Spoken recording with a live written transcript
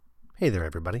Hey there,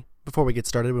 everybody. Before we get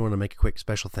started, we want to make a quick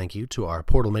special thank you to our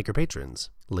Portal Maker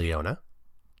patrons, Leona,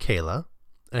 Kayla,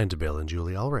 and Bill and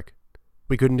Julie Ulrich.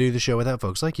 We couldn't do the show without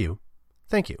folks like you.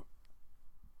 Thank you.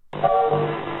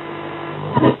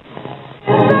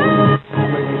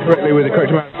 Correctly with the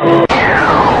correct amount.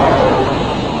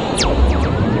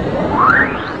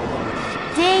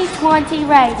 D20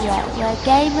 Radio, where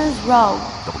gamers roll.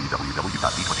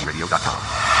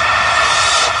 www.d20radio.com.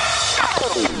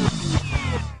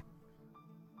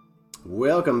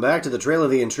 Welcome back to the Trail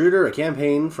of the Intruder, a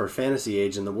campaign for Fantasy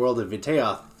Age in the world of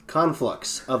Vitaeoth,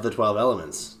 Conflux of the 12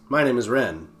 Elements. My name is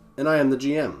Ren, and I am the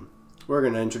GM. We're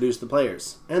going to introduce the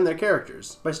players and their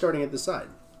characters by starting at this side.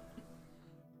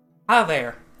 Hi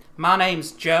there, my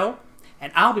name's Joe,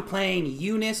 and I'll be playing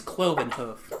Eunice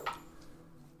Clovenhoof.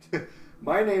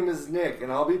 My name is Nick,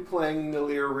 and I'll be playing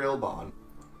Nalir Rilbon.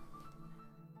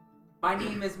 My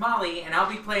name is Molly, and I'll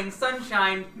be playing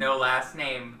Sunshine, no last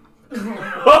name.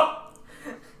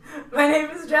 My name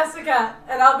is Jessica,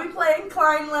 and I'll be playing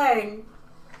Klein Lang.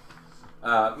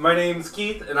 My name's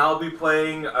Keith, and I'll be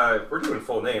playing, we're doing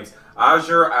full names,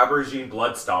 Azure Abergine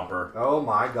Bloodstomper. Oh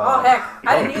my Oh god. heck,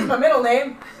 I didn't use my middle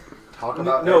name. Talk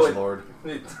about No, Edgelord.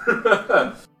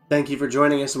 Thank you for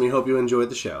joining us, and we hope you enjoyed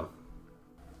the show.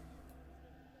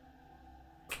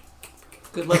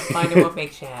 Good luck finding what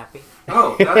makes you happy.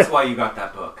 Oh, that's why you got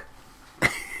that book.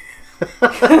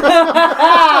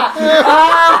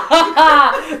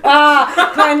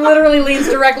 Klein literally leans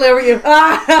directly over you.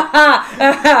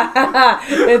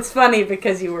 It's funny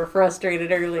because you were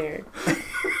frustrated earlier.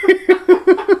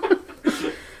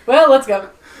 Well, let's go.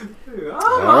 Oh,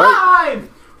 All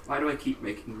why do I keep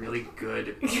making really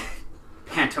good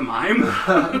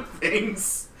pantomime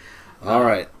things? All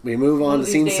right, we move on to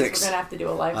scene These days 6. We're gonna have to do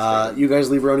a live stream. You guys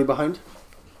leave Roni behind?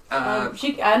 I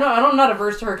know. I'm not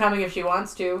averse to her coming if she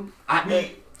wants to.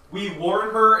 We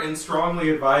warn her and strongly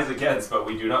advise against, but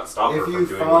we do not stop her If from you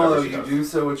doing follow, whatever she you does. do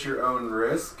so at your own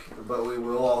risk, but we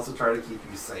will also try to keep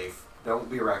you safe. Don't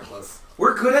be reckless.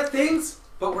 We're good at things,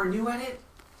 but we're new at it.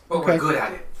 But Okay. we're good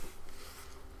at it.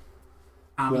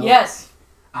 Yes,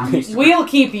 I'm used to we'll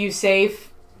keep you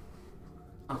safe.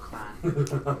 Oh, Klein.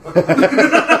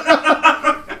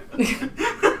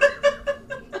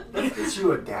 Let's get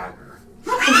you a dagger.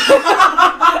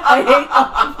 I hate all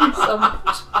of you so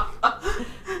much.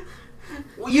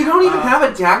 Well, you don't even have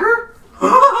a dagger?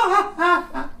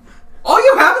 All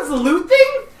you have is the loot thing?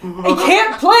 I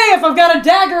can't play if I've got a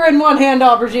dagger in one hand,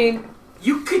 Aubergine.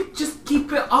 You could just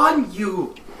keep it on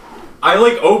you. I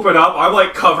open up,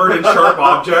 I'm covered in sharp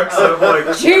objects, and I'm like,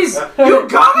 Jeez, You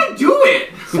gotta do it!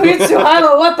 Sweet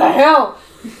Suhailo, what the hell?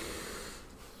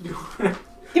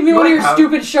 Give me one of your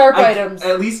stupid sharp items.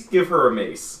 At least give her a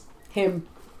mace. Him.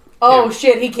 Oh Him.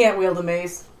 shit, he can't wield a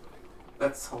mace.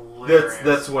 That's hilarious.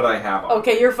 That's what I have on.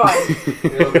 Okay, you're fine.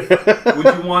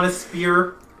 Would you want a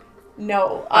spear?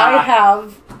 No, I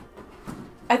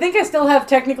think I still have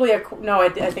technically no, I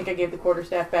think I gave the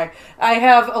quarterstaff back. I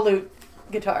have a lute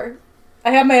guitar. I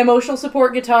have my emotional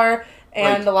support guitar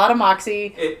and a lot of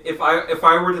moxie. If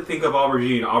I were to think of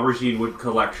Aubergine would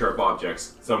collect sharp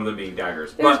objects, some of them being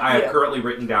daggers. But I have currently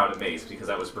written down a mace because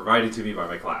that was provided to me by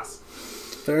my class.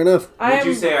 Fair enough. Would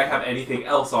you say I have anything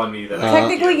else on me that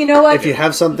Technically, you know what? If you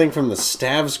have something from the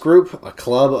Stavs group, a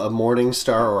club, a morning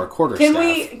star, or a quarterstaff.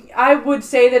 I would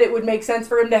say that it would make sense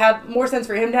for him to have more sense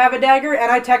for him to have a dagger,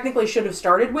 and I technically should have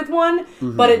started with one,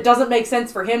 but it doesn't make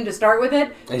sense for him to start with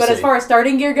it. I But see. as far as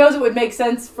starting gear goes, it would make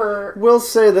sense for. We'll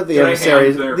say that the Can I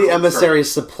hand their emissary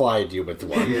supplied you with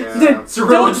one. Yeah.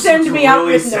 Don't send me out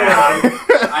with no.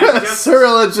 I'm just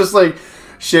Cyrilla just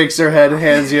shakes her head,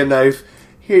 hands you a knife.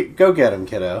 Here, go get him,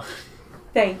 kiddo.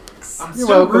 Thanks. I'm You're still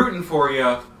welcome. rooting for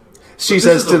you. She this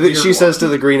says is to a the weird to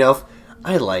the green elf,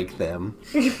 "I like them."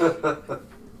 Just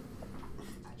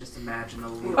imagine a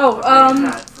loot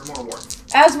for more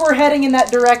warmth. As we're heading in that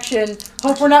direction,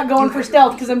 hope we're not going for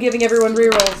stealth because I'm giving everyone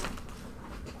rerolls.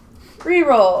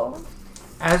 Reroll.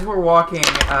 As we're walking,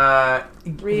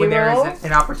 when there Reroll. is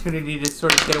an opportunity to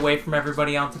sort of get away from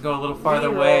everybody else and go a little farther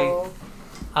away,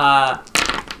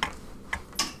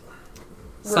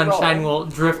 Sunshine will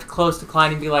drift close to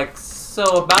Klein and be like,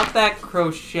 so about that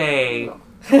crochet,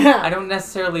 I don't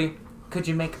necessarily... Could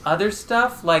you make other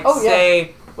stuff? Like,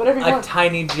 say, Whatever you a want.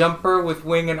 tiny jumper with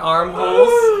wing and arm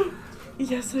holes?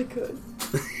 Yes, I could.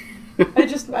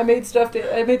 I made stuffed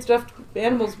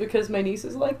animals because my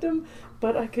nieces liked them,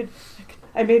 but I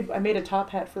made a top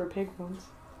hat for a pig once.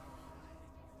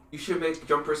 You should make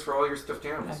jumpers for all your stuffed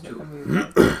animals, too.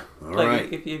 All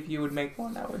right. If you would make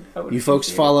one, I would You folks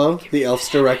appreciate it. follow the elf's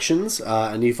directions,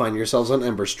 and you find yourselves on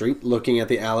Ember Street, looking at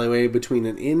the alleyway between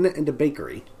an inn and a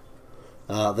bakery.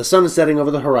 The sun is setting over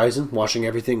the horizon, washing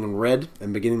everything in red,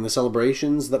 and beginning the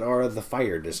celebrations that are the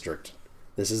Fire District.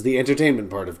 This is the entertainment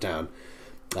part of town.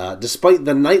 Despite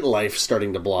the nightlife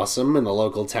starting to blossom in the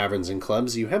local taverns and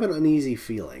clubs, you have an uneasy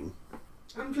feeling.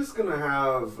 I'm just gonna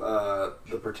have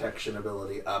the protection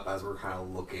ability up as we're kind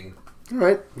of looking. All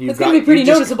right. It's going to be pretty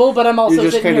noticeable, but I'm also You're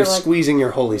just sitting kind here of like... squeezing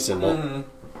your holy symbol.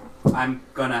 Mm-hmm. I'm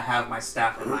gonna have my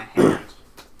staff in my hand.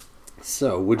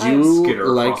 So, would I'm- you Skitter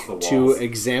across the like to walls.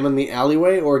 examine the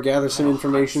alleyway or gather some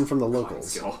information from the Climb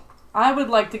locals? skill. I would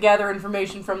like to gather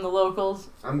information from the locals.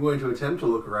 I'm going to attempt to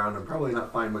look around and probably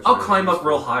not find much. I'll more climb up useful.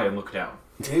 real high and look down.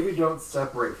 Maybe don't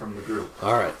separate from the group.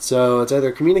 All right. So, it's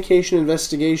either communication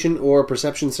investigation or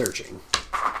perception searching.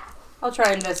 I'll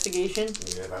try investigation.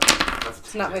 Yeah, that's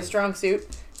It's not my strong suit.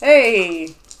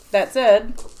 Hey! That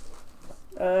said...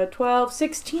 12,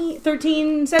 16,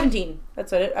 13, 17.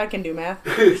 That's it. I can do math.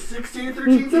 16,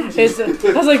 13,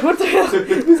 17. I was like, what the hell?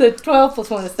 It's a 12 plus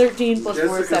 1 is 13 plus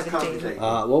 4 is Jessica's 17. computing.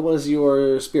 What was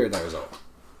your spirit die result?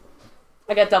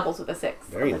 I got doubles with a 6.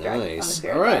 Very on the die- on the nice.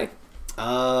 spirit All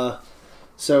right.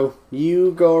 So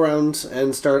you go around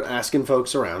and start asking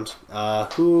folks around.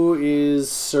 Who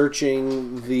is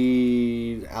searching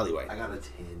the alleyway? I got a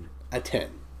 10. A 10.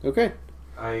 Okay.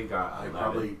 I got I 11.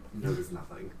 probably noticed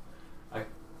nothing.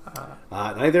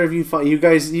 Neither of you find... You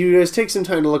guys take some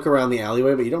time to look around the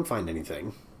alleyway, but you don't find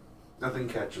anything. Nothing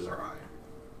catches our eye.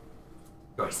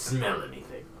 Do I smell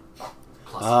anything?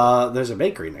 There's a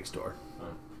bakery next door.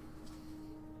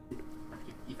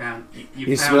 You found. You You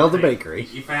found smelled the cake. bakery.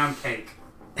 You found cake.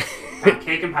 Found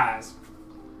cake and pies.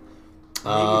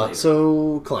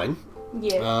 So, Klein,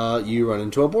 Yeah. you run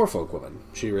into a Boarfolk woman.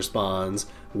 She responds,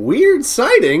 "Weird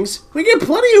sightings? We get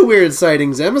plenty of weird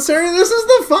sightings, emissary. This is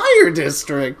the Fire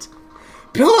District.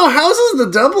 Pillow houses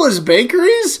that double as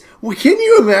bakeries? Well, can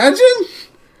you imagine?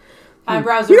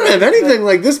 Eyebrows We are don't have raised, anything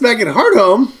like this back at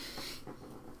Hardhome."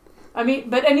 I mean,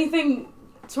 but anything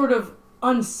sort of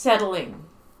unsettling.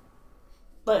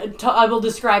 But I will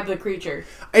describe the creature.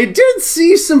 I did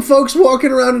see some folks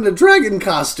walking around in a dragon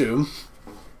costume.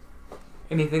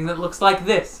 Anything that looks like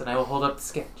this, and I will hold up the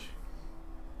sketch.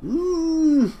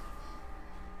 Nope,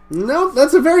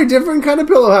 that's a very different kind of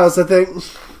pillow house, I think.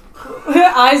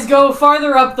 Eyes go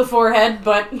farther up the forehead,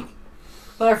 but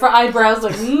for eyebrows,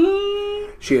 like,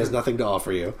 She has nothing to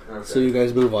offer you. Okay. So you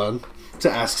guys move on to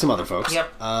ask some other folks.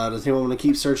 Yep. Does anyone want to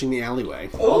keep searching the alleyway?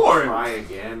 Or Try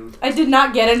again. I did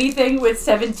not get anything with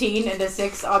 17 and a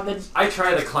 6 on the... I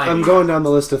try to climb. I'm going down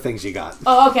the list of things you got.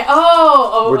 Oh, okay.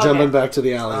 Oh, We're okay. jumping back to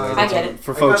the alleyway. I get it.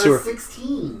 For I folks got who a are...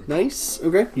 16. Nice.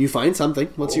 Okay. You find something.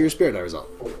 What's your spirit die result?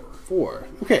 4.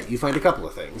 Okay. You find a couple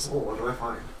of things. Oh, what do I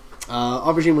find?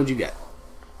 Aubergine, what'd you get?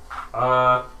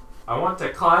 I want to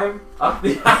climb up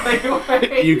the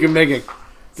alleyway. You can make a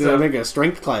So- make a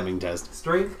strength climbing test.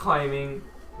 Strength climbing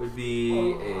would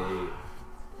be a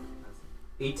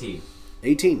 18.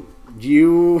 18.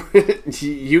 You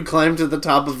you climb to the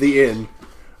top of the inn,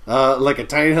 like a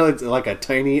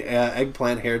tiny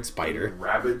eggplant-haired spider.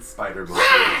 Rabid spider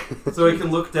monkey. So I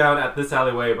can look down at this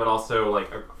alleyway, but also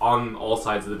like on all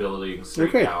sides of the building, straight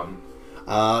Okay. down.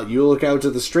 You look out to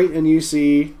the street and you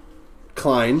see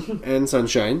Klein and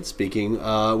Sunshine speaking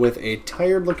with a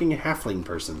tired-looking halfling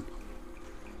person.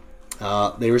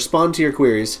 They respond to your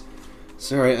queries.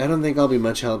 "Sorry, I don't think I'll be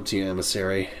much help to you,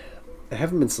 emissary. I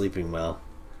haven't been sleeping well.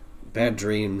 Bad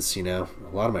dreams, you know.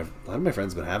 A lot of my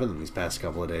friends have been having them these past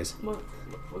couple of days. What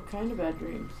kind of bad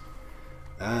dreams?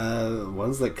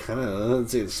 Ones that kind of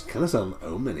sound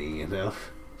omen-y, you know.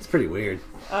 It's pretty weird.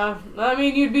 I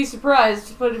mean, you'd be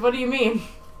surprised, but what do you mean?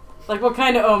 Like, what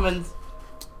kind of omens?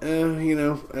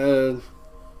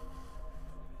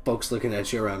 Folks looking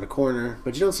at you around a corner,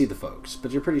 but you don't see the folks,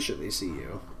 but you're pretty sure they see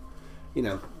you. You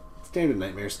know, standard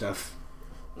nightmare stuff.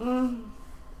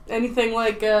 Anything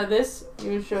like this?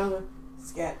 You would show the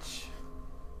sketch.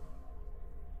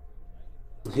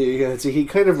 He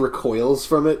kind of recoils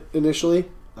from it initially.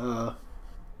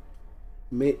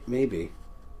 Maybe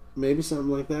something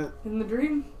like that. In the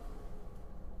dream?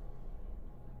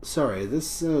 Sorry, this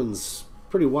sounds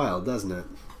pretty wild, doesn't it?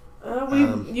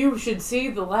 You should see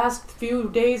the last few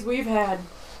days we've had.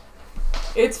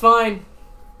 It's fine.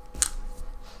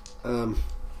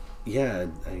 Yeah,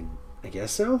 I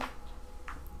guess so.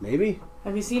 Maybe.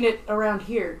 Have you seen it around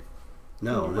here?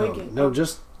 No, You're no, waking no. up.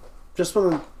 Just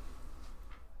when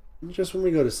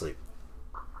we go to sleep.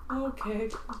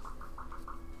 Okay.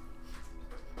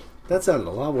 That sounded a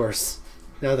lot worse.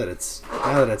 Now that it's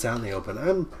out in the open,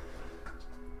 I'm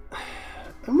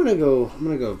gonna go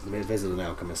visit an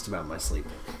alchemist about my sleep.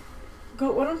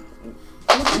 Go. What?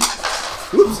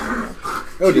 Whoops.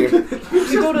 Oh dear.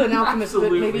 We go to an alchemist, but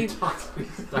Absolutely maybe toxic.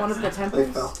 one of the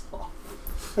temples.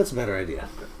 That's a better idea.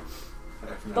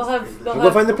 They'll have. We'll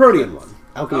go find the Protean one.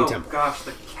 Alchemy Oh Temple. gosh,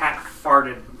 the cat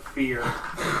farted in fear.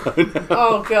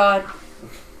 Oh god.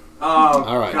 Oh,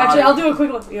 All right. God. Actually, I'll do a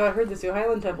quick one. I heard this.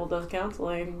 Highland Temple does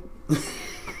counseling.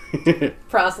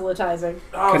 Proselytizing.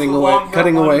 Oh, Cutting it's the away, long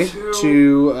cutting one, away too.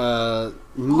 to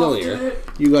Nilier.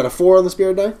 You got a 4 on the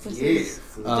spirit die. This Yes. is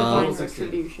divine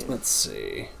retribution. Let's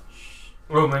see.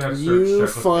 Oh, my next search. You check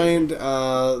was find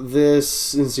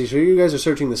this. Let's see. So you guys are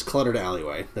searching this cluttered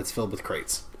alleyway that's filled with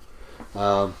crates.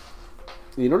 You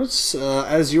notice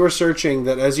as you're searching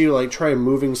that as you try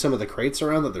moving some of the crates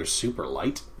around that they're super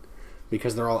light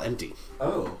because they're all empty.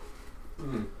 Oh.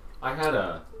 I had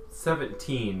a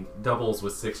 17 doubles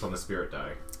with 6 on the spirit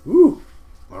die. Ooh.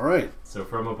 All right. So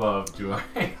from above, do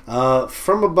I?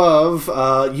 From above,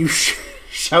 you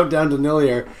shout down to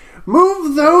Nilier,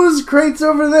 "Move those crates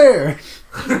over there!"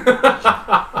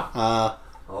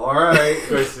 All right.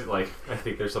 I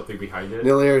think there's something behind it.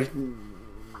 Nilier,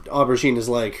 aubergine is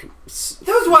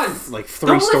Those ones! like 3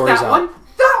 Don't lift stories that up. one!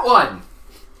 That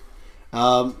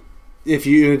one! If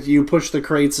you push the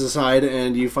crates aside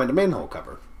and you find a manhole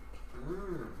cover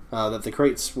that the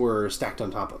crates were stacked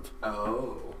on top of.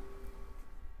 Oh.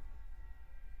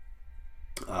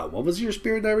 What was your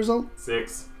spirit die result?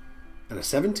 6. And a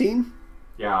 17?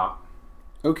 Yeah.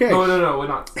 Okay. No, we're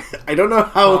not. I don't know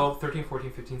how... 12, 13,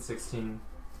 14, 15, 16,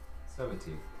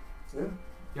 17.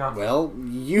 Yeah. Well,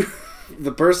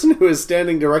 the person who is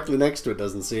standing directly next to it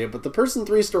doesn't see it, but the person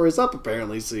 3 stories up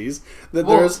apparently sees that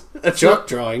Well, there's a chalk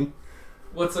drawing.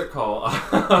 What's it called?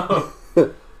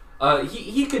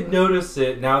 He could notice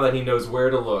it now that he knows where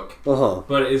to look. Uh-huh.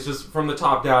 But it's just from the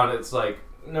top down, it's like,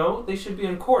 no, they should be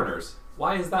in corners.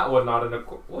 Why is that one not in a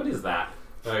what is that?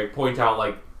 I point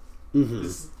out,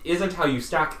 this isn't how you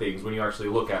stack things when you actually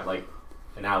look at,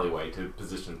 an alleyway to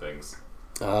position things.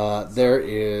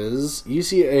 You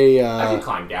see a... I can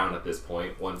climb down at this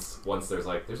point once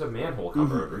there's a manhole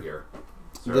cover over here.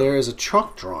 Sure. There is a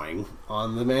chalk drawing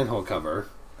on the manhole cover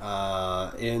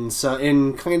in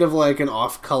kind of like an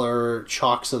off-color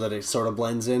chalk so that it sort of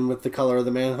blends in with the color of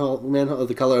the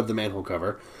the color of the manhole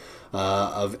cover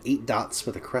of 8 dots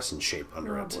with a crescent shape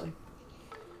under it. Boy.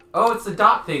 Oh, it's the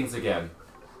dot things again.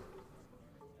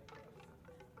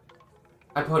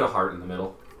 I put a heart in the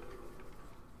middle.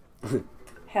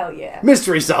 Hell yeah.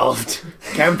 Mystery solved.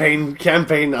 Campaign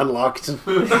unlocked.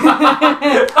 Well,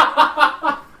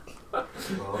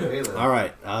 okay then. All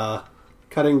right.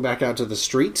 Cutting back out to the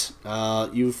street,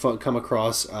 you've come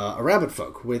across a rabbit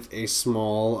folk with a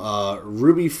small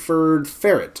ruby-furred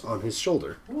ferret on his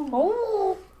shoulder.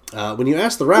 Oh. When you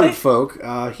ask the rabbit folk,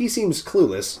 he seems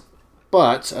clueless,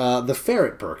 but the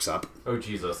ferret perks up. Oh,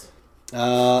 Jesus.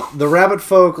 The rabbit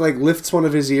folk lifts one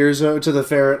of his ears to the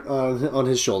ferret on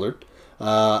his shoulder,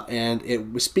 and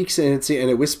it speaks and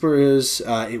it whispers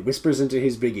into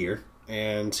his big ear,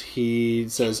 and he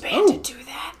says, "Oh, do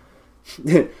that.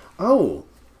 oh,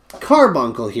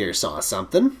 Carbuncle here saw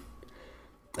something.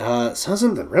 Saw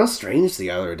something real strange the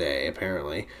other day.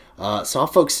 Apparently, saw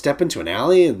folks step into an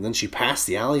alley, and then she passed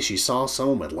the alley. She saw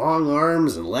someone with long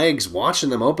arms and legs watching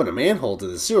them open a manhole to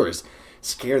the sewers."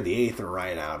 Scared the aether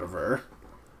right out of her.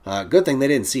 Good thing they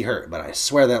didn't see her, but I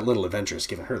swear that little adventure's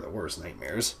given her the worst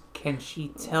nightmares. Can she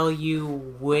tell you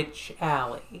which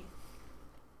alley?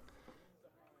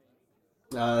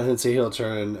 Let's see, he'll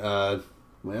turn,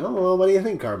 well, what do you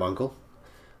think, Carbuncle?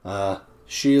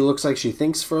 She looks like she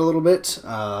thinks for a little bit,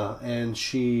 and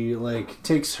she,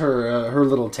 takes her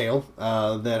little tail,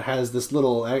 that has this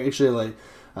little,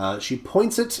 she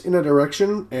points it in a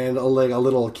direction, and a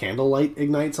little candlelight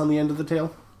ignites on the end of the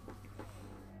tail.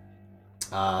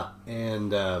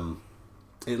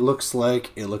 It looks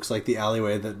like the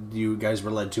alleyway that you guys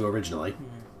were led to originally.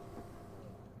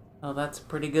 Oh, that's a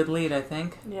pretty good lead, I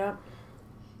think. Yeah.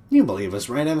 You believe us,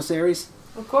 right, emissaries?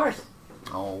 Of course.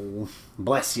 Oh,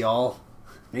 bless y'all.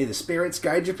 May the spirits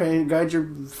guide your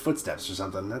footsteps or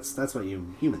something. That's what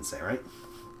you humans say, right?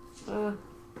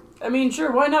 I mean,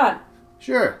 sure, why not?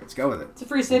 Sure, let's go with it. It's a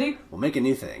free city. We'll make a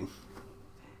new thing.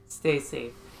 Stay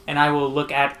safe. And I will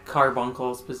look at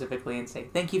Carbuncle specifically and say,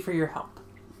 thank you for your help.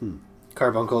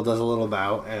 Carbuncle does a little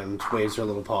bow and waves her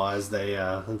little paw as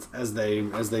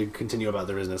they continue about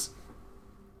their business.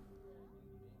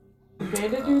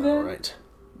 Bandit do that? Right.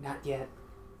 Not yet.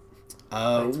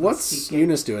 What's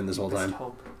Eunice doing this whole Best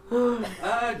time? hope.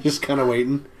 Just kind of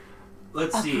waiting.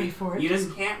 Let's I'll see. pray for it. You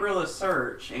just can't really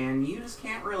search, and you just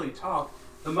can't really talk.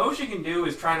 The most you can do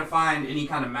is try to find any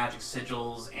kind of magic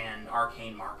sigils and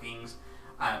arcane markings.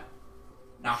 I'm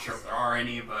not sure if there are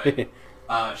any, but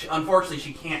Unfortunately,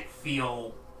 she can't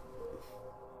feel...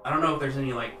 I don't know if there's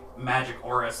any, like, magic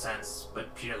aura sense, but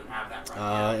she doesn't have that right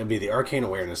now. It'd be the arcane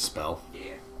awareness spell.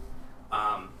 Yeah.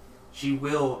 She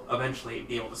will eventually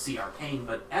be able to see arcane,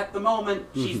 but at the moment,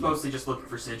 she's mostly just looking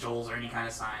for sigils or any kind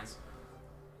of signs.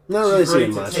 Not really She's ready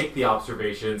seeing to much. take the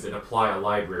observations and apply a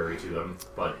library to them,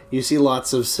 but You see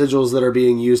lots of sigils that are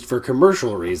being used for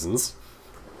commercial reasons,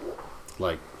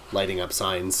 like lighting up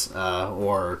signs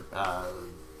or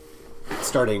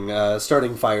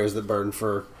starting fires that burn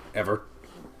forever.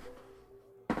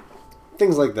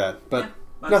 Things like that, but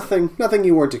nothing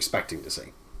you weren't expecting to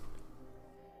see.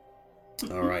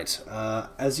 All right.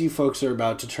 As you folks are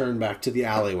about to turn back to the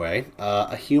alleyway,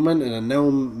 a human and a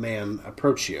gnome man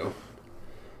approach you.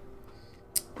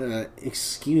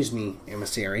 Excuse me,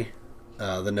 emissary.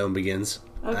 The gnome begins.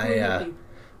 I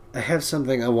have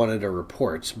something I wanted to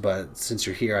report, but since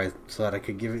you're here, I thought I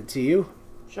could give it to you.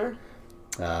 Sure.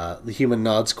 The human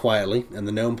nods quietly, and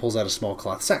the gnome pulls out a small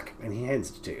cloth sack, and he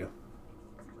hands it to you.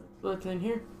 What's in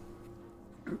here?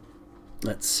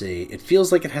 Let's see. It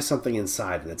feels like it has something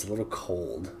inside, and it's a little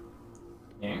cold.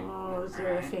 Oh, is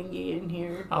there a thingy in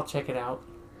here? I'll check it out.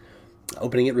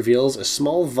 Opening it reveals a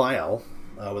small vial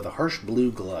with a harsh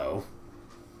blue glow.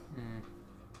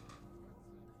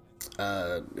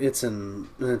 The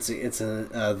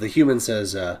human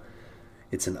says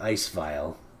it's an ice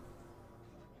vial.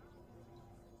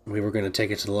 We were going to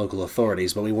take it to the local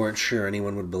authorities, but we weren't sure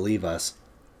anyone would believe us.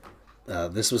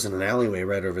 This was in an alleyway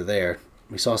right over there.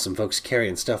 We saw some folks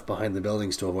carrying stuff behind the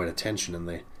buildings to avoid attention, and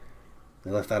they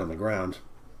left that on the ground.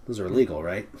 Those are illegal,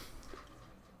 right?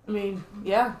 I mean,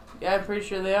 yeah, I'm pretty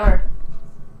sure they are.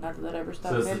 Not that that ever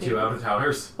stopped so it's the two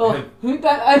out-of-towners. Well,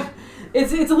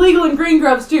 it's illegal in Green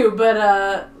Groves too,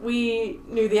 but we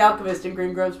knew the alchemist in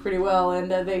Green Groves pretty well, and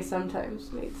they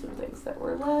sometimes made some things that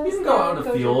were less. You can go out in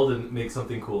a field and make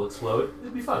something cool explode.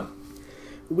 It'd be fun.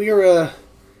 We're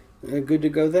good to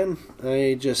go then.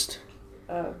 I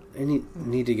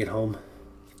need to get home.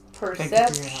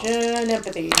 Perception,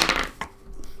 empathy.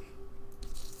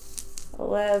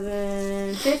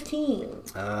 11, 15.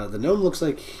 The gnome looks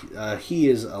like he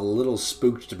is a little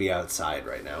spooked to be outside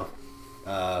right now.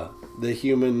 The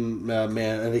human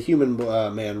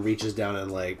man reaches down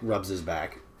and like rubs his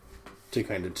back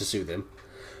to soothe him.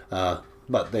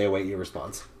 But they await your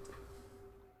response.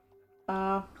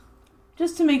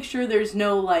 Just to make sure there's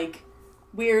no like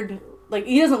weird, like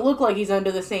he doesn't look like he's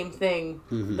under the same thing,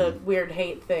 the weird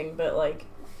hate thing, but like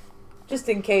just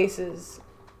in cases,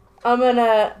 I'm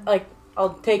gonna like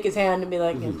I'll take his hand and be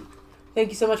like, "Thank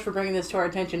you so much for bringing this to our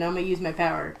attention. I'm gonna use my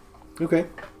power." Okay.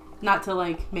 Not to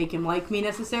like make him like me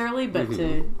necessarily, but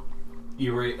to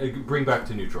Bring back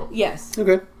to neutral. yes,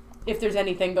 Okay. if there's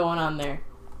anything going on there.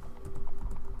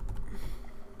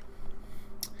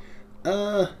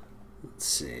 Let's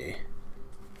see.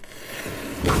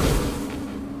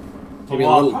 Maybe a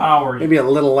little power. Maybe a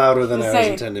little louder than I was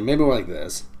Say- intending. Maybe more like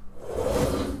this.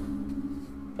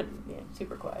 But yeah,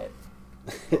 super quiet.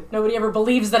 Nobody ever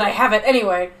believes that I have it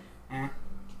anyway.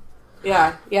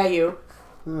 Yeah, you.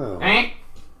 Oh,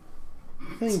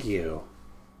 thank you.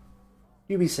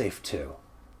 You be safe too.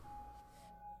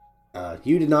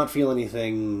 You did not feel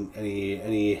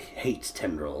any hate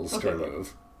tendrils to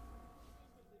remove.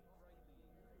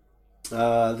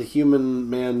 The human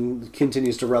man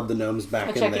continues to rub the gnome's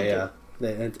back, and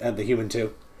the human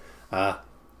too.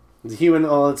 The human.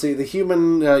 Oh, let's see. The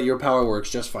human. Your power works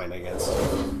just fine against.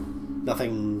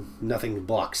 Nothing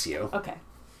blocks you. Okay.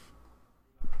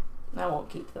 I won't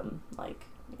keep them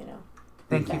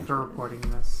Thank you for reporting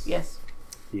this. Yes.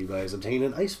 You guys obtain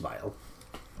an ice vial.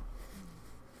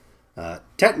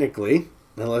 Technically,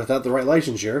 without the right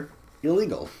licensure,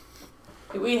 illegal.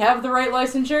 Do we have the right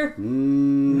licensure?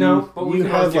 No, but we you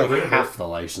can have always get like rid of half it. the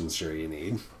licensure you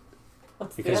need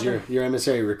What's the because other? your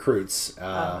emissary recruits.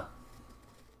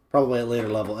 Probably at later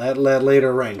level, at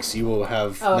later ranks, you will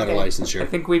have better okay. I licensure.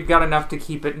 think we've got enough to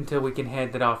keep it until we can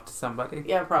hand it off to somebody.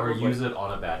 Yeah, Or probably. use it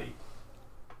on a baddie.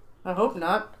 I hope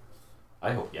not.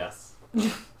 I hope yes.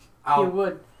 You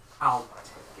would. I'll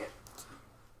take it.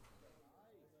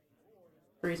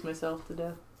 Freeze myself to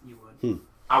death. You would.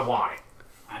 I want it.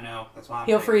 I know. That's why I'm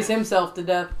He'll taking freeze it. himself to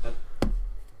death.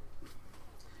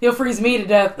 He'll freeze me to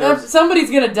death.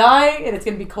 Somebody's gonna die, and it's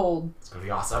gonna be cold. It's gonna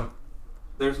be awesome.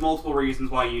 There's multiple reasons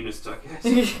why Eunice took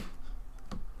it.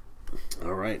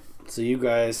 All right, so you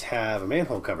guys have a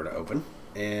manhole cover to open,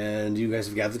 and you guys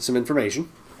have gathered some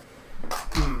information.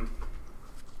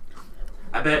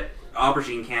 I bet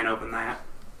Aubergine can't open that.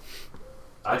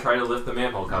 I try to lift the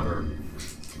manhole cover.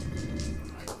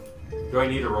 Do I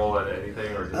need to roll at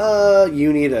anything or just...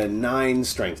 You need a 9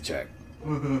 strength check.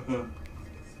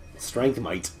 Strength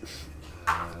might.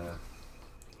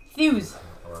 Fuse.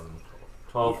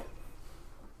 12.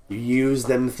 You use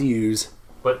them thews.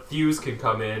 But Thews can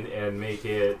come in and make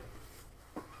it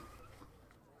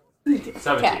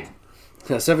 17.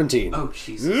 Cat. 17. Oh,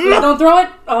 Jesus. Don't throw it.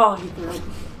 Oh, he threw it.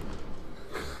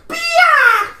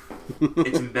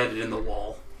 It's embedded in the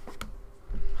wall.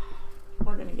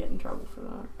 We're gonna get in trouble for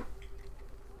that.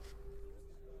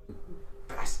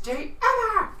 Best day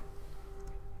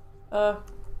ever!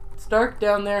 It's dark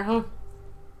down there, huh?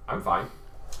 I'm fine.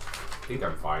 I think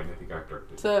I'm fine. I think I have dark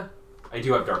It's vision. I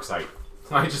do have dark sight.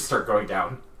 I just start going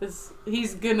down.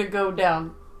 he's gonna go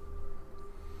down.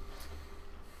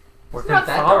 We're not gonna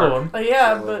that follow dark. him.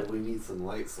 Yeah, So but we need some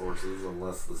light sources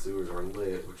unless the sewers are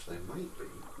lit, which they might be.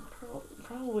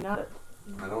 probably not.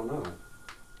 I don't know.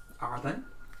 Are they?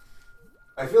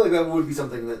 I feel like that would be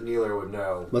something that Neeler would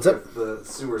know. What's up? If the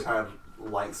sewers had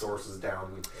light sources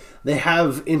down. They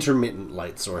have intermittent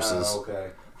light sources. Okay.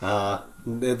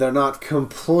 They're not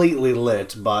completely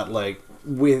lit, but like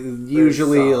with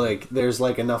usually some. like there's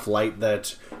like enough light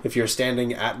that if you're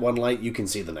standing at one light, you can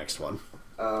see the next one.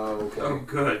 Okay. Oh,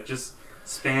 good. Just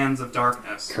spans of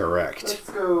darkness. Correct.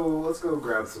 Let's go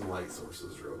grab some light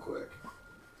sources real quick.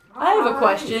 I have a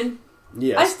question. I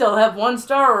Yes. still have one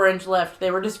star orange left.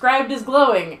 They were described as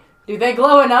glowing. Do they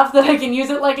glow enough that I can use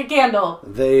it like a candle?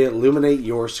 They illuminate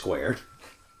your square.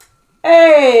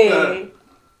 Hey!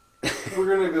 We're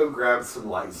gonna go grab some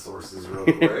light sources real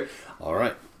quick. All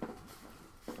right.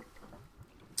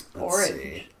 Let's Orange.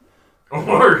 see.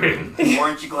 Oregon.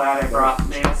 Aren't you glad I brought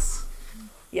this?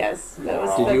 Yes, that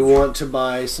was. Did you want to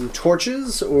buy some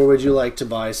torches, or would you like to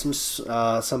buy some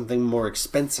something more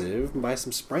expensive and buy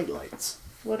some sprite lights?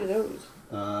 What are those?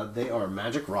 They are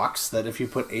magic rocks that if you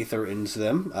put aether into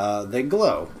them, they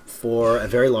glow for a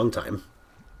very long time.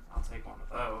 I'll take one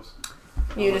of those.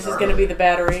 Eunice is going to be the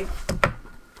battery.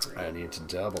 I need to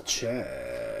double check.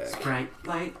 Sprite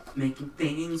light, making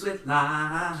things with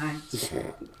light.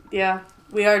 Yeah,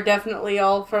 we are definitely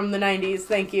all from the 90s.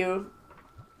 Thank you.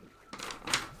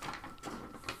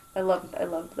 I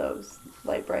loved those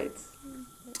light brights.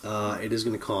 It is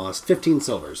going to cost 15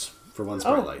 silvers for one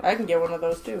sprite light. I can get one of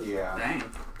those too. Yeah. Dang.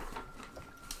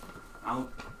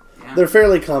 Yeah. They're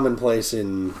fairly commonplace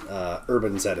in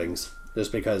urban settings,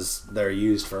 just because they're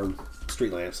used for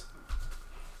street lamps.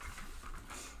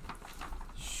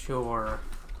 Sure.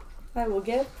 I will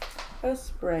get a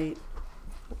sprite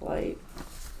light.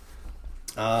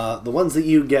 The ones that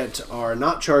you get are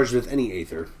not charged with any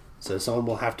aether, so someone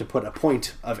will have to put a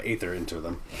point of aether into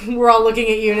them. We're all looking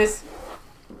at Eunice.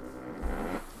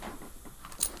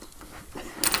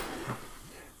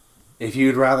 If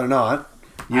you'd rather not,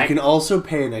 you can also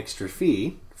pay an extra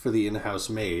fee for the in-house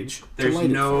mage. There's to light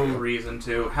no it for you. reason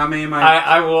to. How many am I?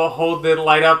 I will hold the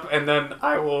light up and then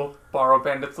I will borrow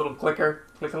Bandit's little clicker.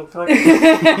 Click, click, click. Do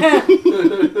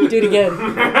it again.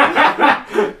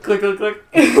 Click, click, click.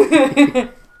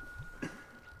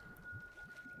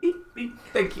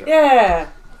 Thank you. Yeah.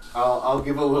 I'll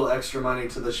give a little extra money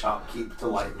to the shopkeep to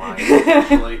light mine.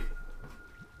 Actually.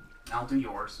 I'll do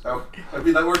yours. Oh, I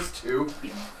mean that works too.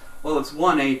 Well, it's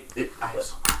 1/8. I have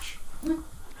so much.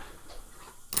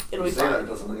 It'll You be say that fine.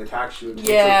 doesn't like attack you and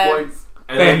Yeah. takes points.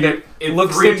 And then Bandit in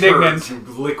looks 3 indignant. turns, you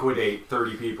liquidate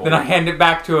 30 people. Then I hand it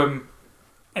back to him,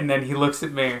 and then he looks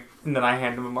at me, and then I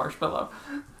hand him a marshmallow.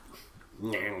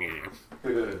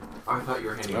 I thought you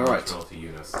were handing All a right. marshmallow to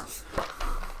Eunice.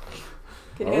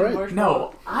 Can All hand right. a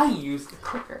marshmallow. No, I used the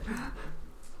clicker.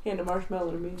 Hand a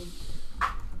marshmallow to me.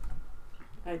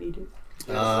 I need it.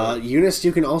 Eunice,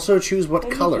 you can also choose what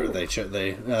Maybe color do.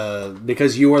 they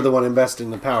because you are the one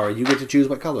investing the power. You get to choose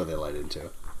what color they light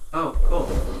into. Oh, cool.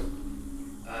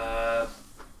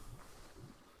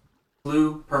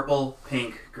 Blue, purple,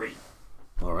 pink, green.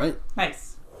 All right.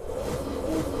 Nice.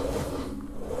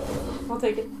 I'll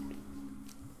take it.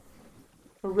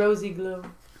 A rosy glow.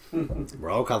 We're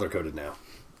all color coded now.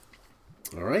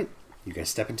 All right. You guys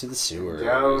step into the sewers.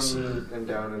 Down and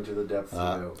down into the depths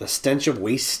of no. The stench of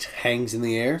waste hangs in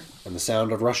the air, and the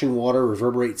sound of rushing water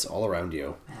reverberates all around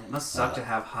you. Man, it must suck to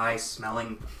have high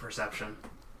smelling perception.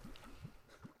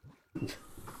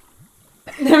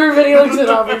 Everybody looks at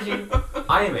Aubergine.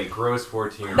 I am a gross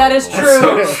 14-year-old. That is boy.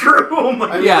 true. True. Oh my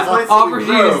I mean, Yeah, it's nice to be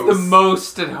Aubergine is gross. the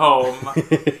most at home.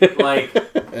 Like,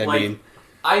 I like mean,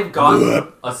 I've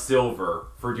gotten a silver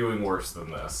for doing worse than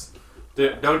this.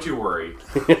 Don't you worry.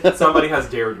 Somebody has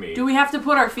dared me. Do we have to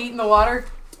put our feet in the water?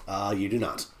 you do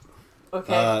not.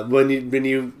 Okay. When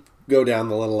you go down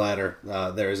the little ladder,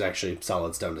 there is actually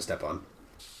solid stone to step on.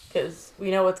 Because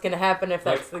we know what's going to happen if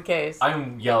that's the case.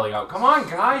 I'm yelling out, "Come on,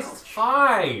 guys, it's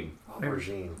fine."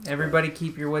 Aubergine. Everybody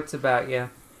keep your wits about you.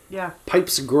 Yeah.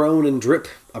 Pipes groan and drip.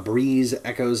 A breeze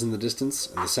echoes in the distance,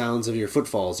 and the sounds of your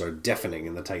footfalls are deafening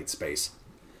in the tight space.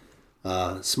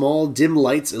 Small, dim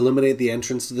lights illuminate the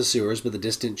entrance to the sewers, but the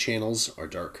distant channels are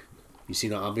dark. You see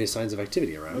no obvious signs of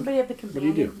activity around. Anybody have the do you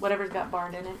companion? do? Whatever's got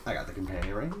barn in it. I got the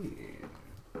companion right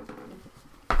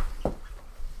here.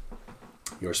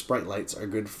 Your sprite lights are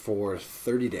good for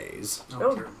 30 days,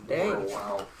 Oh, dang.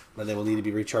 Wow. but they will need to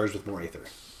be recharged with more ether.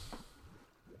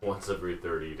 Once every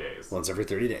 30 days. Once every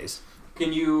 30 days.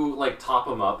 Can you, like, top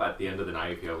them up at the end of the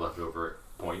night if you have leftover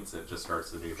points? It just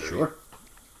starts the new 30. Sure.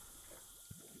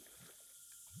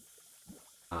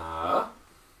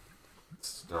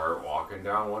 Start walking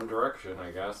down one direction,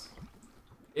 I guess.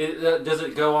 Does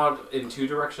it go on in two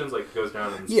directions? Like, it goes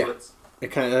down in Yeah. splits?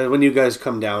 It kind of, when you guys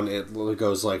come down, it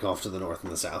goes like off to the north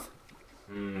and the south.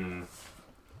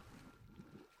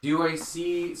 Do I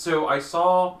see... So, I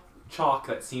saw chalk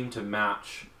that seemed to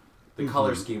match the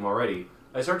color scheme already.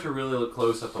 I start to really look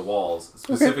close at the walls,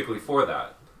 specifically for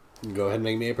that. Go ahead and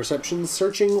make me a perception,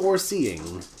 searching or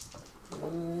seeing.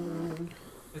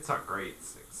 It's not great.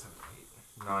 6, 7,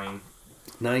 8, 9.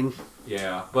 9.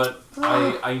 Yeah, but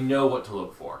I know what to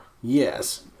look for.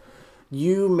 Yes.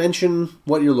 You mention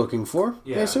what you're looking for, I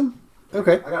Yeah. assume?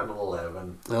 Okay. I got an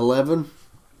 11. 11.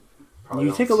 Probably You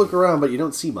don't take a look see- around, but you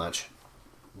don't see much.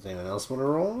 Does anyone else want to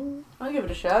roll? I'll give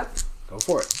it a shot. Go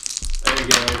for it. And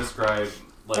again, I described,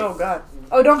 like... Oh, God.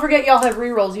 Oh, don't forget y'all have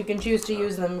rerolls. You can choose to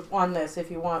use them on this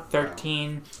if you want.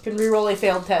 13. You can reroll a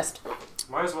failed test.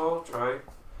 Might as well try.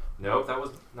 Nope, that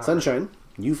was not... Sunshine,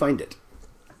 you find it.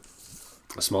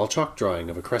 A small chalk drawing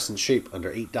of a crescent shape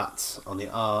under 8 dots on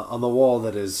the wall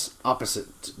that is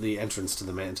opposite the entrance to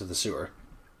the sewer.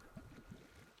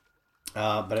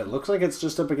 But it looks like it's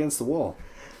just up against the wall.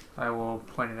 I will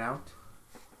point it out.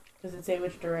 Does it say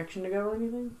which direction to go or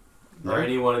anything? Or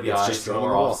any one of the It's eyes just drawn on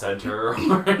more the wall. off center.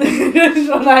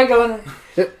 When I go in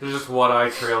There's just one eye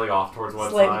trailing off towards one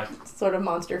it's like side. sort of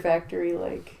Monster Factory,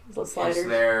 like sliders. Is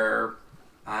there,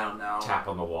 I don't know, Tap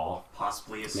on the wall.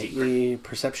 possibly a Make secret? me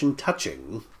perception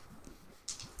touching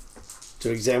to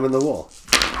examine the wall.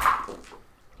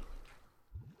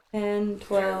 10,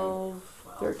 12,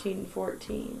 13,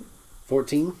 14.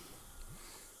 14.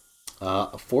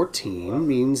 14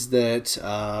 means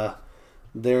that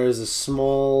there is a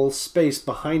small space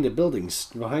behind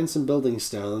behind some building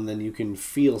stone, and then you can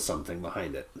feel something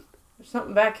behind it. There's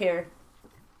something back here.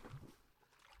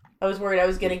 I was worried I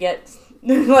was gonna get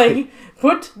like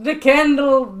put the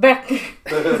candle back.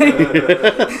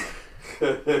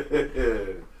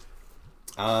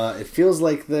 It feels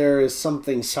like there is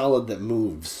something solid that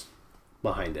moves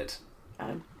behind it.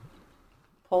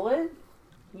 Pull it,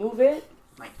 move it.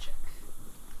 Mic check.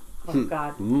 Oh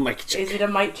God! Mic check. Is it a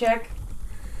mic check?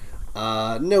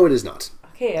 No, it is not.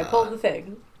 Okay, I pulled the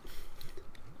thing.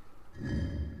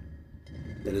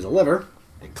 It is a lever.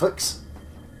 It clicks.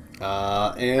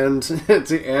 And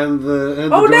the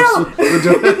Oh, door, no!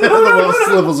 the wall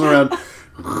swivels around.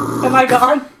 Am I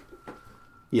gone?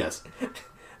 Yes.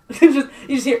 You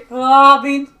just hear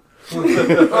beans.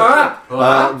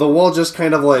 The wall just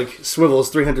kind of like swivels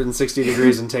 360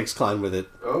 degrees and takes climb with it.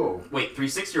 Oh. Wait,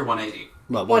 360 or 180?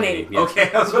 Well, 180. yeah.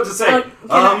 Okay, I was about to say.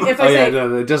 If I Oh yeah, say,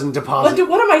 no, it doesn't deposit.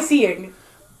 what am I seeing?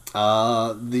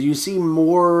 You see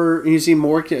more. You see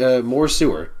more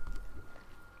sewer.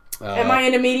 Am I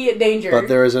in immediate danger? But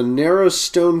there is a narrow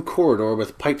stone corridor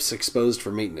with pipes exposed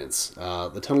for maintenance.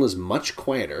 The tunnel is much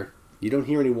quieter. You don't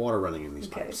hear any water running in these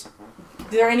Okay. pipes. Is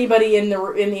there anybody in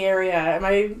the area? Am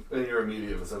I? In your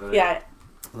immediate vicinity. Yeah.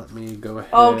 Let me go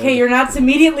ahead. Okay, you're not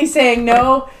immediately saying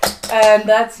no, and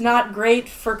that's not great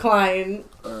for Klein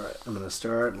Alright, I'm going to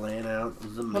start laying out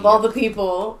the of all the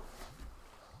people.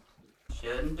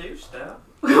 Shouldn't do stuff.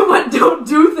 What? Don't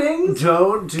do things.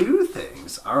 Don't do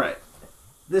things. Alright.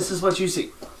 This is what you see.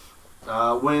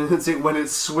 When it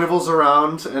swivels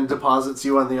around and deposits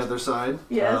you on the other side,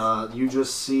 Yes. you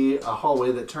just see a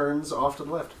hallway that turns off to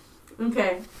the left.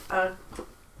 Okay.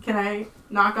 Can I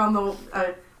knock on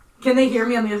the? Can they hear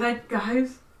me on the other side,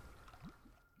 guys?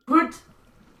 Put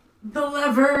the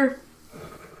lever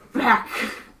back.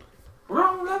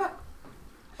 Wrong lever.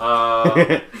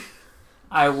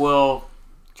 I will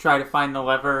try to find the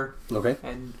lever Okay.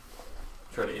 and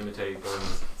Try to imitate going in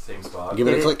the same spot. Give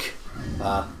it a click.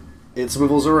 It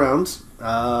swivels around,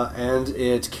 and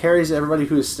it carries everybody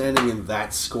who is standing in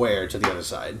that square to the other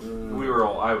side.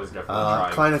 I was definitely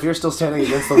trying. Klein, if you're still standing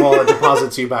against the wall, it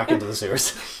deposits you back into the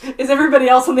sewers. Is everybody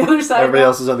else on the other side? Everybody now?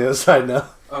 else is on the other side now.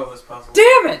 Oh, that's possible.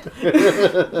 Damn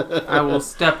it! I will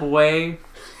step away,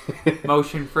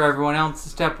 motion for everyone else to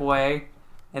step away,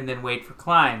 and then wait for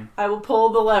Klein. I will pull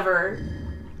the lever.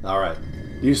 Alright.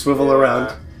 You swivel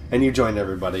around. And you join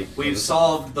everybody. We've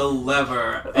solved the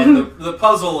lever and the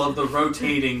puzzle of the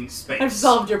rotating space. I've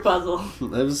solved your puzzle.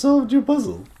 I've solved your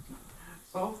puzzle.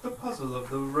 Solved the puzzle of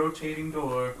the rotating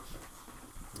door.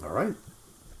 All right.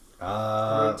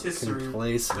 Rotisserie Can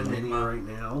place a mini enigma. right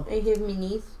now. I have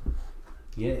minis.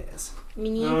 Yes.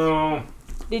 Minis. No.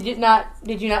 Did you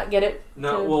not get it?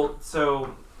 No, to- well,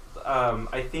 so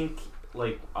I think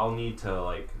like I'll need to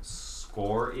like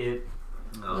score it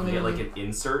and get like an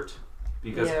insert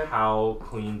because Yeah. how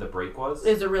clean the break was.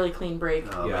 It's a really clean break.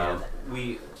 Oh, yeah,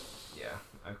 man.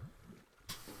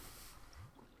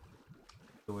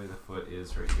 The way the foot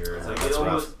is right here, it's like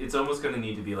That's it's almost gonna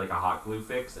need to be like a hot glue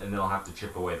fix, and they'll have to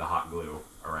chip away the hot glue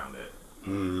around it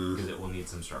because it will need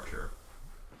some structure.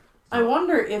 I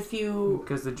wonder if you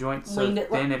Because the joint's so leaned it,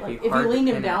 thin, it'd like, be if hard you to leaned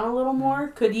him pin down it. a little more,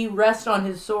 could you rest on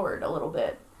his sword a little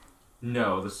bit?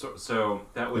 No, so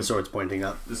that would The sword's pointing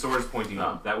up. the sword's pointing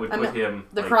up. That would I put meant him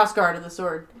The like, cross guard of the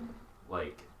sword.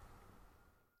 like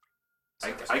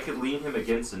I could lean him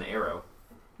against an arrow,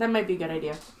 That might be a good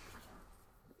idea.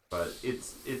 but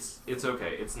it's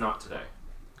okay. It's not today.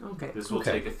 Okay. This will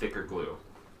Okay. take a thicker glue.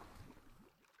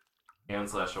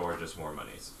 And/or just more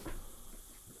monies.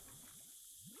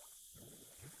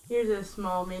 Here's a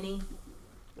small mini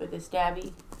with a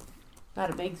stabby. Not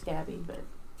a big stabby, but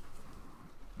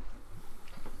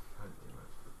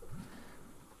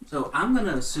So I'm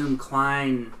gonna assume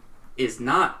Klein is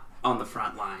not on the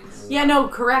front lines. yeah, no,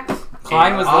 correct.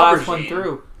 Klein was the last Aubergine. one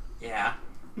through. Yeah.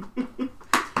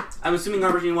 I'm assuming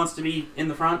Aubergine wants to be in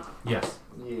the front, Yes.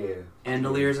 Yeah. and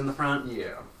Delir's in the front.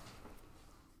 Yeah.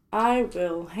 I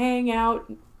will hang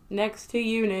out next to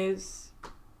Eunice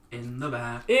In the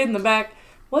back. in the back.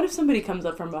 What if somebody comes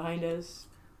up from behind us?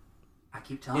 I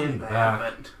keep telling In you the that,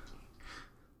 back. but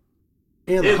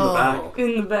In the hall. back.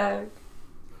 In the back.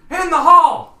 In the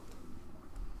hall.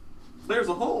 there's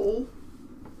a hole.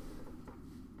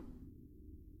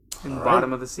 In the All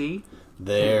bottom of the sea.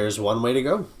 There's one way to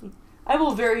go. I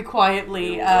will very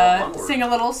quietly onward. sing a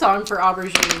little song for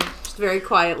Aubergine. Just very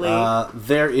quietly.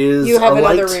 There is you have a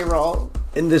another light reroll.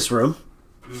 in this room.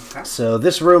 Okay. So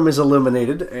this room is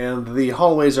illuminated, and the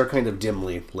hallways are kind of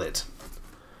dimly lit.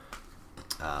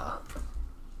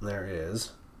 There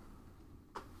is.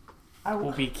 I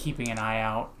will be keeping an eye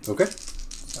out. Okay.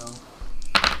 So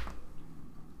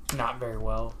not very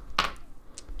well.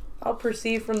 I'll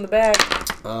perceive from the back.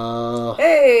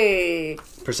 Hey!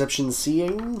 Perception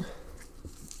seeing.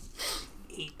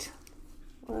 8.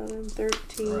 11,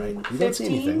 13, Right. You 15 don't see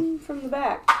anything. from the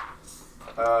back.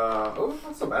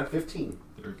 Not so bad. 15.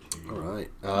 All right.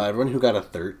 Everyone who got a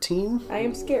 13. I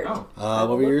am scared. Oh.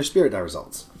 What were your spirit die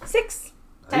results? 6.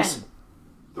 Nice. 10.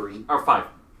 3. Or 5.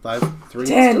 5, 3.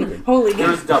 10. Holy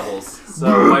There's God. doubles,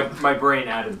 so my brain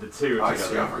added the 2 I see.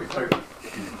 together.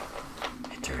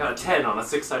 I got a 10 on a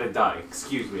 6-sided die.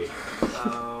 Excuse me.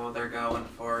 So they're going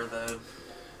for the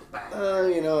back.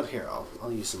 You know what? Here,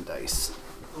 I'll use some dice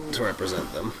to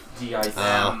represent them.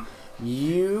 DI.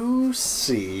 You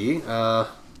see,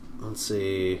 let's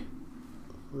see,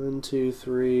 1, 2,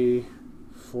 3,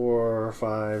 4,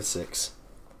 5, 6.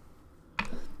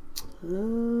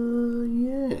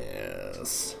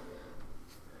 Yes.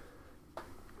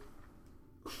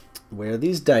 Where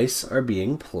these dice are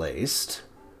being placed,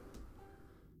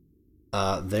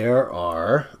 there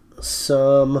are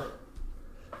some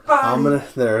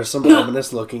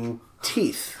ominous looking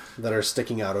teeth that are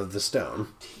sticking out of the stone.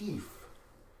 Teeth.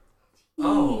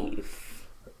 Oh.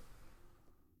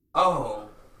 Oh.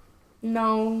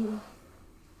 No.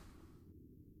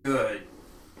 Good.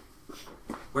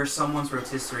 Where's someone's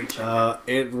rotisserie chicken?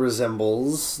 It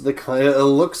resembles the kind. It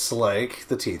looks like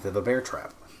the teeth of a bear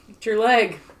trap. It's your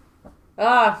leg.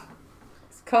 Ah.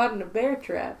 It's caught in a bear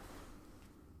trap.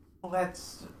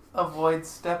 Let's avoid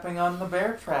stepping on the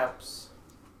bear traps.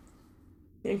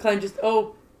 And Klein just,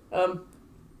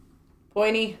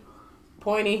 pointy,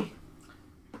 pointy,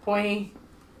 pointy,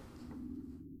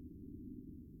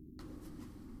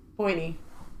 pointy.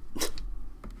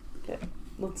 Okay,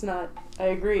 let's not. I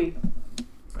agree.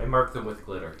 I marked them with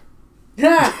glitter.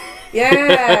 Yeah!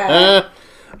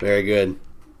 Very good.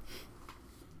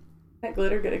 That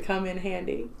glitter gonna come in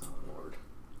handy. Lord.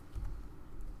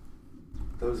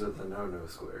 Those are the no-no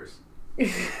squares.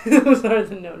 Those are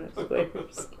the no-no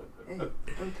squares. Hey,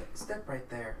 step right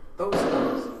there. Those.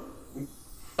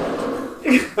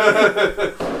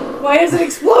 Why is it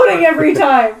exploding every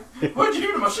time? What'd you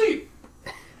do to my sheep?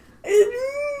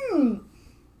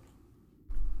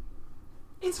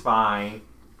 It's fine.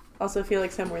 Also feel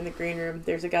like somewhere in the green room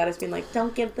there's a goddess being like,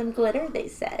 don't give them glitter, they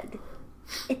said.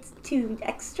 It's too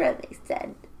extra, they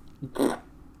said.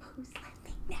 Who's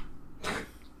laughing now?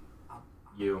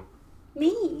 You.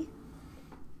 Me.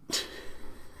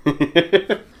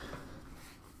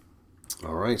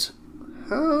 All right.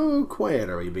 How quiet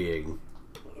are we being?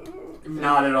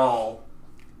 Not at all.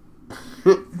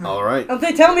 All right. If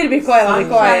they tell me to be quiet, I'll be Sunshine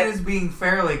quiet. is being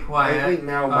fairly quiet. I think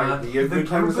now might be a the good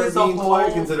time to group start as a being quiet,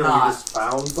 whole, considering not. we just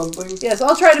found something. Yes,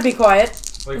 I'll try to be quiet.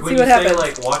 Like Let's when see you what say happens.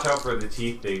 like watch out for the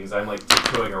teeth things, I'm like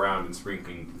tiptoeing around and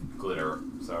sprinkling glitter.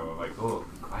 So I'm like, oh,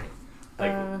 quiet.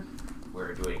 Like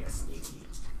we're doing a sneaky.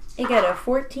 I got a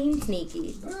 14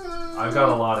 sneaky. I've got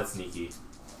a lot of sneaky.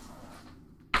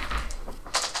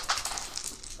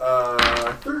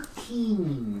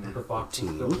 13. The box is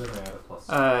filled in, I add a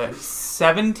plus.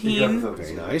 17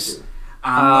 Very nice.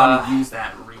 I'm gonna use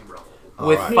that reroll.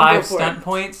 with Alright. 5 Go for stunt it.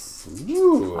 points.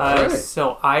 Ooh, all right.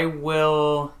 So I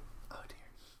will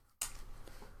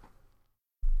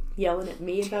Yelling at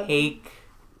me about take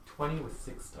 20 with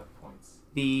 6 stuck points.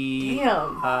 the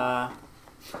Damn.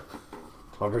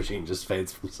 Aubergine just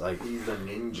fades from sight. He's a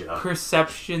ninja.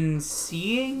 perception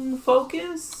seeing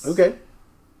focus. Okay.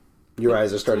 Your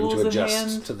eyes are starting Tools to in adjust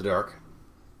hand. to the dark.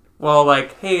 Well,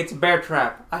 like, hey, it's a bear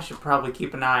trap. I should probably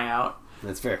keep an eye out.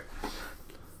 That's fair.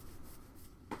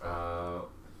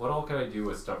 What all can I do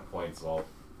with stunt points while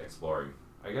exploring?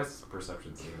 I guess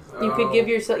perception seems. You could give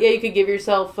yourself. Yeah, you could give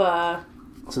yourself.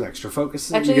 It's an extra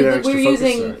focus. Actually, You get an extra we're focus,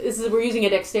 using sorry. we're using a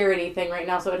dexterity thing right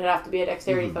now, so it'd have to be a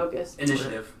dexterity focus.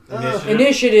 Initiative.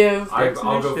 Initiative.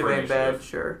 I'll go for ain't bad. initiative.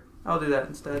 Sure, I'll do that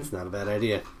instead. It's not a bad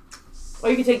idea. Or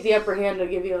you could take the upper hand to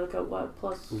give you like a what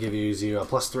plus. Gives you a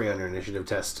 +3 on your initiative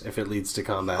test if it leads to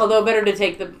combat. Although better to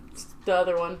take the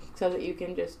other one so that you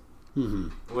can just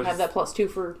What have is- that +2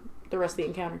 for the rest of the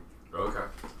encounter, Okay.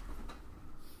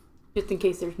 just in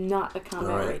case there's not a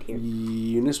combat All right, right. here.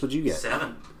 Eunice, what'd you get?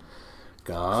 7.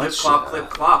 Gotcha. Clip clop, clip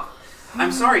clop.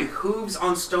 I'm sorry, hooves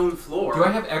on stone floor. Do I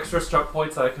have extra stunt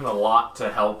points that I can allot to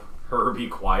help her be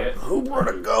quiet? Who brought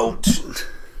a goat?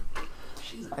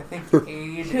 I think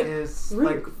aid is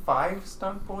like 5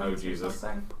 stunt points. Oh, Jesus. Or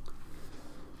something.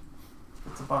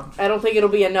 It's a bunch. I don't think it'll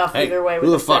be enough Hey, either way. who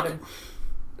With the the fuck? 7.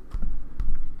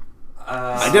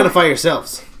 Identify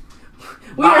yourselves.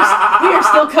 We are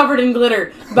still covered in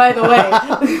glitter, by the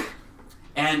way.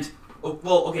 And,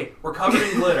 well, okay, we're covered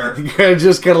in glitter.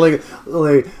 Just kind of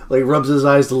like rubs his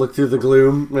eyes to look through the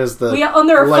gloom as the. And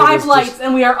there are light 5 is lights, just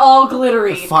and we are all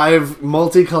glittery. 5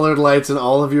 multicolored lights, and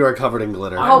all of you are covered in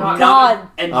glitter. Oh, I'm not- God.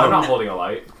 And I'm not holding a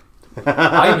light.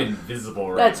 I'm invisible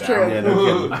right That's now. true. Yeah,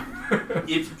 no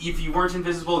kidding. if you weren't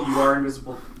invisible, you are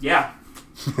invisible. Yeah.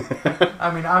 I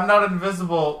mean, I'm not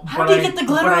invisible. How but did you I- get the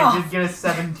glitter but off? I did get a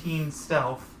 17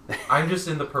 stealth. I'm just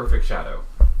in the perfect shadow.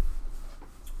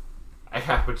 I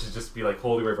happen to just be like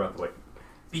holding my breath, like,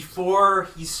 Before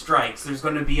he strikes, there's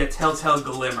going to be a telltale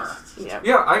glimmer. Yeah.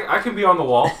 yeah, I can be on the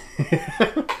wall.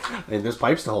 And there's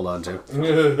pipes to hold on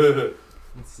to.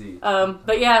 Let's see.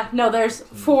 But yeah, no, there's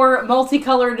 4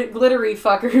 multicolored glittery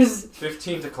fuckers.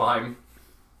 15 to climb.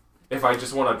 If I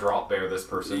just want to drop bear this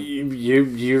person.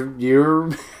 You're.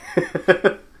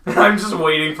 I'm just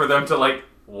waiting for them to, like,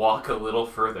 walk a little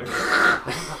further.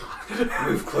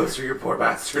 Move closer, you poor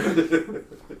bastard.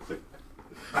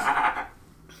 I'm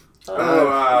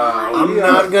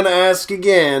not gonna ask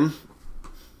again.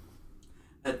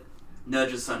 That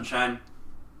nudges Sunshine.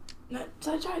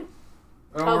 Sunshine.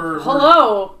 We're-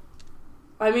 Hello.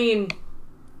 I mean,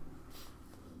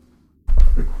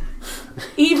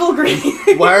 evil green.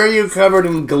 Why are you covered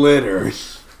in glitter?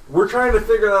 We're trying to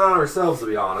figure that out ourselves, to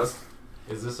be honest.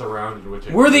 Is this a round in which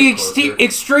I We're can the get closer?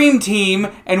 extreme team,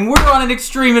 and we're on an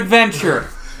extreme adventure.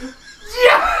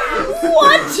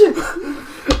 What?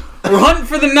 We're hunting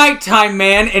for the nighttime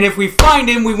man, and if we find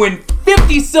him, we win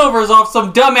 50 silvers off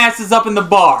some dumbasses up in the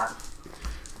bar.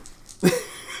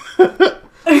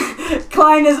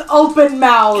 Klein is open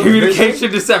mouthed.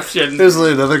 Communication deception. There's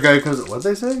another guy who comes. What'd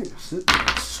they say?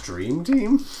 Stream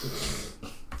team?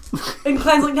 And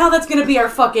Klein's like, now that's gonna be our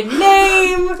fucking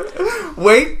name.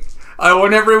 Wait, I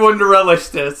want everyone to relish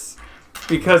this,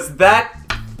 because that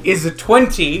is a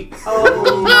 20.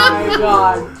 Oh my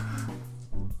god.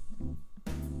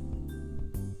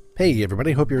 Hey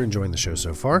everybody, hope you're enjoying the show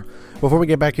so far. Before we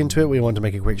get back into it, we want to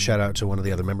make a quick shout out to one of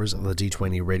the other members of the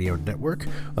D20 Radio Network,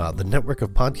 the network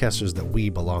of podcasters that we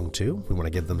belong to. We want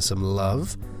to give them some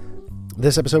love.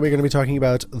 This episode, we're going to be talking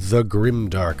about the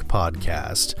Grimdark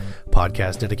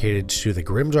podcast dedicated to the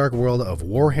grimdark world of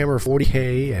Warhammer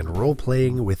 40k and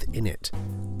role-playing within it.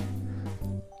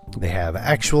 They have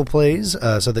actual plays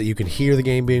so that you can hear the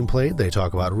game being played. They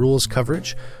talk about rules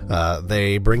coverage.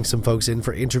 They bring some folks in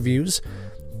for interviews.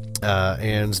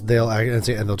 and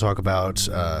they'll talk about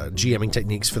GMing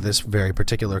techniques for this very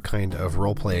particular kind of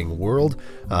role-playing world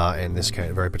and this kind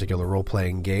of very particular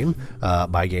role-playing game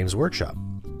by Games Workshop.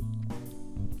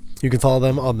 You can follow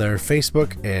them on their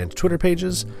Facebook and Twitter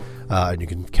pages, and you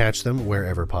can catch them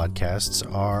wherever podcasts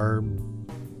are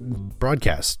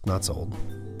broadcast, not sold.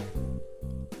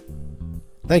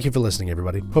 Thank you for listening,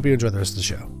 everybody. Hope you enjoy the rest of the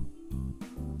show.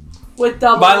 With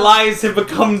double. My lies have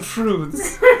become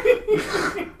truths.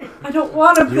 I don't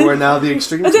want to be. You are now the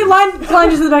extreme I team. think line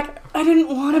just in the back. I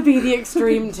didn't want to be the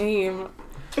extreme team.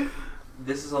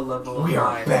 This is a level of We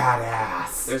are lie.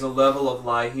 badass. There's a level of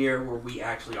lie here where we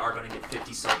actually are going to get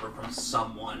 50 silver from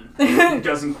someone who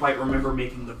doesn't quite remember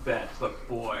making the bet, but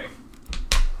boy.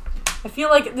 I feel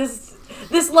like this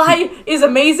lie is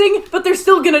amazing, but they're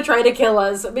still gonna try to kill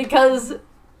us because.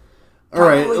 All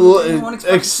right, Probably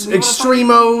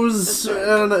Extremos,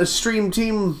 Extreme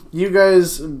Team. You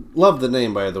guys love the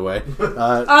name, by the way.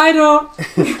 I don't.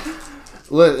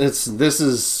 This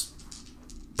is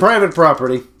private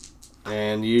property,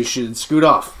 and you should scoot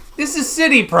off. This is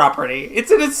city property. It's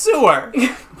in a sewer.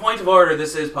 Point of order,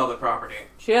 this is public property.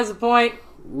 She has a point.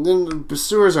 Then the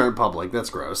sewers aren't public. That's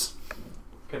gross.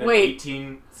 Can an Wait.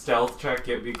 18 stealth check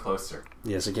get me closer?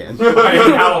 Yes, it can. I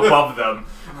am now above them.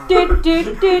 You are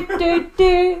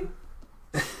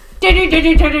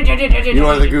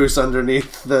the goose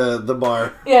underneath the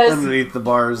bar. Yes. Underneath the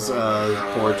bar's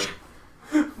porch.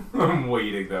 I'm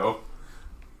waiting though.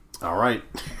 All right.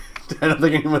 I don't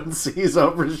think anyone sees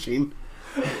Aubergine.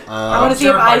 I want to see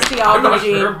if I see I'm not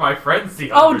Aubergine. sure if my friends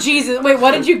see Oh Aubergine. Jesus! Wait,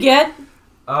 what did you get?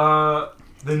 The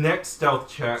next stealth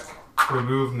check for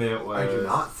movement was... I do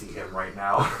not see him right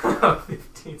now.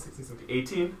 15, 16, 17,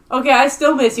 18. Okay, I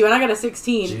still miss you, and I got a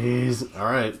 16 Jeez. All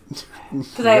right.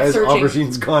 because I have searching.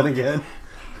 Aubergine's gone again.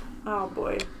 Oh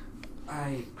boy.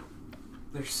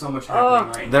 There's so much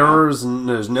happening right now.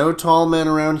 There's no tall men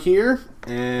around here,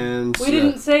 and We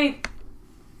didn't say.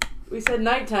 We said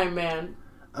nighttime man.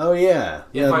 Oh yeah,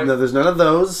 yeah. No, there's none of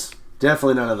those.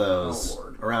 Definitely none of those Oh,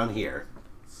 Lord. around here.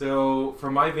 So,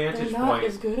 from my vantage They're not point,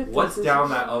 as good at what's this down as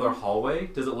that you. other hallway?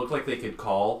 Does it look like they could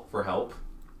call for help?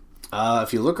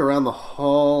 If you look around the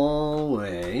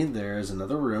hallway, there's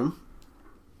another room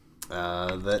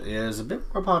that is a bit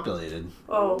more populated.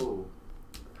 Oh.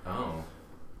 Oh.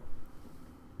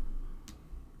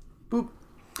 Boop.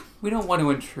 We don't want to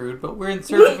intrude, but we're in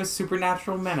search of a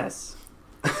supernatural menace.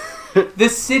 The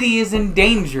city is in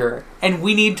danger, and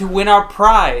we need to win our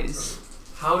prize.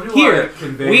 How do I Here,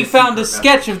 convey we found a secret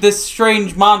sketch of this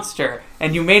strange monster,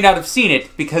 and you may not have seen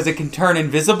it because it can turn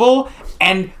invisible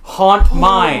and haunt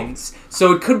minds.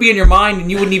 So it could be in your mind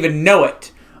and you wouldn't even know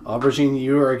it. Aubergine,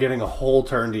 you are getting a whole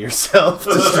turn to yourself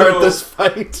to start this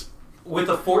fight. With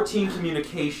a 14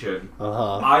 communication,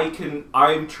 Uh-huh.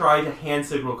 I'm trying to hand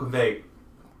signal convey.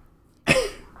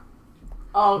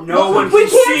 Oh No one we can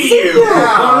can't see see you. you.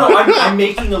 No, I'm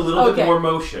making a little bit Okay. more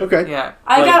motion. Okay. Yeah.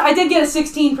 I did get a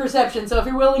 16 perception, so if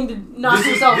you're willing to knock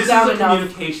yourself This down is a enough.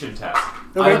 communication test.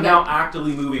 Okay. I'm now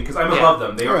actively moving because I'm Yeah. above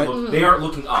them. They aren't. Alright. They aren't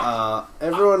looking up.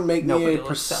 Everyone make Nobody me a looks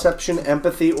perception,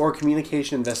 empathy, or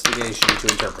communication investigation to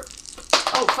interpret.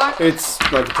 Oh fuck. It's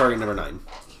like target number 9.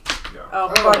 Yeah.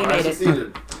 Oh, I've already I made it.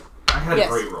 succeeded. I had Yes. a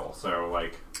great roll, so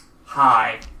like,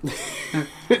 Hi.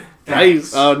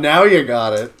 Nice. Oh, now you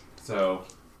got it. so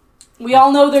We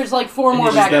all know there's like 4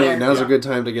 more back there. Now's a Yeah. good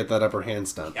time to get that upper hand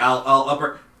stunt. I'll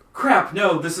upper. Crap!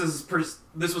 No, this was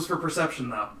for perception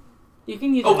though. You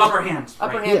can use Oh, it. upper hand.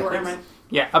 Upper right. hand Yeah. works. Never mind.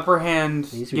 Yeah, upper hand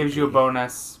These are gives you a great.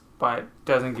 bonus, but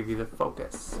doesn't give you the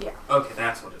focus. Okay,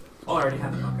 that's what it is. Oh, I already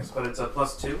had the focus, but it's a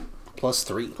 +2. Plus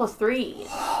 3. Plus 3.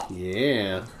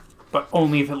 Yeah. But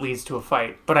only if it leads to a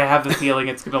fight. But I have the feeling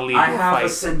it's going to lead I to a have fight. a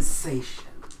sensation.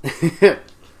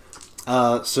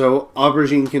 So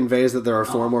Aubergine conveys that there are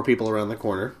 4 more people around the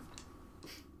corner.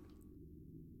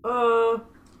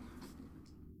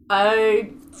 I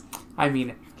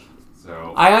mean,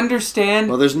 so I understand.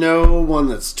 Well, there's no one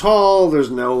that's tall. There's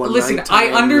no one. Listen, nighttime, I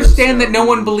understand there's that no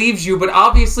one believes you, but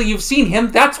obviously you've seen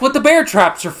him. That's what the bear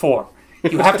traps are for.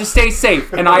 You have to stay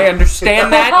safe, and I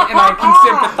understand that, and I can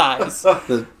sympathize.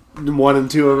 The 1 and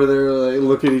 2 over there like,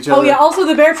 look at each other. Oh yeah, also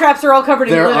the bear traps are all covered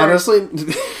in They're glitter. honestly.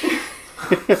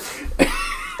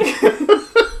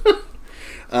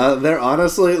 They're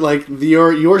honestly like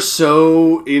you're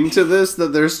so into this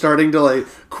that they're starting to like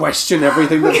question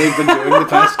everything that they've been doing the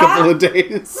past couple of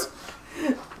days.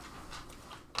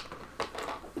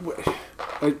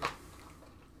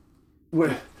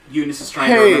 Wait, Eunice is trying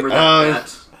Hey, to remember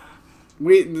that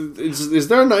bet. is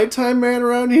there a nighttime man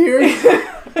around here?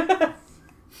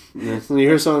 And you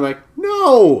hear someone like,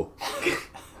 no,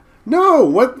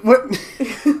 what,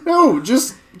 no,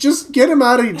 just Just get him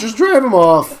out of here. Just drive him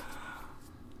off.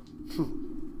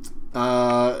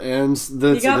 And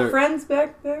the You got friends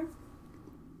back there?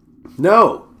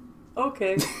 No.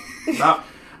 Okay.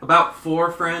 About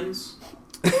 4 friends.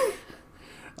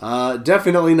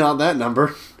 Definitely not that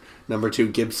number. Number 2,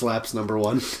 Gib slaps number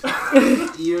 1.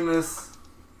 Eunice,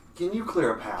 can you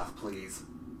clear a path, please?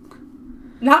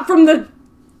 Not from the...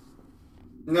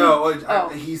 No, Oh.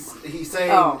 he's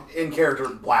saying Oh. in character,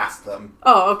 blast them.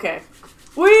 Oh, okay.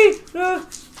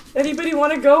 Anybody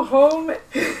want to go home?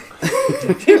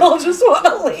 You all just want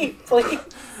to leave, please.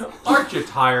 Aren't you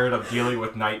tired of dealing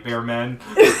with nightmare men?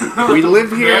 We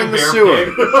live here in the Bear sewer.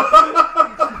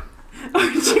 pig.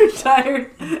 Aren't you tired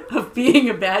of being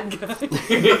a bad guy?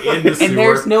 In the sewer. And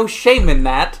there's no shame in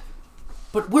that.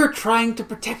 But we're trying to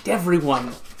protect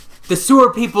everyone. The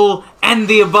sewer people and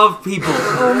the above people.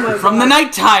 From the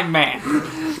nighttime man.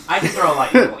 I can throw a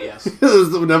lightning bolt, yes.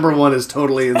 Number 1 is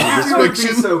totally in the You would be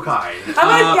description. so kind.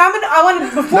 I want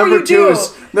to, before Number you two do,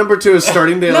 number 2 is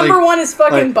starting to number like. 1 is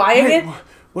fucking like, buying why-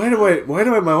 it. Why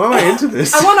am I into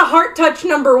this? I want to heart touch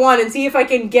number 1 and see if I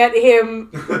can get him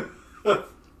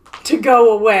to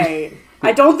go away.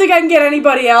 I don't think I can get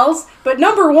anybody else, but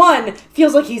number 1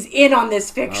 feels like he's in on this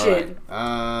fiction.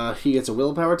 Alright. He gets a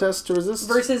willpower test to resist.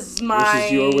 Versus my...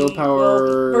 Versus your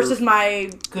willpower... Versus my...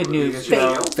 Good news, Faith.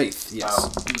 Joe. Faith, yes.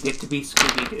 You get to be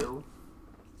Scooby-Doo.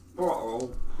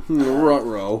 Uh-oh.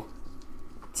 Ruh-roh.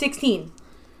 16.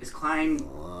 Is Klein...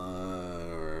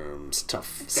 It's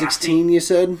tough. 16, you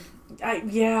said?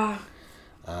 Yeah.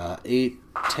 8,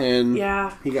 10.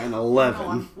 Yeah. He got an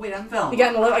 11. Wait, I'm Velma. You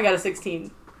got an 11, I got a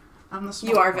 16. I'm the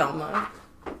You are Velma.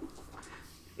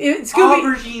 Scooby...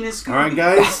 Aubergine is Scooby. All right,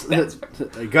 guys.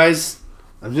 Guys,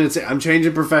 I'm gonna say I'm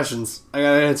changing professions. I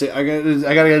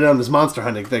gotta get on this monster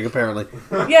hunting thing. Apparently,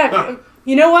 Yeah,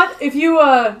 you know what? If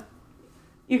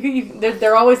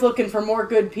they're always looking for more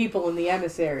good people in the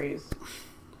emissaries.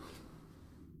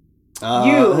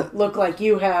 You look like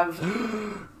you have...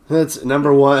 That's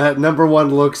number 1. Number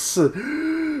 1 looks.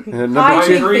 Number I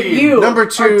think 2. that you Number are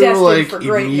 2, destined like for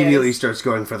greatness. immediately starts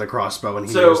going for the crossbow when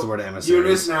he So, hears the word emissary.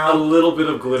 Eunice A now. little bit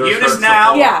of glitter. Eunice starts to now.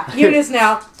 fall. Yeah, Eunice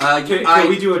now. Can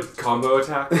we do a combo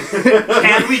attack?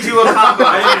 Can we do a combo?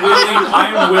 I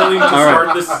am willing to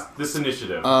All start this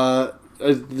initiative.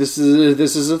 This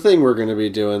is a thing we're going to be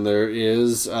doing. There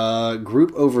is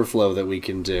group overflow that we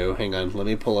can do. Hang on, let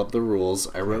me pull up the rules.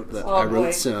 I wrote that. Oh, I wrote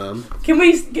boy. some. Can we...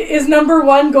 Is number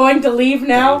 1 going to leave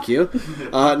now? Thank you.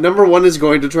 Number 1 is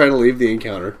going to try to leave the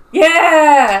encounter.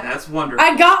 Yeah! That's wonderful.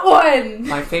 I got one!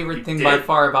 My favorite thing did. by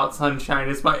far about Sunshine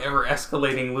is my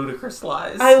ever-escalating ludicrous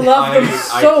lies. I love them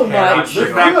I so cannot much. do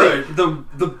The fact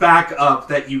that the backup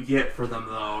that you get for them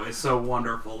though is so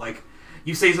wonderful. Like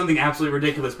you say something absolutely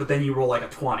ridiculous, but then you roll like a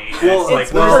 20. And Well, it's like,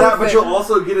 it's there's well, that, but perfect. you'll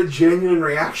also get a genuine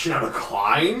reaction out of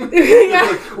Klein. Yeah.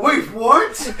 Like, wait,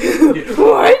 what?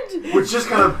 What? Which just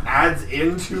kind of adds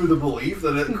into the belief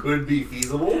that it could be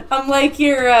feasible. I'm like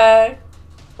your,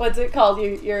 what's it called?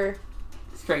 Your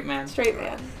Straight man. straight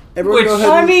man. Everyone Which- go ahead.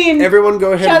 I mean, Everyone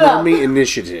go ahead shut and roll up. me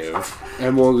initiative,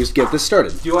 and we'll just get this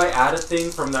started. Do I add a thing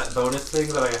from that bonus thing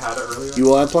that I had earlier? You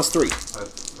will add +3.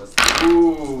 That's-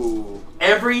 Ooh.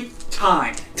 every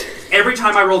time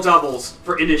I roll doubles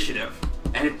for initiative,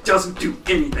 and it doesn't do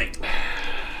anything.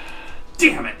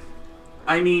 Damn it!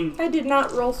 I mean, I did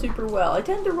not roll super well. I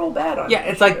tend to roll bad on Yeah,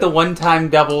 it's like the one-time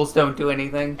doubles don't do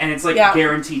anything. and it's like Yeah.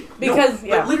 guaranteed. Because, no,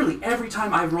 yeah. but literally every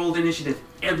time I've rolled initiative,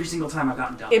 every single time I've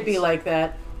gotten doubles. It'd be like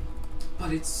that.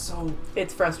 but it's so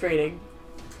It's frustrating.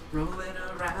 rolling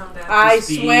around at I the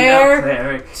speed swear of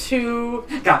cleric. To...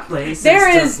 Got places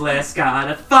There to is- bless,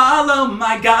 gotta follow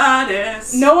my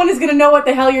goddess. No one is going to know what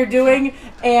the hell you're doing,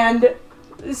 and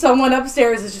someone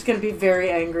upstairs is just going to be very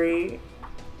angry.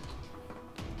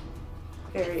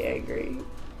 Very angry.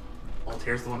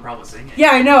 Altair's the one probably singing.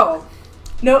 Yeah, I know.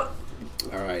 No...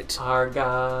 All right. Our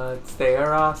gods, they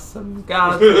are awesome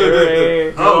gods.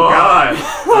 They're Oh God!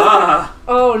 Ah.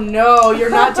 Oh no,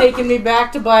 you're not taking me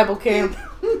back to Bible camp.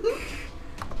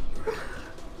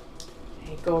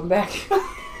 Ain't going back. All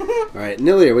right,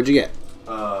 Nilia, what'd you get?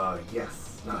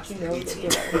 Yes. Nice. You know 18.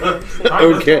 that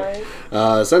Okay.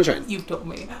 Sunshine. You told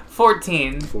me.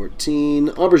 14. 14.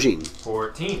 Aubergine.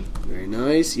 14. Very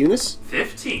nice. Eunice.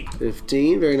 15.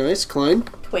 15. Very nice. Klein.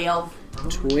 12.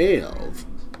 12.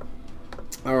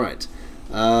 All right.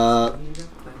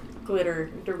 Glitter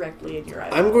directly in your eye.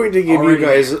 I'm going to give Already you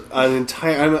guys an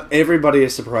entire. Everybody a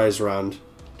surprise round,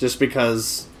 just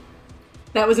because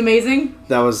That was amazing.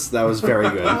 that was very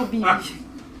I'll good. be...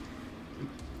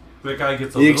 The guy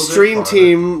gets a The little extreme bit farther.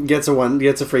 team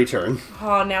gets a free turn.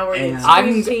 Oh, now we're the And-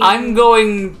 extreme team. I'm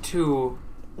going to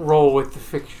roll with the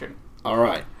fiction. All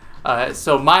right.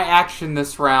 So my action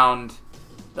this round,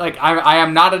 like I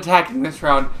am not attacking this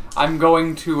round. I'm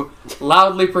going to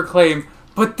loudly proclaim,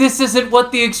 but this isn't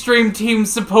what the extreme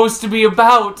team's supposed to be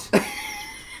about.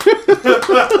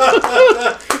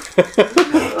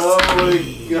 Oh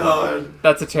my god.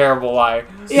 That's a terrible lie.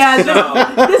 Yeah,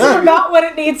 this is about what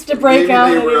it needs to break Maybe out.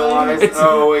 they anyway. realize, It's-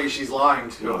 oh wait, she's lying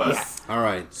to us. All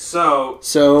right. So,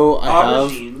 So I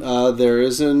Aubergine. have there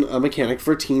is a mechanic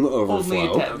for team Only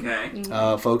overflow. a 10.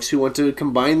 okay. Folks who want to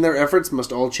combine their efforts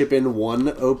must all chip in 1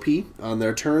 OP on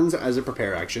their turns as a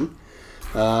prepare action.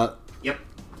 Yep.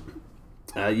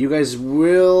 You guys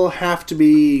will have to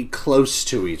be close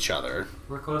to each other.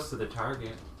 We're close to the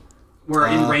target. We're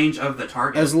in range of the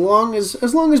target. As long as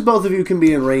both of you can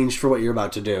be in range for what you're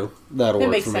about to do, that'll That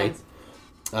work makes for sense.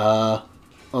 me.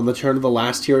 On the turn of the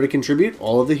last hero to contribute,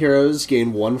 all of the heroes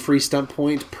gain 1 free stunt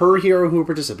point per hero who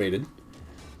participated.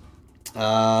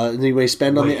 And you may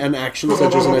spend on an action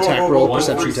such as an attack roll, One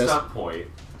perception free test. stunt point.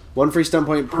 1 free stunt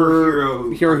point Per per hero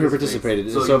hero who participates.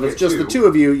 participated. So So you if it's get just the 2. 2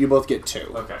 of you, you both get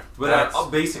 2. Okay, but That's-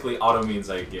 that basically auto means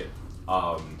I get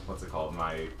what's it called?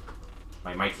 My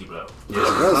mighty blow. Yes, it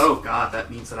does. Oh god, that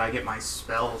means that I get my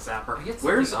spell zapper. I get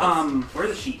Where's something else. where are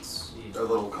the sheets? A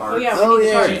little card. Oh yeah, Oh we need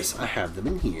the target. yes, I have them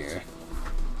in here.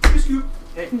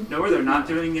 Hey, no, where they're not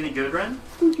doing any good, Ren?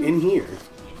 In here.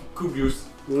 Kubius.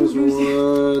 There's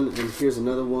one, and here's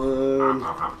another one.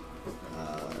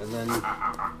 And then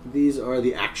these are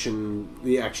the action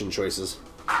choices.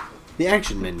 The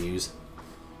action menus.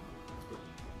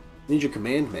 Need your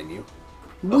command menu.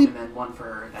 Oh, and then one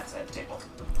for that's at the table.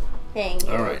 Thank you.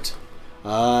 Alright.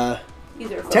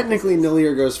 These are Technically, focuses.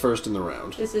 Nilier goes first in the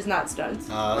round. This is not stunts.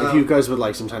 If you guys would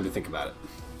like some time to think about it.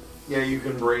 Yeah, you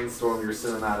can brainstorm your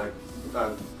cinematic.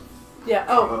 Yeah.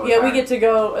 Oh, yeah. We get to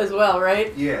go as well,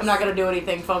 right? Yes. I'm not gonna do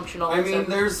anything functional. I mean,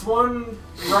 so- there's one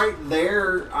right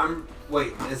there.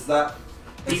 Wait, is that?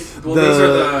 These are the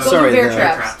Those are bear the-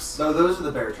 traps. No, those are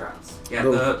the bear traps.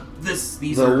 Yeah, these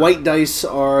The are white dice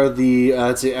are the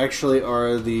are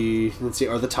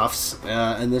the toughs,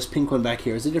 and this pink one back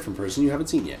here is a different person you haven't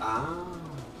seen yet.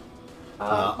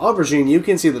 Aubergine, you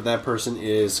can see that person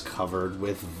is covered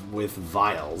with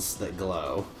vials that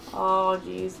glow, Oh,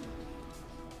 jeez.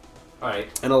 Alright.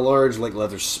 and a large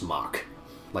leather smock,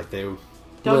 like they. Don't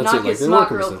that's knock it, like his they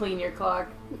smock look real and clean your clock.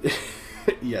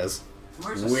 stuff. Yes,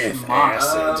 Where's with smock?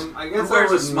 acid. I Who guess I wears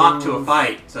a would smock to a move-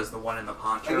 fight? Says the one in the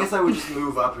poncho. I guess I would just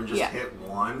move up and just Yeah. hit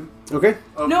one Okay,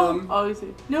 of No, them.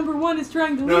 obviously. Number 1 is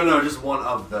trying to No, leave. no, just one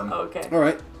of them. Okay. all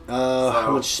right. How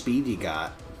much speed you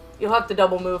got? You'll have to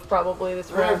double move probably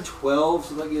this I have round. 12,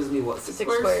 so that gives me what, 6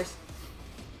 6 squares.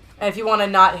 And if you want to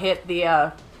not hit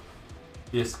the,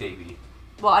 Yes, baby.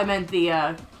 well, I meant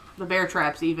the bear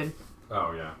traps even.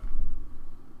 Oh, yeah.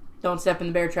 Don't step in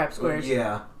the bear trap squares.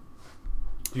 Yeah.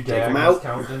 Do Take 'em diagonals out.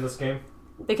 count in this game?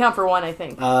 They count for 1, I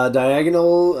think.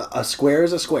 Diagonal. A square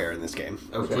is a square in this game.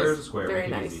 Okay. Square is a square. Very Make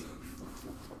it nice. easy.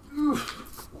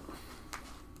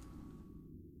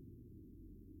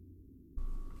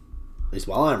 At least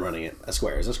while I'm running it, a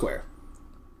square is a square.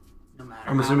 No matter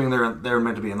I'm how- assuming they're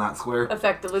meant to be in that square.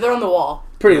 Effectively. They're on the wall.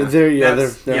 Pretty. Yeah. They're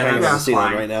That's- they're hanging on the that's ceiling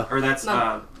fine. right now. Or that's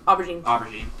No. Aubergine.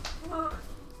 aubergine.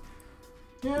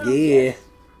 Yeah.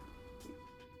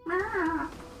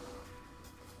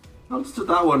 I'll just hit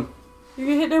that one. You're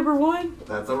gonna hit number 1?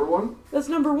 That's number one? That's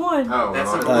number 1. Oh,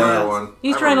 That's no, number another one. one.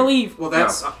 He's I trying to already- leave. Well,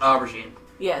 that's aubergine.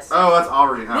 Yes. Oh, that's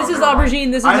aubergine. Oh, This is never mind.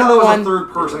 aubergine, this is I thought number it was 1. a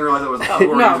third person. I realized it was Oh,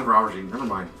 who are no. using for aubergine. Never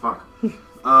mind. Fuck. Don't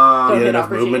You hit had enough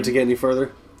aubergine. movement to get any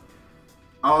further?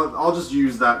 I'll just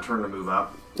use that turn to move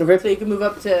up. Okay. So you can move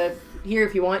up to here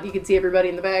if you want. You can see everybody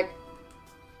in the back.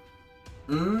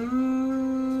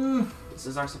 This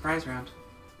is our surprise round.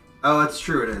 Oh, that's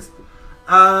true. It is.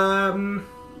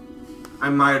 I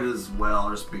might as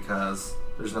well, just because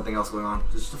there's nothing else going on.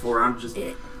 Just a full round, just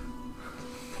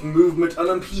movement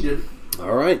unimpeded.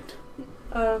 All right.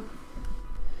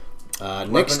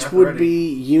 Next at would ready.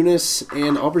 be Eunice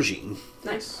and Aubergine.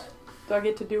 Nice. Do I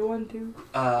get to do one too?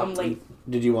 Uh, I'm late.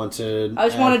 Did you want to? I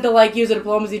just wanted to use a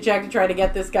diplomacy check to try to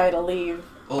get this guy to leave.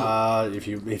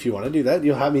 If you want to do that,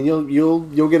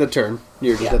 you'll get a turn.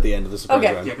 You're just Yeah. at the end of the surprise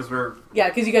Okay. round. Yeah, because we're. Yeah,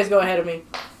 because you guys go ahead of me.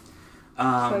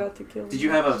 Try not to kill Did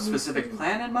you have a specific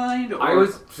plan in mind? Or? I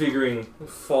was figuring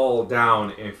fall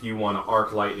down, and if you want to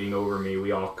arc lightning over me,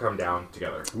 we all come down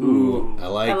together. Ooh, I I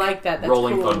like. like that. That's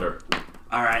Rolling cool. thunder.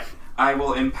 All right. I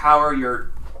will empower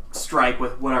your strike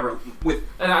with whatever with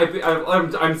And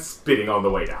I'm spitting on the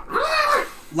way down.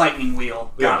 lightning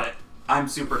wheel. Got Yeah. it. I'm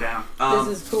super down.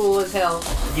 This is cool as hell.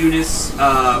 Eunice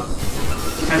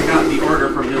has gotten the order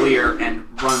from Nilier and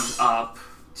runs up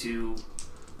to,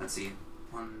 let's see,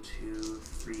 1, 2,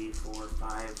 3, 4,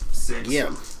 5, 6.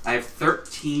 Yeah. I have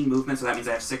 13 movement, so that means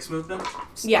I have 6 movement.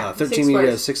 Yeah, 13, you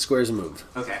get 6 squares of move.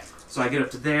 Okay, so I get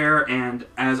up to there, and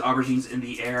as Aubergine's in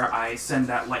the air, I send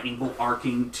that lightning bolt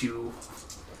arcing to...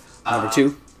 Number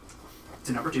 2.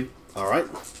 To number 2. Alright.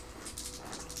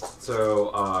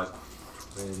 So,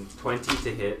 20 to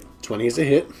hit. 20 is a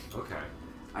hit. Okay.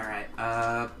 Alright,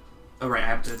 alright, I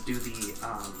have to do the,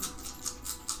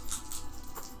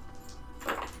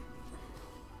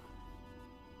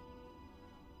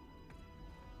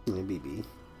 BB.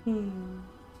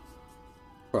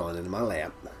 Crawling into my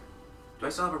lap. Do I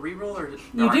still have a reroll, or...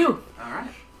 You do. Alright.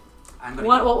 I'm gonna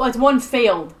Well, it's one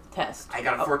failed test. I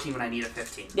got a 14 when I need a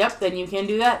 15. Yep, then you can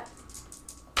do that.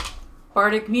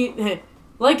 Bardic mute.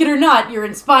 Like it or not, you're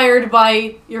inspired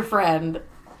by your friend.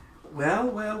 Well,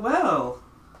 well, well.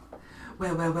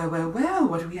 Well, well, well, well, well,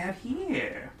 what do we have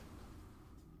here?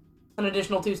 An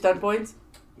additional 2 stun points.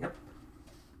 Yep.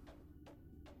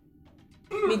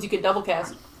 Means you can double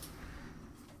cast.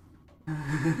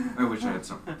 I wish I had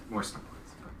some more stuff.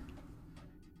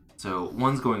 So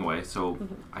one's going away, so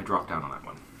I drop down on that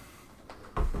one.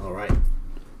 Alright.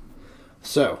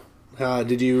 So,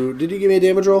 did you give me a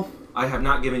damage roll? I have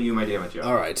not given you my damage yet.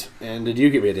 Alright. And did you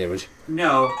give me a damage?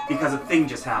 No, because a thing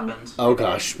just happened. Oh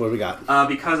gosh, what do we got?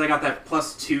 Because I got that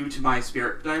 +2 to my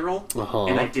spirit die roll,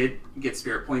 and I did get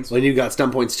spirit points When you got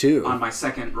stun points too. on my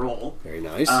second roll. Very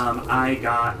nice. I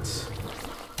got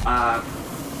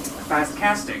fast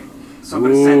casting, so I'm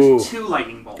going to send 2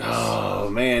 lightning bolts Oh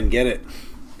man, get it.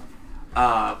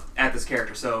 at this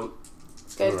character. So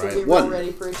Guys, Alright, be one.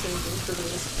 ready for exchanging for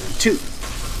me. 2.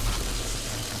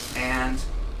 and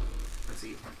let's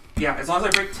see, yeah, as long as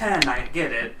I break 10, I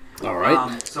get it. All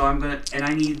right. So I'm gonna, and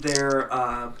I need their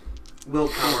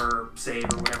willpower save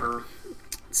or whatever.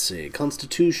 Let's see.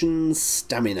 Constitution,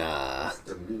 stamina.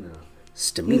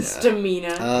 Stamina.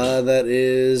 That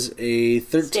is a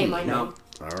 13. Stay my No. name.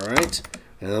 All right.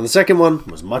 And then the second one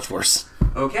was much worse.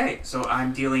 Okay, so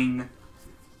I'm dealing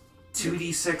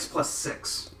 2d6 plus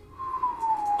 6.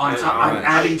 On top, I'm Alright.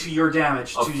 adding to your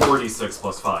damage. A 46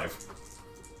 plus 5.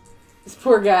 This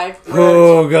poor guy.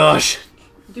 Oh gosh.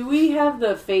 Do we have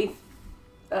the faith?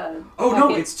 Oh no,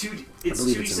 packet? it's 2d. It's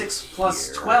believe it's in 2d6 plus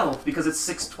here. 12 because it's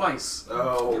 6 twice.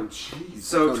 Oh, jeez.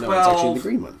 So Oh, no, it's actually the 12.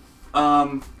 green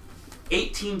one.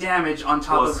 18 damage on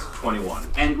top Plus of 21.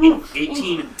 and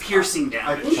 18 piercing I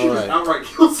damage. think you All just right. outright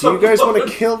killed Do you guys want to someone.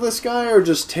 kill this guy or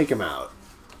just take him out?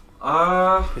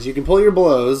 Because you can pull your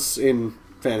blows in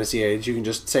Fantasy Age. You can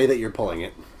just say that you're pulling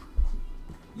it.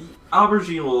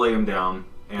 Aubergine will lay him down,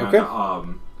 and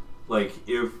Okay. like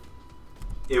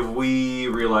if we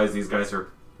realize these guys are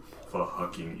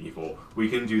fucking evil, we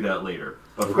can do that later.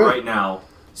 But for Okay. right now,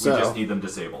 So- we just need them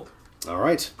disabled. All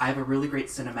right. I have a really great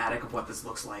cinematic of what this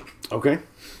looks like. Okay.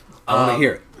 I want to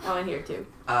hear it. Oh, in here too.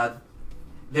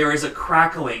 There is a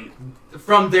crackling.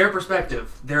 From their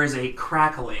perspective, there is a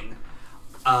crackling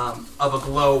of a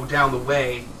glow down the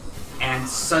way, and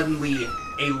suddenly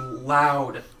a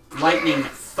loud lightning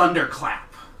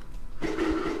thunderclap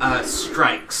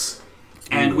strikes,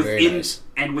 and Ooh, very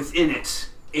within nice.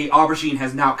 it, a aubergine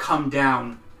has now come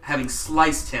down, having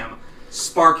sliced him,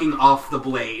 sparking off the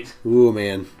blade, Ooh,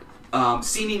 man.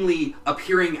 seemingly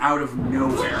appearing out of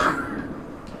nowhere,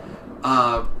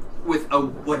 with a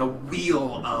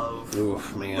wheel of.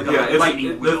 Oof, man. Like a-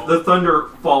 lightning wheel. The thunder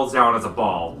falls down as a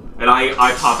ball, and I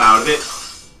pop out of it.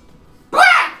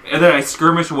 And then I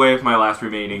skirmish away with my last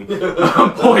remaining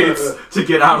points to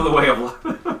get out of the way of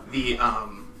The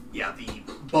the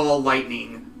ball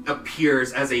lightning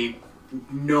appears as a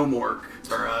gnomork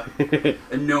or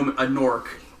a nork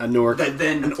A Nork. that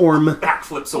then An Orm.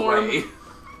 backflips away.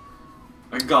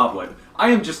 a goblin. I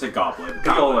am just a goblin. We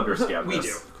all understand We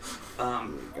this. do.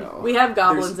 We have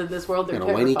goblins in this world. They're And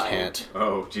a whiny terrifying. cat.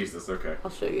 Oh, Jesus, okay.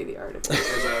 I'll show you the article.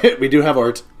 We do have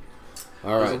art.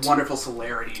 All There's right. a wonderful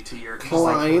celerity to your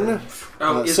Klein.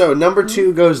 is- So number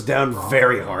 2 goes down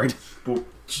very hard.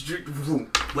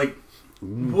 like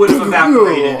would have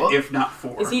evaporated if not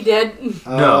for. Is he dead?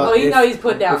 No. Oh, he's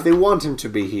put down. If they want him to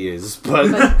be, he is. But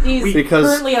But he's Because-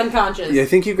 currently unconscious. I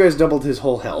think you guys doubled his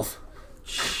whole health.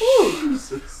 Ooh.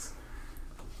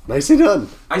 Nicely done.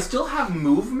 I still have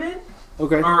movement?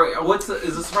 Okay. Or is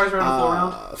the surprise round a full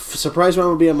round? Surprise round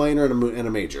would be a minor and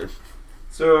a major.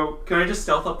 So, can I just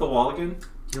stealth up the wall again?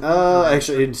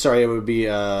 Actually, sorry, it would be.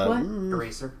 What?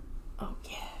 Eraser. Oh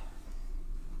yeah.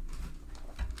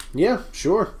 Yeah,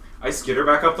 sure. I skitter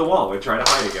back up the wall and try to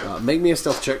hide again. Make me a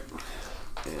stealth check.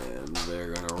 And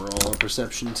they're gonna roll a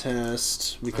perception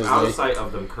test because I'm out of they sight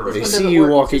of them currently. they This see doesn't you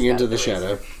work, walking it's just into the got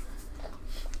shadow.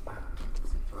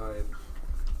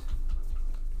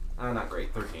 5. Not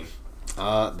great. 13.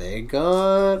 They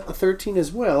got a 13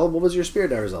 as well. What was your spirit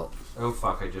die result? Oh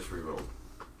fuck! I just rerolled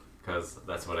because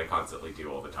that's what I constantly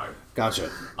do all the time. Gotcha.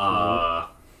 Uh,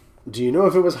 Do you know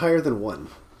if it was higher than 1?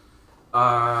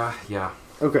 Yeah.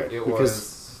 Okay. It because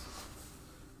was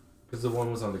because the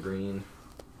one was on the green.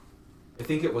 I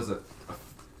think it was a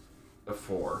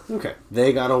 4. Okay.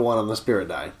 They got a 1 on the spirit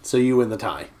die, so you win the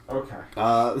tie.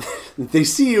 Okay. They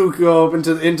see you go up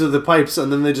into the pipes,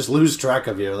 and then they just lose track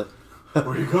of you. Like,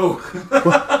 Where'd you go?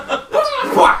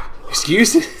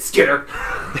 excuse me? Skitter.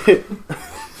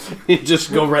 You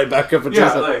just go right back up and Yeah,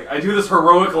 just like I do this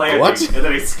heroic landing, What? and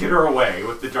then I skitter away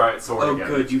with the giant sword Oh, again.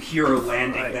 good. You hear a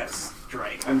landing that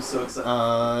strike. I'm so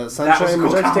excited. Sunshine, That was a would you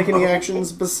cool like to take any combo.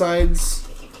 actions besides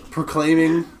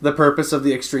proclaiming the purpose of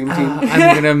the extreme team?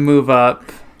 I'm gonna move up,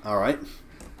 All right.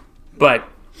 but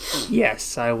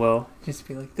yes, I will. Just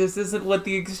be like, this isn't what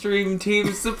the extreme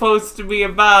team's supposed to be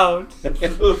about.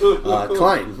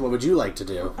 Klein, what would you like to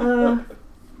do?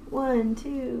 1,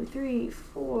 2, 3,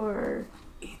 4,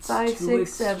 It's 5, too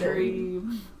 6, 7.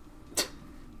 extreme.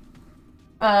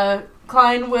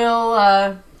 Klein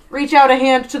will reach out a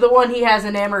hand to the one he has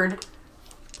enamored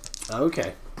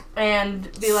Okay. and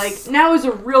be like, now is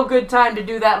a real good time to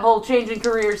do that whole changing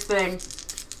careers thing.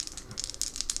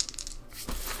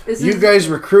 You guys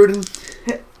recruiting?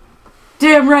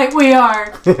 Damn right we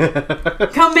are.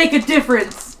 Come make a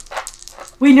difference.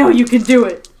 We know you can do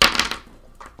it.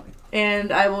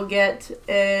 And I will get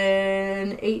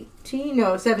an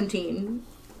 17.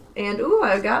 And ooh,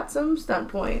 I got some stunt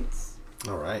points.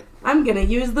 All right. I'm gonna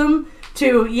use them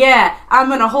to, I'm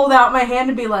gonna hold out my hand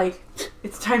and be like,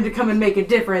 it's time to come and make a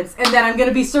difference. And then I'm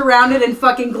gonna be surrounded in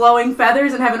fucking glowing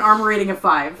feathers and have an armor rating of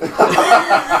 5.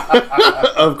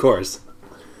 Of course.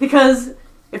 Because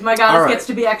if my goddess All right. gets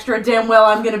to be extra, damn well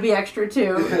I'm gonna be extra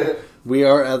too. We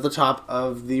are at the top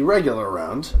of the regular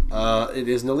round. It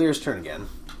is Nalir's turn again.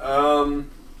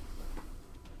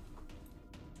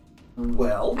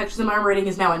 Well, Actually, my armor rating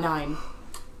is now a 9.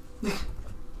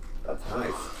 that's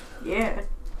nice. Yeah.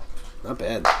 Not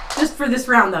bad. Just for this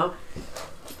round, though.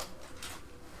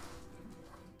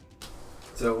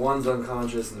 So one's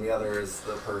unconscious and the other is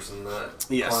the person that...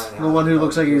 Yes. Klein The one who has.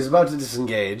 looks like he's about to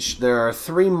disengage. There are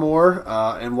 3 more,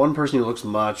 and one person who looks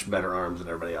much better armed than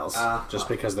everybody else. Just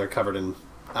because they're covered in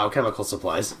alchemical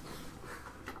supplies.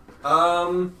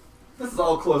 This is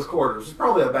all close quarters. It's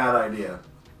probably a bad idea.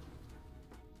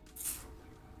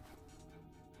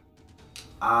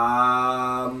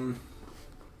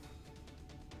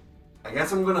 I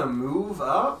guess I'm gonna move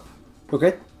up,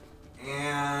 Okay.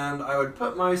 and I would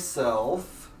put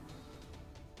myself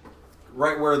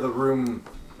right where the room,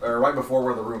 or right before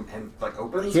where the room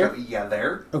opens. Here? Yeah,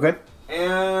 there. Okay.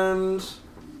 And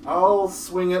I'll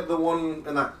swing at the one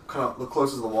in that kind of the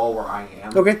closest to the wall where I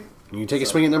am. Okay. You take a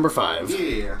swing at number 5.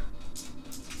 Yeah.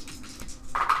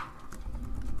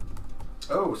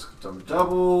 Oh, some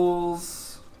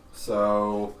doubles.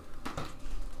 So,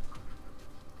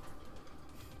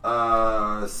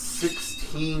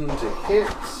 16 to hit.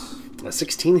 A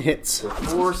 16 hits. With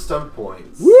 4 stun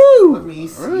points. Woo! Let me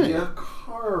see Alright. a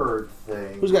card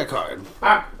thing. Who's got card?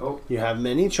 Oh, You have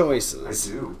many I choices.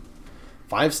 do.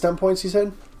 5 stun points, you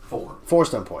said? 4. 4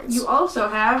 stun points. You also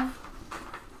have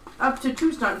up to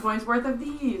 2 stunt points worth of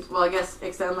these. Well, I guess,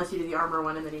 except unless you do the armor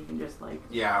one, and then you can just, like...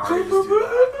 Yeah, or I could just do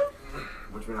that.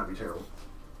 Which may not be terrible.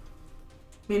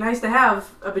 Be nice to have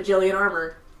a bajillion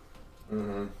armor.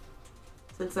 Mm-hmm.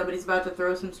 Since somebody's about to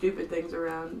throw some stupid things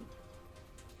around.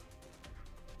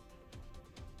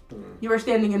 You are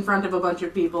standing in front of a bunch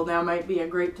of people. Now might be a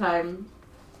great time.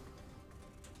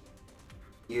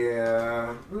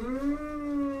 Yeah.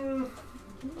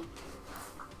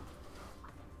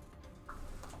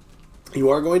 You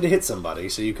are going to hit somebody,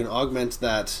 so you can augment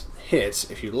that hit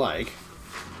if you'd like.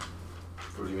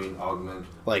 What do you mean, augment?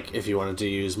 Like, if you wanted to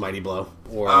use Mighty Blow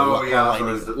or Oh, yeah, that's what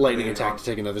it is. lightning attack to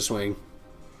take another swing.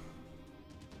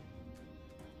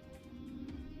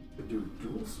 Could do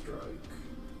dual strike.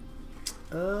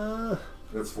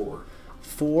 That's 4.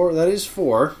 4, that is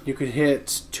 4. You could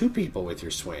hit 2 people with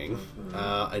your swing.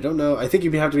 I don't know. I think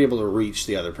you'd have to be able to reach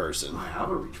the other person. I have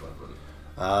a reach weapon.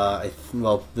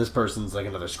 Well, this person's like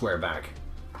another square back.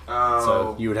 Oh,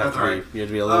 So you would have that's to be, right. you have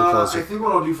to be a little I closer. think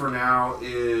what I'll do for now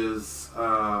is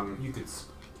You could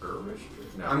skirmish.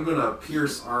 No. I'm gonna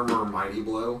pierce armor mighty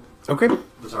blow Okay.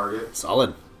 the target.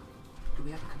 Solid. Do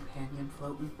we have a companion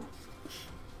floating?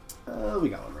 We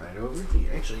got one right over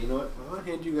here. Actually, you know what? I'll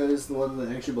hand you guys the one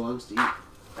that actually belongs to you.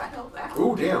 That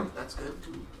Ooh, damn. That's good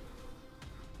too.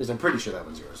 Because I'm pretty sure that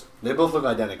one's yours. They both look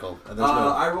identical. And there's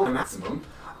I rolled a maximum,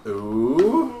 no...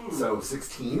 Ooh. so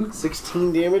 16.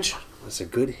 16 damage. That's a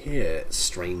good hit,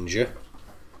 stranger.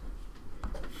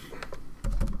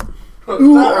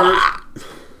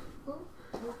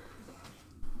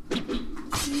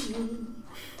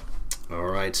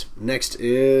 Alright, next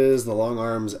is the Long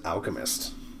Arms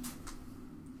Alchemist.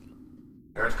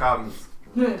 Here it comes.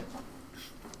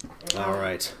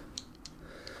 Alright.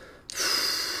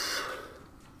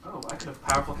 Oh, I could have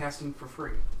powerful casting for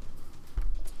free.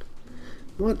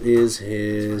 What is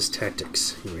his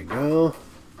tactics? Here we go.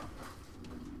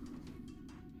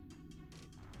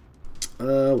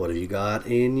 What have you got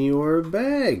in your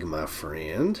bag, my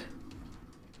friend?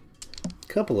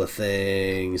 Couple of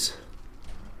things.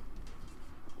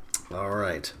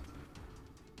 Alright.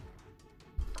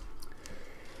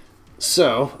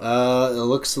 So, it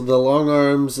looks the long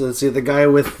arms. Let's see, the guy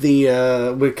with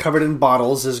the with covered in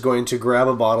bottles is going to grab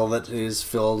a bottle that is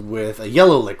filled with a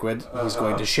yellow liquid. He's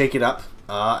going to shake it up,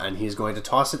 and he's going to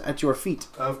toss it at your feet.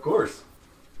 Of course.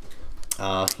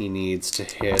 He needs to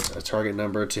hit a target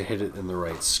number to hit it in the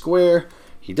right square.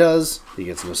 He does. He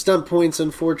gets no stunt points,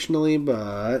 unfortunately,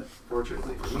 but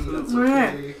Fortunately for me, that's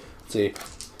Alright. okay. let's see.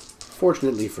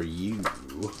 Fortunately for you,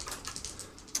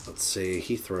 let's see.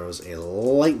 He throws a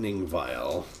lightning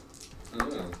vial.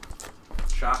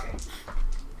 Shocking.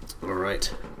 All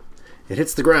right. It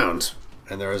hits the ground,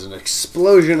 and there is an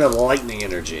explosion of lightning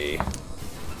energy.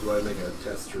 Do I make a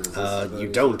test resist? You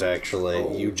don't actually.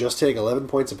 Oh. You just take 11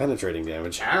 points of penetrating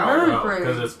damage. Ow!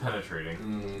 Because it's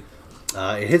penetrating.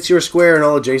 It hits your square and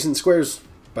all adjacent squares,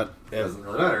 but It doesn't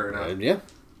really matter. No. yeah,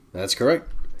 that's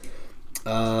correct.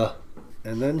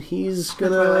 And then he's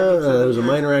gonna. That's why I like There's a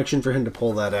minor action for him to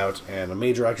pull that out, and a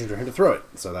major action for him to throw it.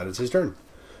 So that is his turn.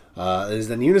 It is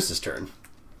then Eunice's turn.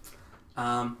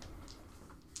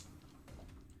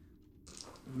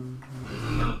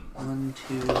 One,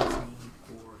 two, three,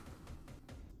 four.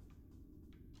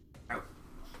 Out.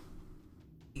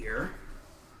 Here.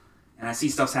 And I see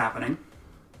stuff's happening.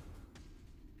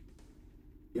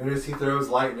 Eunice, he throws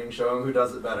lightning. Show him who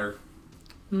does it better.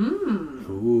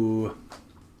 Ooh,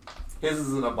 His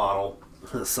is in a bottle.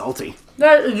 salty.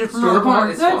 That is just Store-bought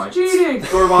is fine. That's cheating.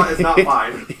 Store-bought is not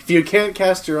fine. If you can't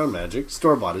cast your own magic,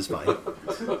 store bought is fine.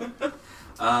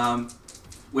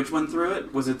 Which one threw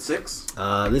it? Was it 6?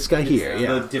 This guy here, The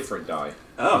yeah, different die.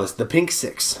 Oh. the pink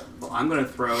 6. Well, I'm going to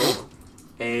throw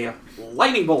a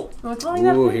lightning bolt. Oh, it's only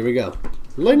that Ooh, big. here we go.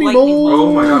 Lightning Lightning bolt.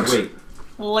 Oh my god, wait.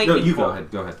 Lightning No, you bolt. go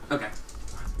ahead. Go ahead. Okay.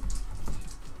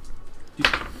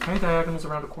 Can I diagonals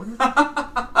around a corner?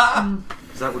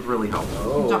 Because that would really help.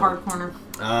 It's a hard corner.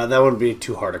 That wouldn't be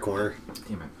too hard a corner.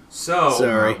 Damn it. So,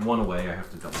 Sorry. One away, I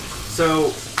have to double. so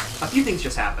a few things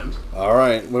just happened. All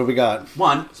right, what do we got?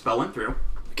 1, spell went through.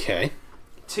 Okay.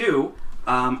 2,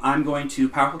 I'm going to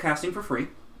powerful casting for free,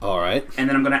 All right. and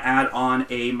then I'm going to add on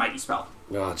a mighty spell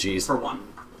Oh, jeez. for 1.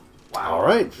 Wow. All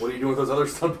right. What are you doing with those other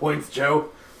stun points, Joe?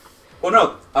 Oh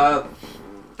no,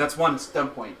 that's 1 stun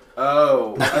point.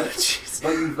 Oh. Jeez.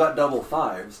 But you've got double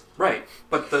 5s. Right,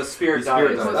 but the spirit die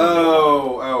spirit is... die.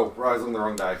 Oh, I was on the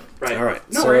wrong die. Right. All right.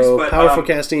 No so worries, but powerful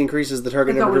casting increases the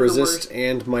target I thought number to it was the resist,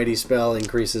 and mighty spell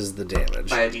increases the damage.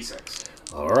 by a d6.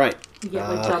 All right. You get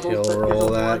like doubles, He'll but there's a roll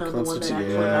one that on the one that Constitution.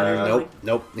 actually matters.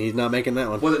 Nope. He's not making that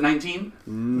one. Was it 19?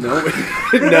 No,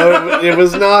 no, it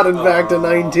was not. In fact, a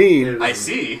 19. I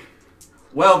see.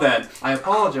 Well then, I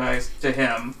apologize to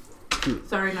him.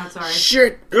 Sorry, not sorry.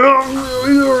 Shit.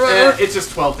 Oh, It's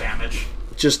just 12 damage.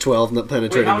 Just 12, not Wait,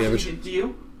 penetrating how much damage. did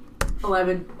you?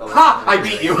 11. Ha! I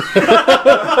beat you.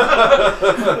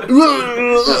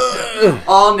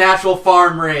 All natural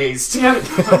farm raised. Yep.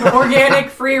 Organic,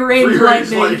 free range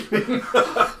lightning.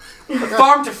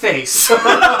 Farm to face.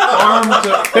 Arm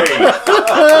to face.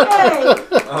 Hey!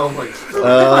 Oh my god.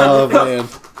 Oh, man.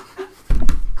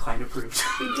 Client approved.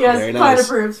 Yes, Very Clyde nice.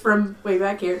 approves from way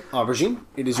back here. Aubergine,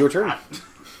 it is your turn.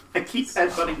 I keep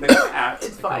headbutting the cat.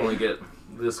 It's I only fine. get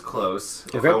this close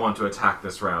if Okay. I want to attack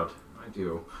this round. I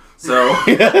do. So, All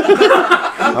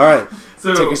right.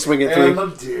 so Take a swing at And 3.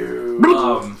 the dude.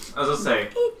 as I say,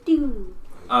 do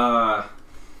I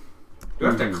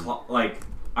have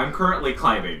to I'm currently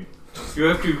climbing. Do you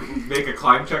have to make a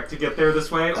climb check to get there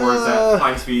this way, or is that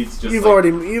climb speeds just? You've like,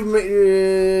 already. Go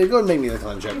ahead and make me the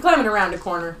climb check. You're climbing around a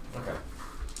corner. Okay.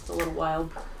 It's a little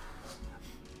wild.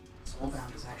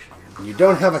 Soulbound is actually. You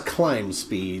don't have a climb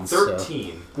speed. So.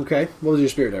 13. Okay. What was your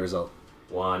spirit die result?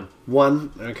 1.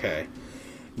 1. Okay.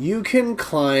 You can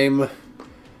climb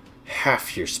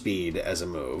half your speed as a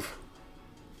move.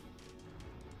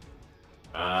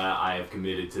 I have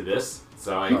committed to this,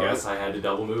 so I All guess I had to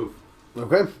double move.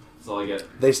 Okay. That's all I get.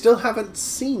 They still haven't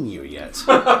seen you yet.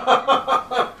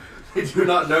 They do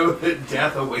not know that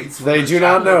death awaits. from They the do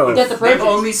not know. Get the They've approaches.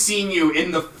 only seen you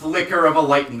in the flicker of a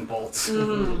lightning bolt.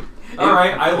 All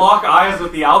right, I lock eyes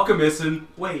with the alchemist and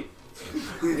wait.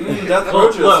 Death Well,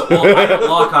 approaches. I don't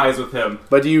lock eyes with him.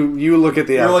 But you look at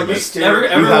the You're like, alchemist. you stare. You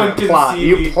Everyone have a can plot. see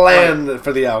You me, plan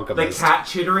for the The alchemist. cat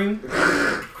chittering.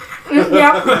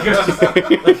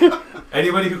 Yeah.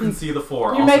 Anybody who can see the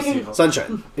floor You're also making- see the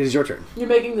Sunshine, it is your turn. You're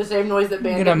making the same noise that I'm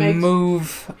Bandit gonna makes.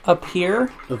 move up here,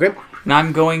 Okay. and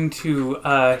I'm going to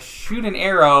shoot an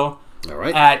arrow All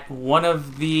right. at one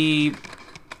of the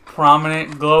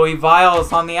prominent glowy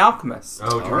vials on the alchemist.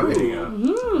 Oh, true.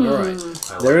 All right.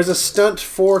 There is a stunt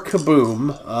for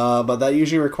Kaboom, but that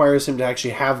usually requires him to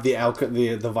actually have the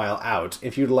vial out.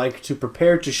 If you'd like to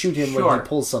prepare to shoot him when Sure. he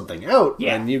pulls something out,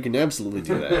 Yeah. then you can absolutely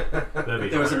do that.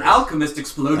 There was an alchemist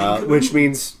exploding. Which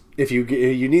means if you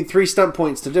need 3 stunt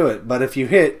points to do it, but if you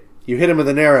hit him with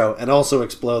an arrow and also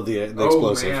explode the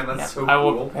explosive. Oh man, that's so I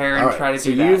will cool. prepare All and right. try to so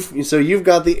do that. you've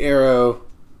got the arrow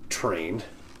trained.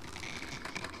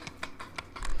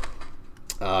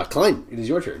 Klein, it is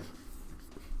your turn.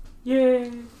 Yay.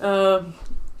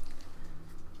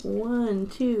 1,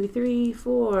 2, 3,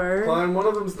 4. Klein, one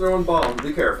of them's throwing bombs.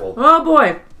 Be careful. Oh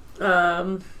boy.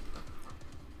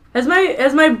 Has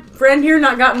my friend here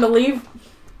not gotten to leave?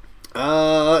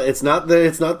 It's not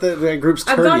the group's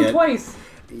turn I've gone yet. twice.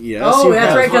 Yes, Oh, you that's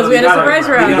have. right, because we had a surprise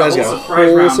You round. guys whole got a surprise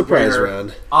whole round surprise where-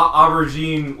 round.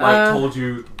 Aubergine told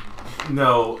you,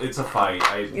 no, it's a fight.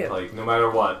 Yeah. No matter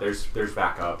what, there's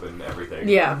backup and everything.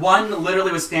 Yeah. One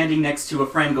literally was standing next to a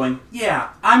friend going, yeah,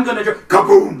 I'm gonna do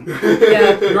kaboom!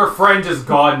 Yeah. Your friend is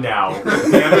gone now.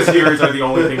 The emissaries are the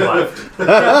only thing left.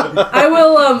 I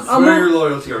will. I'll Swear your move.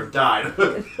 loyalty or die.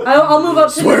 I'll move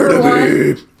up to Swear number to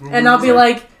one, me. and I'll be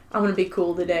like, I'm gonna be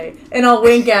cool today, and I'll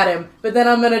wink at him. But then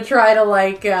I'm gonna try to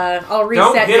I'll reset.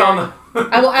 Don't get here. on the...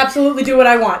 I will absolutely do what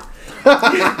I want.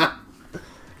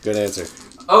 Good answer.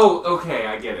 Oh, okay,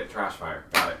 I get it. Trash fire.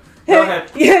 Got it. Go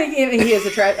ahead. Yeah, he is a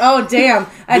trash. Oh damn!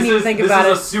 I didn't even think about This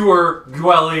it. is a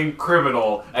sewer-dwelling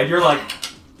criminal, and you're like,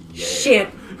 yeah. Shit!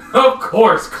 Of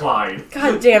course, Klein.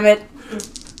 God damn it!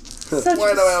 Such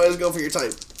Why do I always go for your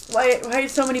type? why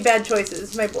so many bad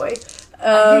choices, my boy?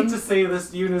 I hate to say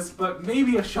this, Eunice, but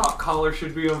maybe a shot caller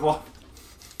should be involved.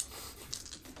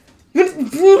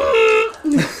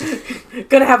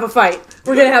 Gonna have a fight.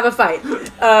 We're gonna have a fight.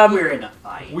 We're in a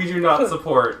fight. We do not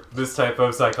support this type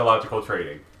of psychological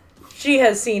training. She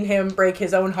has seen him break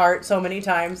his own heart so many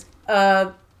times.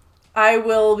 I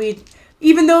will be.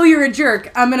 Even though you're a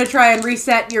jerk, I'm gonna try and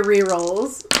reset your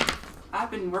rerolls. I've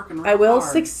been working real I will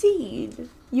hard. succeed.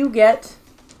 You get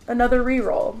another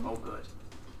reroll. Oh, good.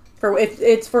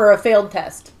 It's for a failed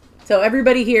test. So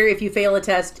everybody here, if you fail a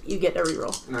test, you get a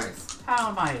reroll. Nice. How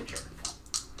am I a jerk?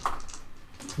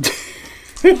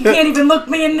 You can't even look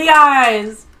me in the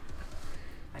eyes.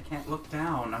 I can't look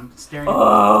down. I'm staring Oh.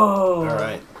 All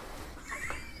right.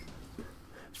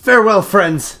 Farewell,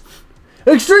 friends.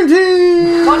 Extreme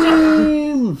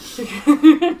team.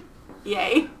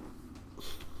 Yay.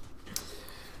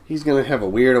 He's gonna have a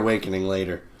weird awakening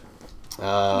later.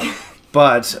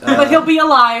 But But he'll be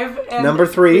alive. And number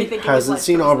 3 rethinking his hasn't life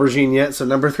seen choices. Aubergine yet, so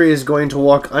number 3 is going to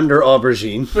walk under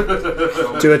Aubergine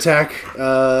to attack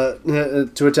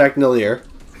Nilier.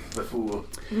 The fool.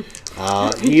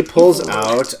 He pulls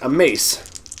out a mace.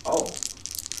 Oh.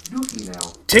 Dookie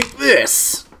now. Take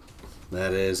this.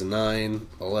 That is 9,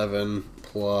 11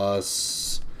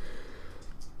 plus.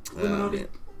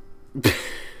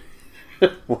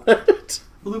 What?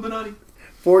 Illuminati.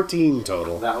 14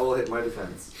 total. That will hit my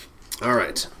defense. All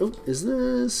right. Oh, is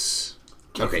this?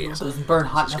 Okay, yes. Doesn't burn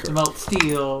hot enough to melt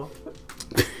steel.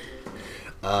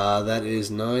 That is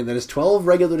 9. That is 12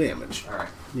 regular damage. Alright.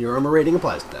 Your armor rating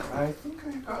applies to that. I think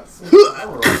I got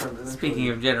some. Speaking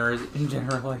of generation,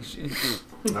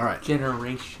 All right.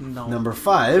 generational. Number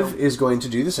 5 is going to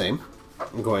do the same.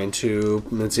 I'm going to,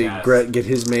 let's see, Yes. get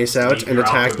his mace out Leave and your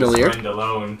attack alchemist Nilier. friend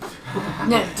alone.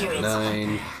 No, do it.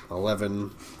 9,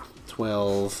 11,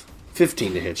 12,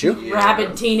 15 to hit you.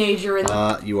 Rabid teenager in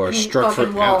the You are struck for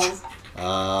fucking ouch.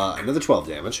 walls. Another 12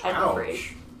 damage. I'm afraid.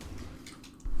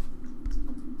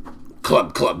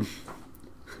 Club.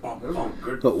 Those are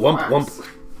good But wump, whacks. wump.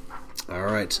 All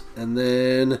right, and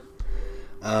then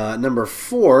number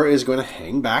 4 is going to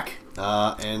hang back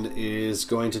and is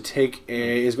going to take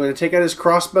out his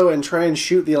crossbow and try and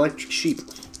shoot the electric sheep.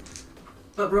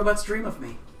 But robots dream of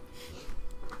me.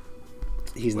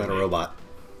 He's not a robot.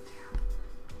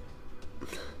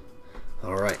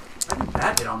 All right, I think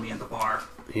that hit on me at the bar.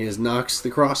 he knocks the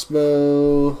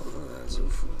crossbow.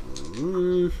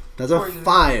 That's a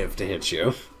 5 to hit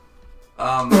you.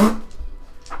 Um,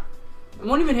 It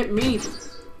won't even hit me.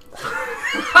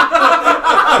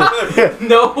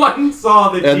 No one saw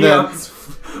the And then- GM's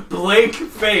blank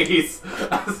face.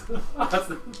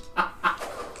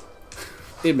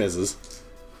 It misses.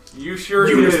 You sure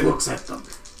Eunice did. looks at them.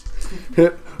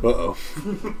 Uh-oh.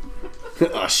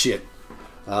 Oh, shit.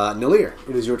 Nalir,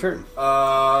 it is your turn.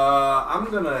 I'm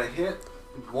gonna hit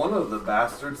one of the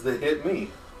bastards that hit me.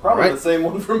 Probably Alright. the same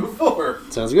one from before.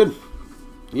 Sounds good.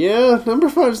 Yeah, number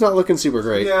 5's not looking super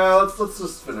great. Yeah, let's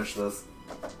just finish this.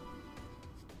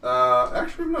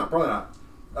 Actually, no, probably not.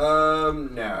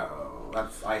 No.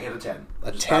 I hit a 10.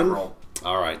 A Just 10? bad roll.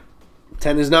 Alright.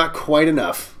 10 is not quite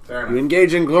enough. Fair You enough.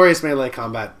 engage in glorious melee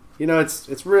combat. You know,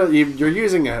 it's real. You're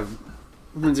using a.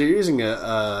 Well,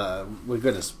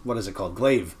 goodness, what is it called?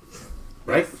 Glaive.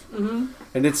 Right? Mm-hmm.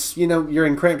 And it's, you're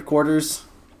in cramped quarters.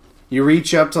 You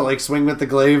reach up to, swing with the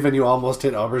glaive and you almost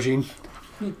hit Aubergine.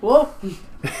 Whoa.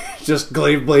 Just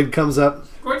glaive blade comes up.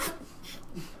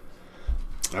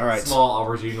 Alright. Small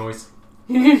aubergine noise.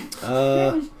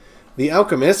 The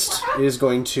alchemist is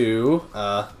going to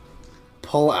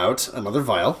pull out another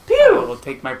vial. I will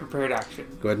take my prepared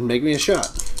action. Go ahead and make me a shot.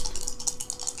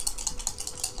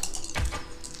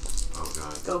 Oh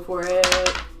god. Go for it.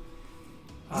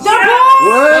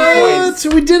 What? points.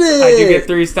 We did it! I do get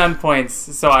 3 stun points,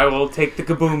 so I will take the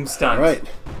kaboom stun. Alright.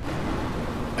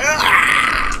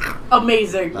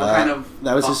 Amazing. Kind of.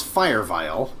 That was his fire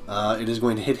vial. It is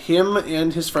going to hit him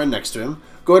and his friend next to him.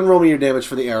 Go ahead and roll me your damage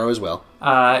for the arrow as well.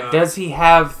 Does he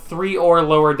have 3 or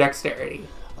lower dexterity?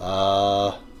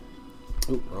 Wrong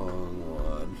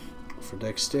one. For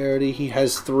dexterity, he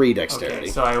has 3 dexterity. Okay,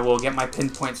 so I will get my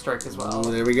pinpoint strike as well.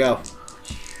 There we go.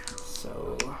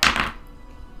 So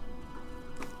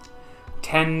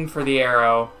 10 for the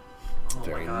arrow.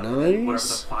 Very God, whatever the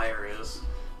nice. fire is.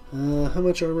 How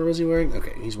much armor was he wearing?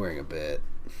 Okay, he's wearing a bit.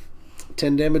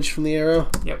 10 damage from the arrow.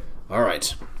 Yep. All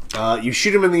right. You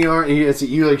shoot him in the arm.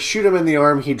 You shoot him in the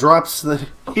arm. He drops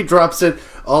it.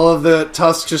 All of the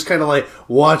tusks just kind of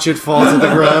watch it fall to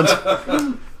the ground.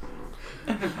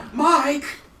 Mike!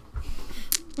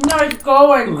 Nice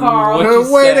going, Carl. What'd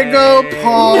you Way say? to go,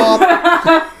 Paul!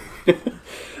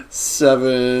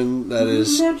 7. That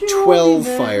is 12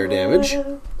 fire damage.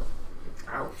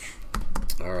 Ouch.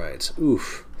 All right.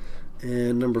 Oof.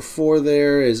 And number 4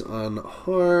 there is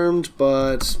unharmed,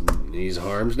 but he's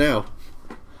harmed now.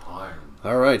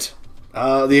 All right.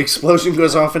 The explosion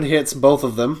goes off and hits both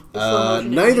of them. slow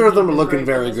motion Neither of them are is looking great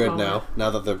very in this good moment. now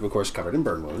that they're, of course, covered in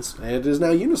burn wounds. And it is now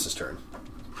Eunice's turn.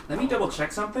 Let me double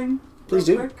check something. Please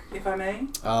real do. Quick, if I may.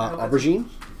 Aubergine,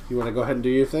 you want to go ahead and do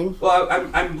your thing? Well,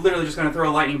 I'm literally just going to throw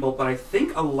a lightning bolt, but I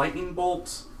think a lightning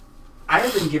bolt. I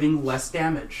have been giving less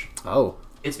damage. Oh.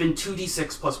 It's been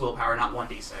 2d6 plus willpower, not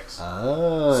 1d6.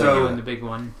 Ah. So- Doing the big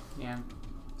one. Yeah.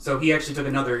 So he actually took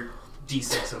another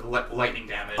d6 of lightning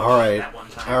damage All right. that one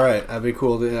time. All right. That'd be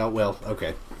cool. Well,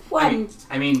 okay. One.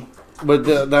 I mean, But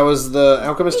that was the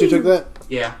alchemist who took that?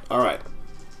 yeah. All right.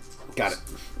 Got it.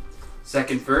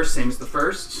 Second first, same as the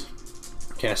first.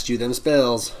 Cast you then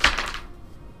spells.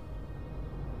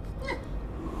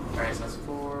 Alright, so that's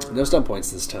 4. No stun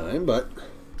points this time, but...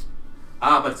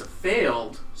 But it's a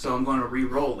failed, so I'm going to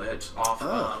re-roll it off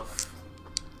of...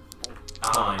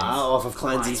 off of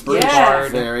Klein's Fine. inspiration. Yeah.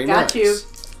 Very Got nice. you.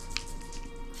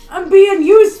 I'm being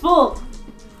useful.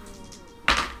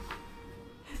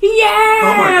 Yeah!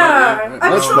 Oh my God.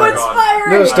 I'm That's so better. inspired.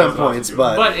 No I stun was about to points, do it.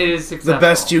 but But it is the successful.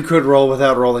 best you could roll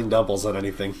without rolling doubles on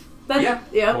anything. That's,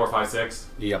 Yeah. 4, 5, 6.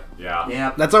 Yep. Yeah.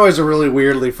 Yeah. That's always a really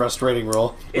weirdly frustrating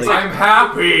roll. It's Like, I'm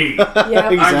happy. Yeah.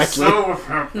 exactly.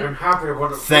 I'm happy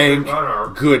about it. Thank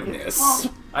goodness.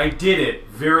 I did it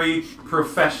very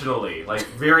professionally,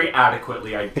 very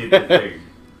adequately. I did the thing.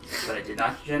 But I did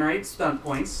not generate stun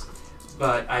points.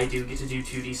 But I do get to do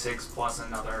 2d6 plus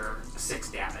another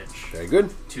 6 damage Very good.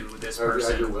 to this Or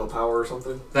person. your willpower or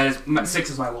something? That is 6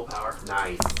 is my willpower.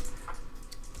 Nice.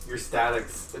 Your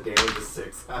statics damage is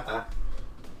 6.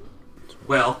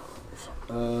 Well,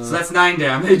 so that's 9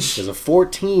 damage. There's a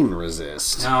 14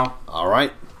 resist. No, All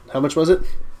right. How much was it?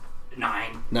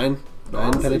 9. 9? 9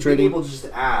 Honestly, penetrating? being able to just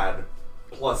add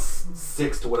plus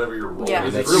 6 to whatever you're rolling Yeah.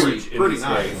 is That's really huge in pretty this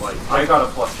nice. game. I got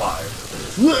a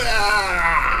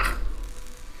 +5.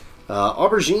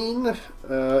 Aubergine,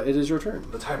 it is your turn.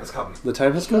 The time has come. The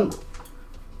time has come.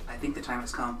 I think the time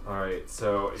has come. All right,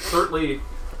 so I certainly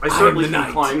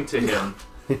can climb to him,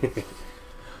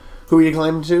 Who are you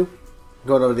climbing to?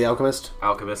 Going over to the alchemist?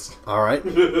 alchemist, All right.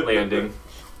 landing.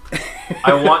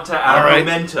 I want to add All right.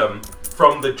 momentum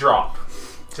from the drop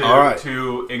All right.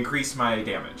 to increase my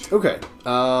damage. Okay.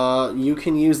 You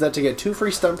can use that to get 2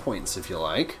 free stun points if you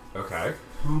like. Okay.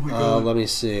 Let me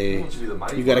see. It should be the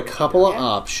mighty You got a one. couple of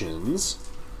options.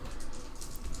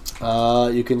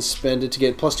 You can spend it to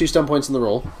get +2 stun points in the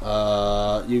roll.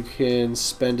 You can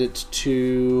spend it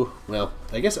to, well,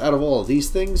 I guess out of all of these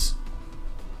things,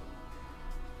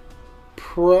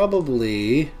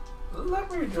 probably.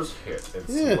 Let me just hit and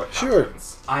see Yeah, what sure.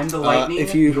 happens. I'm the lightning.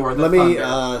 If you you're the let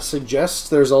thunder. me suggest,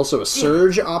 there's also a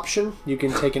surge option. You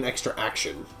can take an extra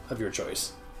action of your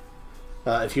choice.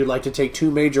 If you'd like to take 2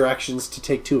 major actions to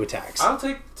take 2 attacks, I'll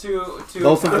take two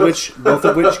both of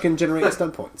attacks. which can generate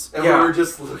stunt points. And Yeah. we were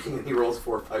just looking and he rolls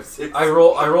 4, 5, 6. I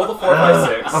roll the 4, 5,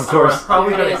 6. Of course. So I'm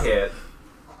probably There it gonna is. hit.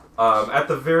 At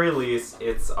the very least,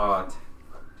 it's a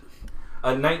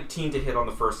 19 to hit on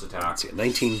the first attack, Let's see,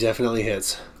 19 definitely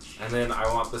hits. and then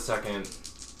I want the second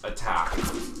attack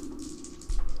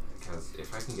because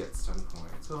if I can get stun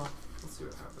points, well, let's see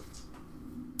what happens.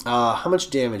 How much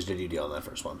damage did you deal on that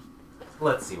first one?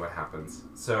 Let's see what happens.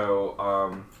 So,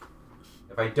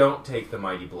 if I don't take the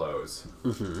mighty blows, so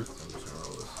I'm just gonna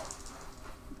roll this.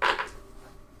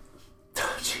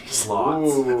 Jeez.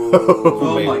 Lots.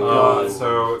 Oh my god.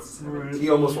 So, He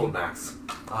almost rolled max.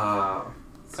 so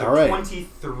All right.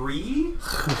 23.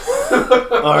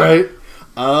 All right.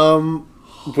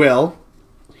 Well,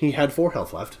 he had 4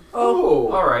 health left. Oh.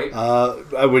 All right.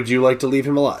 Would you like to leave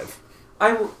him alive?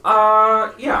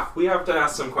 Yeah, we have to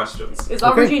ask some questions. Is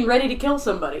Okay. Aubergine ready to kill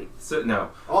somebody? So no.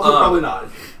 Also, probably not.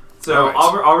 So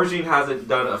Alright. Aubergine hasn't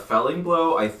done a felling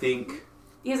blow. I think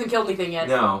He hasn't killed anything yet.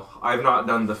 no. I've not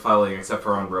done the felling except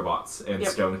for on robots and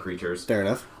Yep. stone creatures. Fair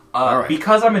enough. Alright.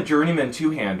 Because I'm a journeyman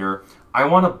two-hander, I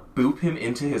want to boop him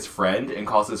into his friend and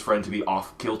cause his friend to be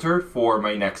off kilter for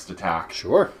my next attack.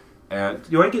 Sure. And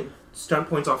do I get stun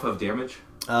points off of damage?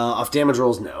 Off damage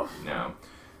rolls, no. No.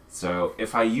 So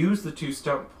if I use the 2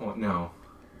 stun point, no,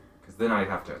 because then I'd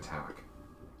have to attack.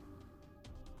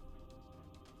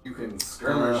 You can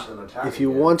skirmish and attack. If you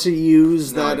again. want to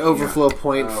use No, that yeah. overflow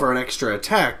point for an extra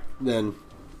attack, then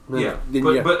Yeah, then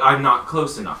but I'm not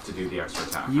close enough to do the extra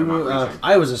attack. I'm you. not reaching.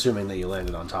 I was assuming that you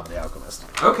landed on top of the alchemist.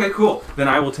 Okay, cool. Then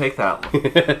I will take that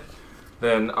one.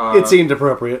 Then It seemed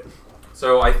appropriate.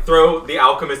 so I throw the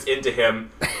alchemist into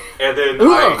him, and then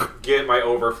I get my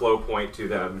overflow point to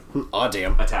then Aw,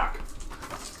 damn. attack.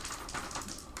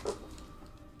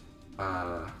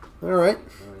 All right.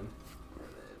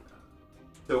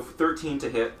 So 13 to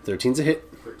hit. 13's a hit.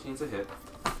 13's a hit.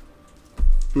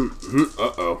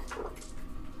 Uh-oh.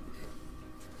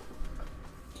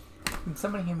 Can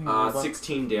somebody hand me a robot?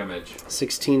 16 damage.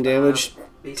 16 damage.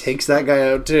 Takes that guy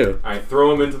out, too. I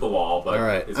throw him into the wall, but All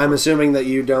right. it's I'm fine. assuming that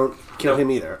you don't kill Nope.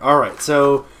 him either. All right.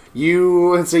 So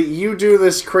you do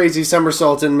this crazy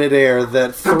somersault in midair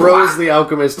that throws the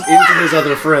alchemist into his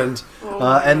other friend,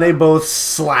 and they both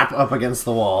slap up against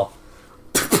the wall.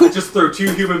 I just throw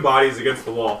 2 human bodies against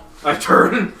the wall. I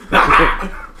turn.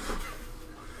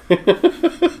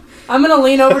 I'm gonna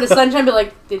lean over to Sunshine and be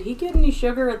like, did he get any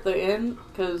sugar at the inn?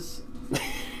 Because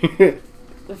I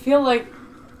feel like,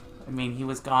 I mean, he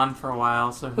was gone for a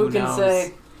while, so who can knows?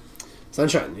 say?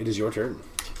 Sunshine, it is your turn.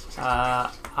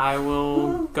 I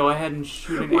will go ahead and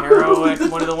shoot an arrow at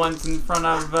one of the ones in front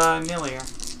of Nilia.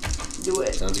 Do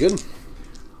it. Sounds good.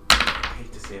 I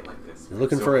hate to say it like this. You're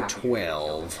looking I'm for a happy.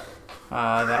 12.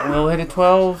 That will hit a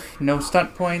 12. No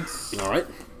stunt points. All right.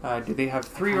 Do they have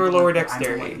 3 or lower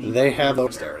dexterity? They have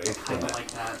dexterity. I don't like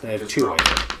that. They have 2.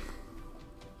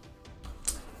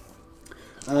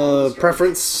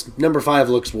 Preference number 5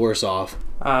 looks worse off.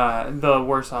 The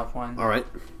worse off one. All right.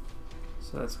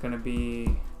 So that's going to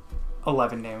be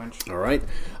 11 damage. All right.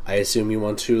 I assume you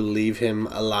want to leave him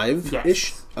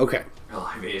alive-ish? Yes. Okay.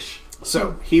 Alive-ish.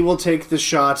 So he will take the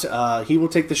shot. He will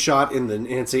take the shot in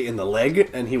the leg,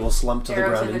 and he will slump to the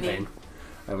Arrows ground in in the knee. pain.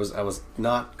 I was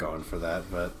not going for that,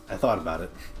 but I thought about it.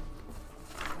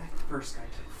 First guy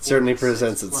took Certainly 46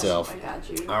 presents plus- itself. I got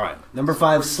you. All right. Number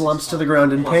 5 slumps to the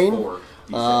ground in Plus pain. 4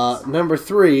 D6. Number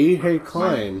 3, hey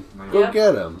Klein, My- go Yep.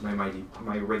 get him.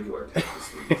 my regular attack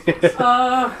is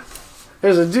 3.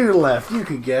 There's a dude left. You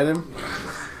could get him.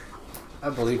 I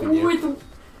believe in you.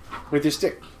 With your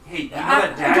stick. Hey, you got a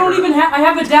dagger. I don't even have. I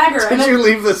have a dagger. Did you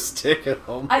leave the stick at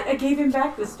home? I gave him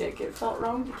back the stick. It felt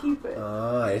wrong to keep it.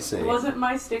 Oh, I see. It wasn't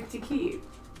my stick to keep.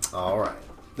 All right.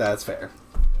 That's fair.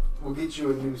 We'll get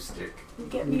you a new stick. You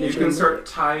get me You a can new start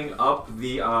tying up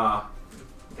the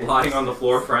lying on the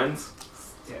floor friends.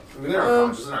 I mean, they're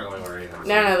unconscious. They're not going anywhere anytime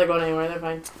No, no, they're going anywhere. They're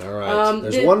fine. All right.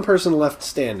 There's did- one person left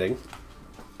standing.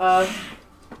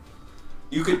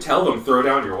 You could tell them throw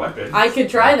down your weapon. I could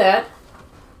try that.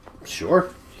 Sure.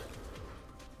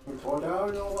 Throw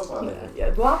down your weapon. Yeah,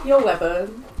 drop your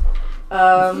weapon.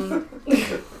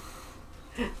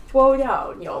 Throw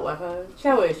down your weapon.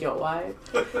 Show us your wife.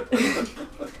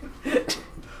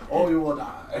 Or you will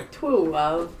die.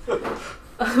 12.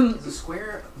 Is a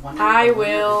square one? I one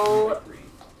will- or 3?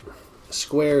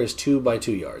 Square is 2 by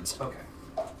 2 yards. Okay.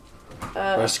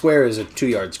 Or a square is a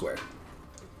 2-yard square.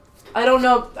 I don't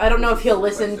know if he'll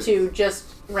listen to just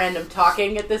random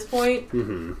talking at this point.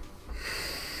 Mm-hmm.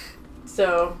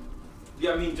 So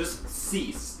Yeah, I mean, just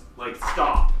cease. Like,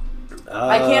 stop.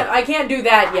 I can't do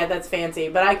that yet. That's fancy,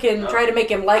 but I can try to make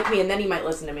him like me, and then he might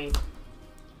listen to me.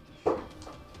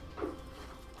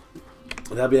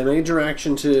 That'd be a major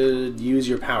action to use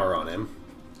your power on him.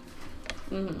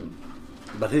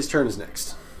 Mm-hmm. But his turn is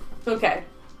next. Okay.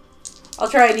 I'll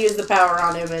try and use the power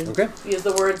on him and use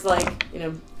the words like,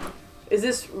 is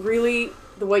this really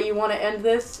the way you want to end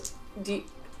this?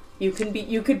 You could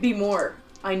be more.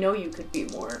 I know you could be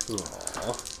more.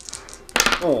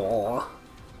 Aww.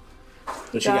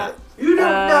 What you got? You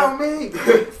don't know me!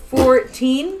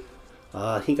 14.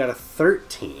 He got a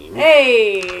 13.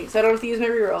 Hey! So I don't have to use my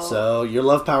reroll. So your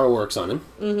love power works on him.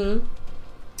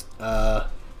 Mm-hmm.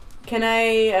 Can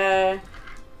I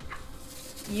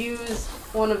use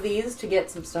one of these to get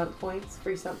some stunt points,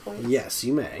 free stunt points? Yes,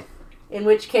 you may. In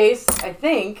which case, I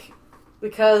think,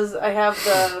 because I have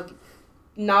the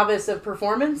novice of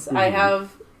performance, I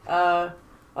have, I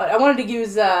wanted to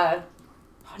use, no,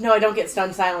 I don't get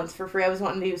stun silence for free. I was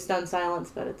wanting to use stun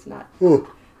silence, but it's not. Ooh.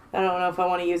 I don't know if I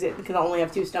want to use it because I only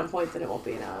have 2 stunt points and it won't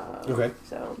be enough. Okay.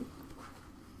 So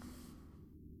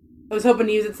I was hoping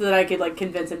to use it so that I could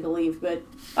convince him to leave, but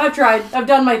I've tried. I've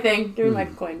done my thing. Give me my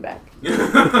coin back.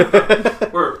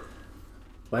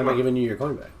 Why am I giving you your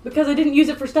coin back? Because I didn't use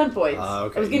it for stunt points.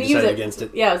 Okay. I was You going to use decided it against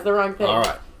it? Yeah, it's the wrong thing. All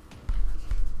right.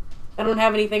 I don't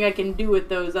have anything I can do with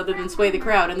those other than sway the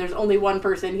crowd, and there's only one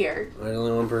person here. There's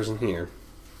only one person here.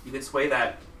 You can sway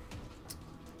that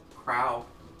crowd.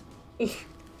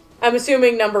 I'm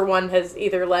assuming number 1 has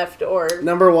either left or...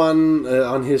 Number 1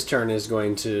 on his turn is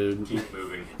going to... Keep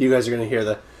moving. You guys are going to hear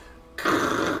the...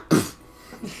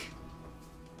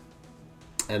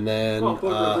 And then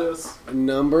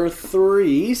number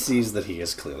 3 sees that he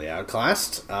is clearly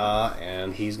outclassed,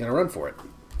 and he's going to run for it.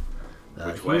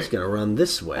 Which way? He's going to run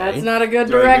this way. That's not a good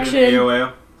Do I direction. get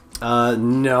an AOA?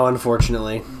 No,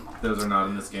 unfortunately. Those are not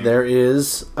in this game. There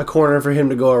is a corner for him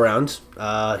to go around.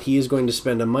 He is going to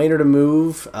spend a minor to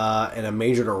move and a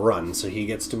major to run, so he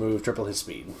gets to move triple his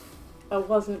speed. I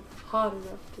wasn't hot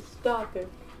enough to stop him.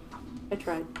 I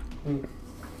tried. He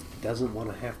doesn't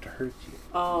want to have to hurt you.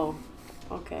 Oh,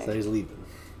 okay. So he's leaving.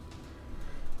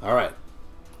 All right.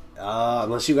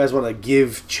 Unless you guys want to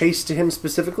give chase to him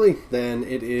specifically, then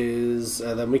it is.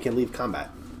 Then we can leave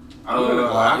combat. I'm gonna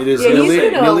go after. It is Yeah, he's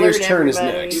gonna Nilir's alert turn is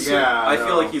everybody. next. Yeah, I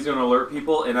feel like he's going to alert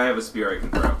people, and I have a spear I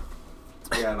can throw.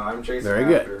 Yeah, no, I'm chasing Very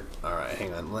after. good. All right,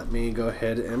 hang on. Let me go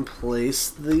ahead and place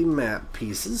the map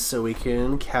pieces so we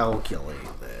can calculate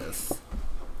this.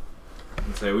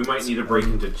 And so we might need to break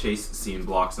into chase scene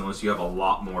blocks unless you have a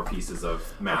lot more pieces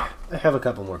of map. I have a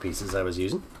couple more pieces I was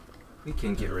using. We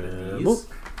can get rid of Whoop.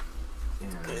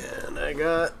 these. And I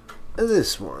got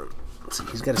this one. Let's see,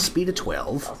 he's got a speed of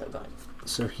 12, Also gone.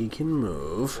 so he can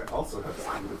move. I also have a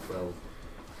speed of 12.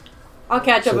 I'll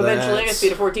catch up So eventually. I got that's-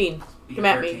 speed of 14. Come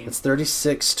at me. It's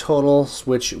 36 total,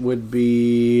 which would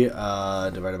be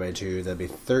divided by 2. That'd be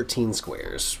 13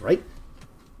 squares, right?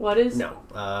 What is? No,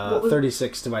 What was-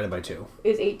 36 divided by 2.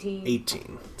 Is 18.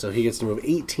 18. So he gets to move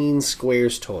 18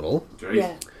 squares total.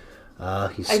 Yeah.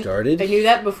 He started. I knew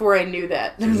that before I knew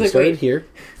that. I was He like, started wait. here.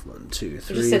 1, 2,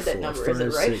 3, said that 4, number, 5, is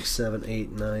it right? 6, 7,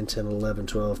 8, 9, 10, 11,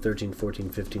 12, 13, 14,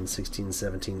 15, 16,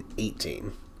 17,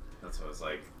 18. That's what I was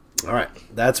like. Alright,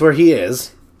 that's where he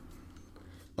is.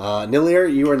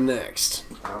 Nilir, you are next.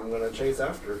 I'm gonna chase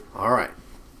after. Alright.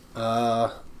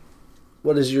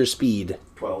 What is your speed?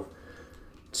 12.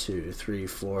 2, 3,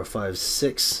 4, 5,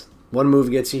 6. One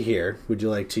move gets you here. Would you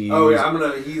like to use... Oh yeah,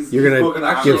 You're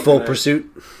gonna give full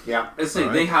pursuit? Yeah. I say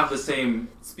Alright. they have the same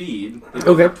speed. They both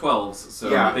Okay. have 12s, so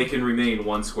Yeah. they can remain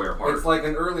one square apart. It's like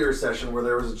an earlier session where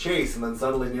there was a chase and then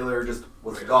suddenly Neeler just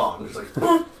was gone. It's like,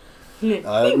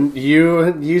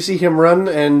 You see him run,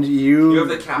 and you have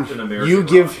the Captain America. you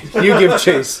give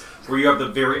chase. Where you have the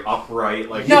very upright,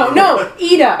 like No,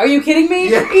 Ida. Are you kidding me?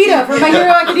 Yeah. Ida from My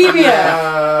Hero Academia.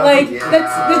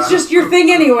 That's just your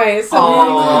thing anyway. So.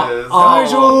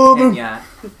 Yeah.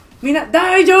 Mina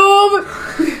daijoubu.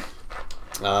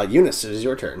 Eunice, it is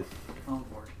your turn. Oh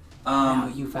lord. Now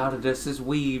you've outed us as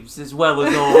weebs as well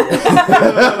as old.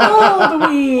 Old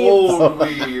weeb. old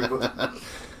weeb.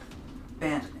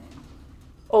 Band name.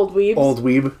 Old weebs. Old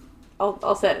weeb.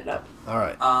 I'll set it up.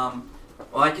 Alright. Well,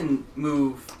 I can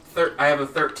move. I have a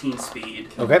 13 speed.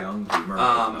 Okay. Young boomer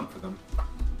up for them.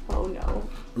 Oh no.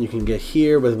 You can get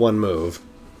here with one move.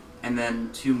 And then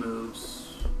 2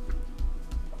 moves.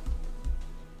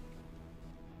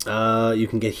 You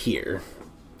can get here.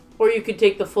 Or you could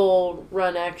take the full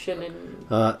run action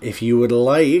and... If you would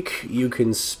like, you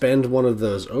can spend one of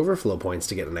those overflow points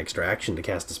to get an extra action to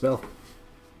cast a spell.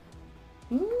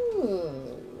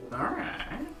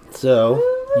 Alright. So,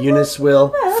 Eunice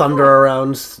will thunder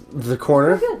around the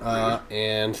corner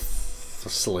and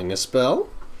sling a spell.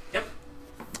 Yep.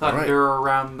 Thunder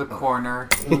around the corner.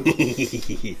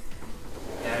 Yeah,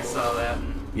 I saw that.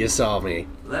 You saw me.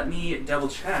 Let me double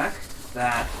check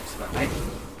that. I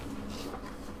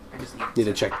just Need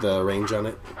to check the range on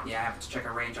it. Yeah, I have to check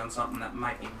a range on something that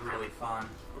might be really fun.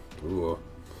 Ooh.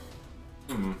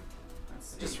 Let's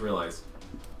see. Just realized,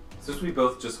 since we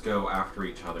both just go after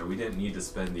each other, we didn't need to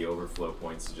spend the overflow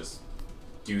points to just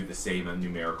do the same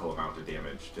numerical amount of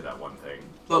damage to that one thing.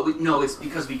 But no, it's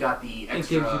because we got the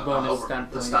extra. gives you bonus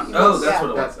stunt the points. stunt Oh, points. that's what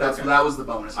it was. That's Okay. that was the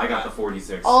bonus. I got the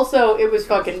 46. Also, it was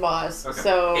fucking boss, Okay.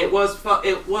 so... It was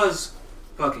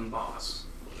fucking boss.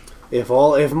 If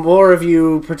more of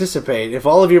you participate, if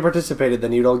all of you participated,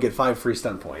 then you'd all get 5 free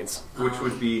stunt points. Which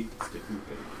would be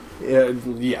stupid.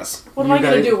 Yes. What am I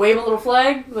going to do, wave a little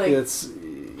flag? Like, It's...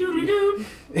 Doodly-doo.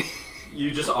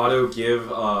 You just auto give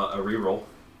a reroll.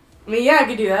 I mean, yeah, I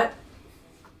could do that.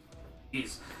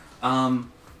 Jeez.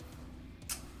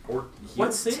 Or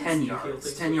What's 10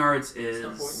 yards? 10 yards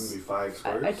is Maybe 5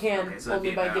 squares. I can, Okay, so that'd only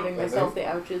be by about giving myself the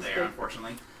ouches. there, But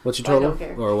unfortunately. What's your I don't total?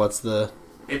 care. Or what's the...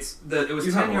 It was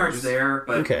You 10 have yards oranges. there,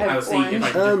 but Okay. I was seeing if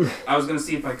I could. Um, I was gonna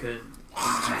see if I could.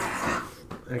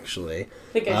 Actually, I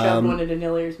think I shoved one into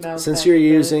Nillier's mouth. since back you're at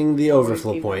using the forward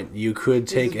overflow people. point, you could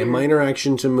This take is a weird. minor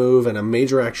action to move and a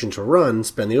major action to run,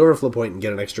 spend the overflow point, and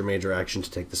get an extra major action to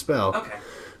take the spell. Okay.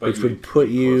 Which would put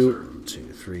you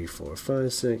 2, 3, 4,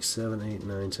 5, 6, 7, 8,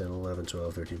 9, 10, 11,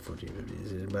 12, 13, 14,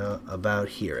 15, about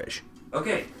here-ish.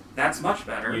 Okay, that's much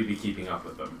better. You'd be keeping up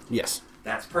with them. Yes.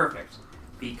 That's perfect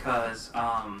because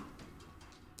Oh,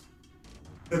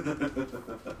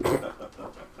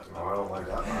 I don't like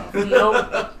that.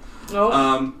 Nope.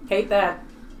 Nope. Hate that.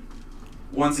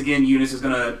 once again Eunice is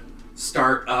gonna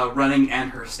start running,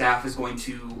 and her staff is going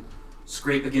to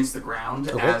scrape against the ground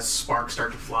Okay. as sparks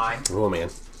start to fly. Oh, man.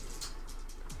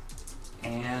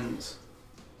 And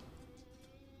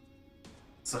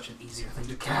such an easier thing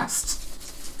to cast.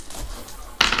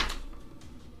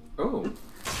 Oh.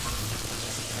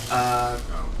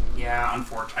 Yeah,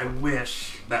 unfortunately. I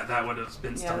wish that would have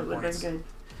been Yeah, stun that would have points. been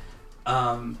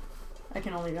good. I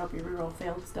can only help you reroll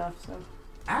failed stuff, so...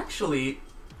 Actually,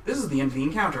 this is the end of the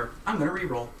encounter. I'm gonna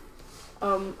reroll.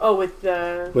 With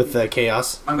the... With the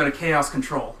chaos. I'm gonna chaos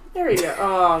control. There you go.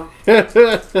 Oh. That's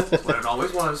what it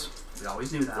always was. We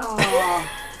always knew that. Oh.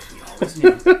 We always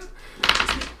knew.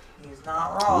 He's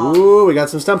not wrong. Ooh, we got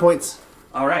some stun points.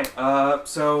 Alright,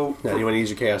 so... Now, do you want to use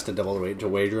your chaos to double the weight to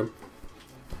wager them?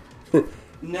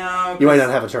 No. You might 'cause-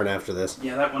 not have a turn after this.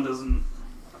 Yeah, that one doesn't...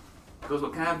 Goes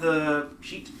what? Can I have the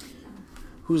sheet?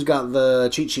 Who's got the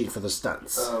cheat sheet for the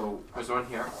stunts? Oh, there's one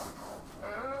here.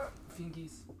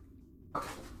 Fingies.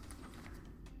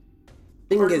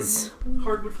 Fingers.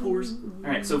 Hardwood floors.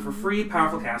 Alright, so for free,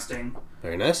 powerful casting.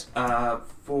 Very nice.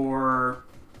 For...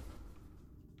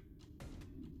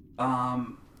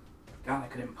 God, I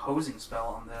could imposing spell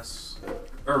on this.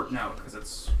 Or, no, because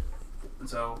it's...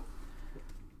 So...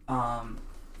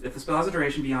 If the spell has a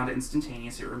duration beyond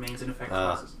instantaneous, it remains in effect.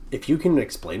 If you can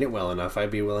explain it well enough,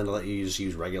 I'd be willing to let you just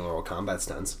use regular old combat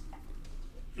stunts.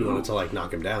 If you wanted to, like,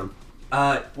 knock him down.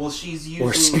 Well, she's Or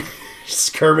using...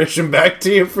 skirmish him back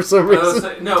to you for some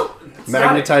reason. No.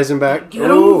 Magnetize him back. Get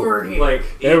Ooh. over here.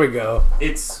 Like, There we go.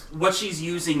 It's... What she's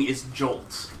using is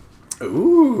Jolt.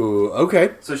 Ooh,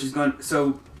 okay. So she's going...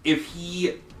 So, if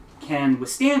he can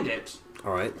withstand it,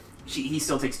 Alright. he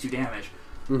still takes 2 damage.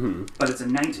 Mm-hmm. But it's a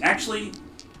 19... Actually...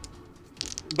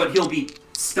 But he'll be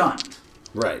stunned.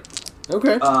 Right.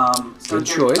 Okay. Stun Good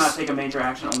here choice. does not take a major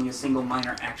action. Only a single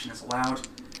minor action is allowed.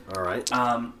 Alright.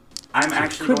 I'm He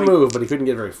actually could going... move, but he couldn't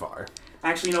get very far.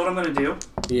 Actually, you know what I'm going to do?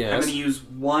 I'm Yes. going to use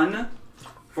 1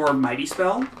 for a mighty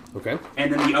spell, Okay.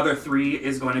 and then the other 3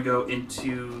 is going to go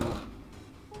into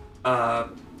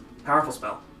powerful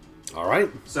spell. Alright.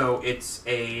 So it's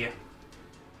going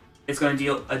to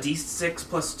deal a d6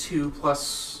 plus 2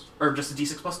 plus... Or just a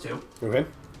d6 plus 2. Okay.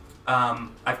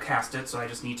 I've cast it, so I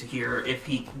just need to hear if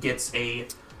he gets a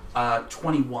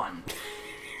 21.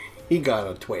 He got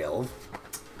a 12.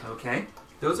 Okay.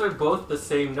 those are both the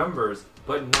same numbers,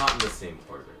 but not in the same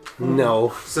order.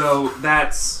 No. So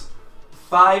that's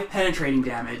 5 penetrating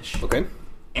damage, Okay.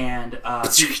 and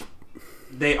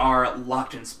they are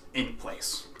locked in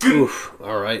place. Oof.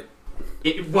 Alright.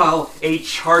 While a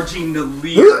charging the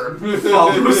leader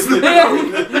follows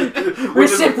them.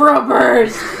 Reciprocal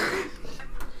burst!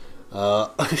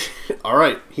 All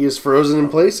right. He is frozen in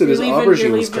place. It is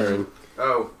Aubergine's turn.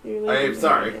 Oh, You're I am leaving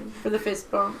sorry. again for the fist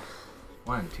bump.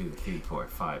 1, 2, 3, 4,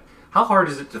 5. How hard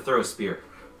is it to throw a spear?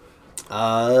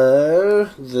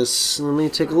 Let me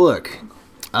take a look.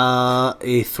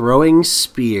 A throwing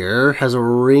spear has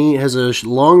a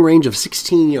long range of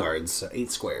 16 yards, so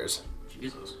 8 squares.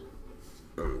 Jesus.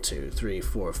 1, 2, 3,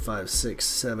 4, 5, 6,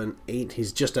 7, 8.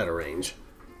 He's just out of range.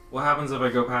 What happens if I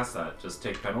go past that? Just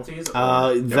take penalties?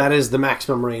 That is the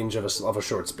maximum range of a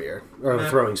short spear or of a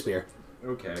throwing spear.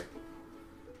 Okay.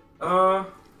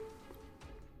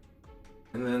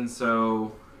 And then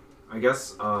so, I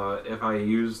guess if I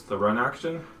use the run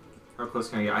action, how close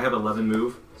can I get? I have 11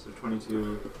 move, so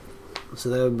 22. So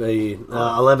that would be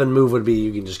 11 move would be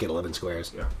you can just get 11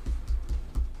 squares. Yeah.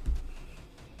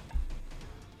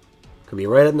 Could be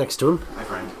right up next to him. Hi,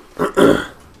 friend.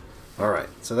 All right,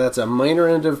 so that's a minor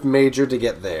and a major to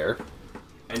get there.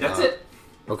 And that's it.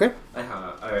 Okay.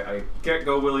 I can't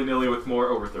go willy-nilly with more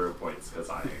overthrow points because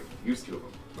I am used to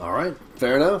them. All right,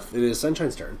 fair enough. It is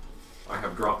Sunshine's turn. I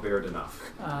have drop bared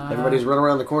enough. Everybody's running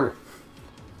around the corner.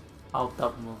 I'll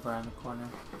double move around the corner.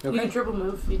 You can triple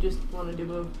move if you just want to do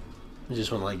move. You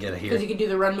just want to get it here. Because you could do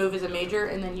the run move as a major,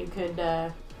 and then you could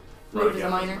move as yeah, a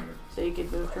minor. minor. So you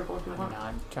could move triple if you I'm want.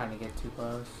 not trying to get too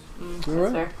close. That's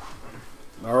Alright. fair.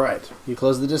 All right, you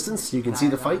close the distance. You can see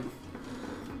the fight.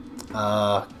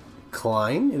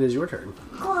 Klein, it is your turn.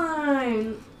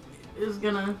 Klein is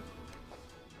gonna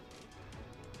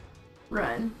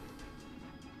run.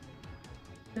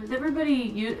 Does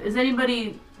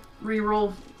anybody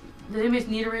reroll? Does anybody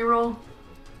need a reroll?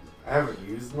 I haven't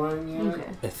used mine yet.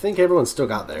 Okay. I think everyone's still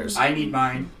got theirs. I need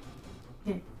mine.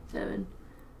 Okay, 7.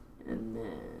 And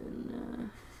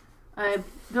then I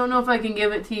don't know if I can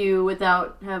give it to you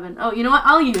without having. Oh, you know what?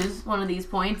 I'll use one of these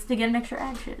points to get an extra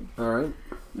action. All right.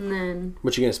 And then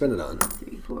What you gonna spend it on?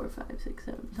 3, 4, 5, 6,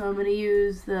 7. So I'm gonna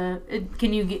use the.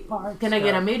 Can you get? Can I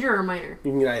get a major or a minor?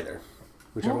 You can get either,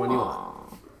 whichever one you want.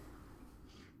 Aw.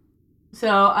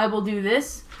 So I will do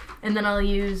this, and then I'll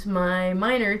use my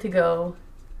minor to go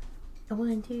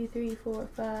 1, 2, 3, 4,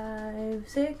 5,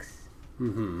 6.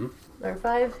 Mm-hmm. Or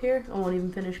 5 here. I won't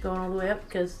even finish going all the way up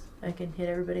because I can hit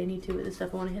everybody I need to with the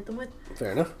stuff I want to hit them with.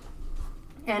 Fair enough.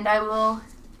 And I will.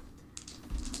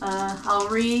 I'll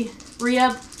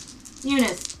re-up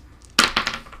Eunice.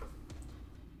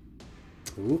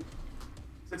 Ooh,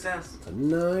 Success. a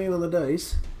 9 on the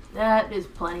dice. That is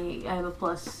plenty. I have a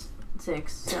 +6,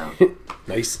 so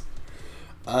Nice.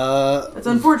 it's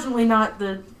unfortunately not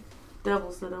the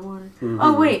doubles that I wanted.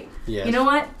 Oh wait, Yes. you know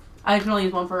what? I can only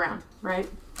use one per round, right?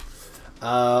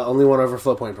 Only one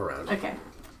overflow point per round. Okay.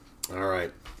 All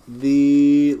right.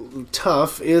 The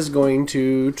tough is going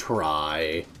to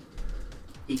try.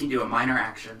 He can do a minor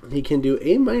action. He can do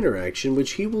a minor action,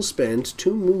 which he will spend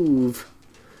to move.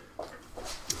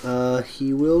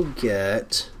 He will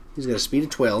get. He's got a speed of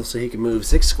 12, so he can move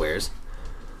 6 squares.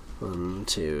 1,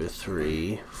 2,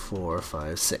 3, 4,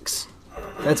 5, 6.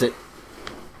 That's it.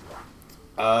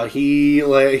 He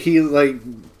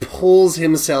pulls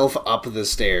himself up the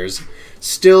stairs,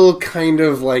 still kind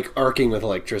of like arcing with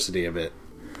electricity a bit.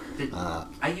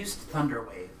 I used Thunder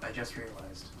Wave. I just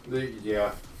realized.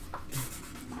 Yeah.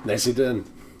 Nicely done.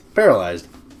 Paralyzed.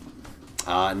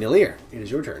 Nilir, it is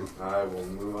your turn. I will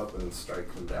move up and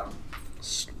strike them down.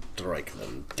 Strike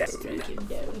them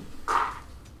down.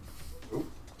 Ooh,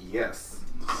 yes.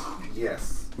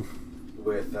 Yes.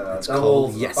 With It's double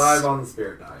called yes. 5 on the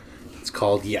spirit die. It's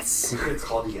called yes. It's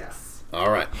called yes.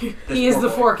 All right. He is the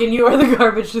fork and you are the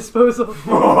garbage disposal.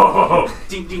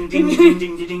 Ding ding ding ding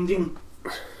ding ding ding ding.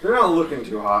 They're not looking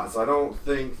too hot, so I don't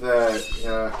think that.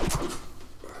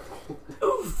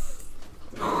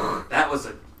 That was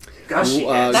a gushy.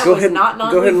 That go was ahead. not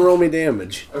Go ahead and roll me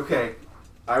damage. Okay.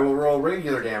 I will roll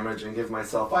regular damage and give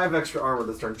myself 5 extra armor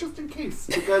this turn, just in case,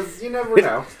 because you never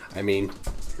know. I mean,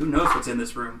 Who knows what's in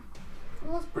this room?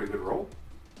 Well, that's a pretty good roll.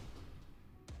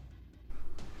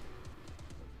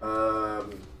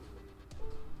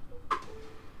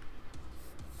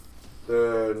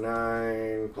 The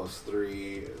 9 plus 3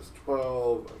 is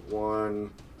 12.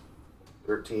 1,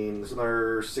 13. This is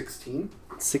another 16.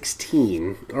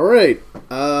 16. All right.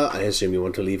 I assume you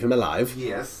want to leave him alive.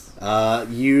 Yes.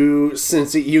 You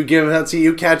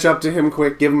catch up to him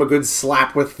quick, give him a good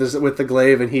slap with the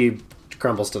glaive, and he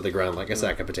crumbles to the ground like a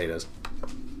sack of potatoes.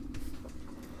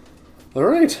 All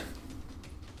right.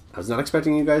 I was not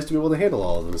expecting you guys to be able to handle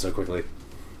all of them so quickly,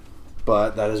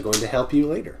 but that is going to help you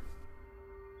later.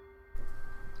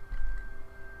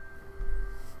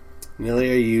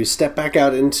 Nilia, you step back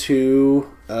out into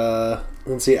the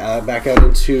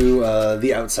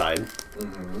outside.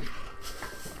 Mm-hmm.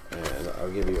 And I'll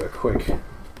give you a quick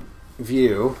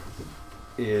view,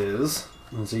 is...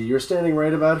 Let's see, you're standing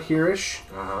right about here-ish.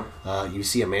 You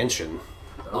see a mansion.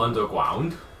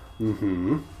 Underground?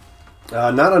 Mm-hmm.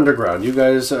 Not underground. You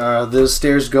guys, the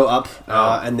stairs go up,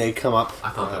 and they come up.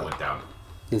 I thought that went down.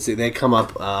 Let's see, they come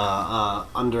up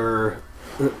under...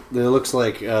 It looks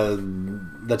like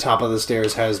the top of the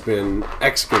stairs has been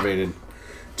excavated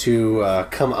to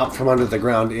come up from under the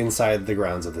ground inside the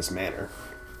grounds of this manor.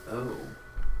 Oh.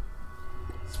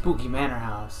 Spooky manor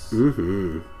house.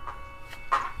 Mm-hmm.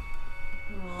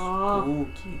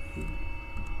 Spooky.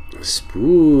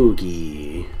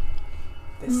 Spooky.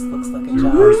 This looks like a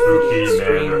job for the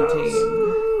extreme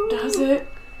team. Does it?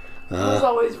 It's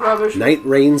always rubbish. Night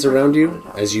reigns around you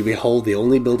as you behold the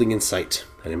only building in sight,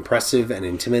 an impressive and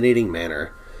intimidating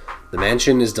manor. The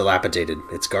mansion is dilapidated,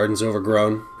 its gardens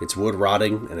overgrown, its wood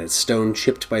rotting, and its stone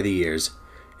chipped by the years.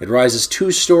 It rises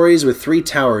 2 stories with 3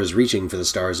 towers reaching for the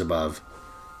stars above.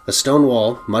 A stone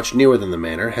wall, much newer than the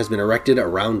manor, has been erected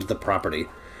around the property,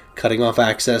 cutting off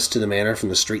access to the manor from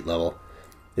the street level.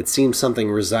 It seems something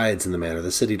resides in the manor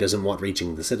the city doesn't want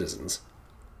reaching the citizens.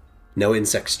 No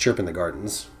insects chirp in the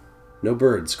gardens. No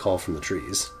birds call from the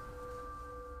trees.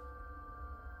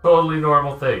 Totally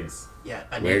normal things. Yeah.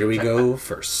 Where do we go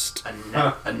first?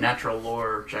 A natural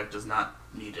lore check is not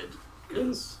needed.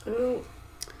 The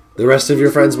rest of your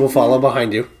friends will follow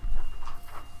behind you.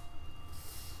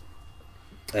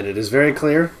 And it is very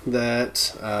clear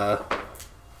that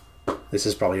this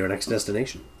is probably your next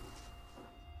destination.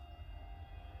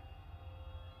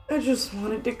 I just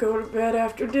wanted to go to bed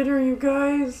after dinner, you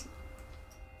guys.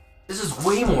 This is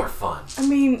way more fun. I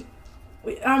mean,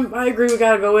 I agree we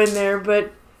gotta go in there,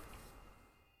 but...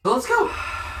 So let's go.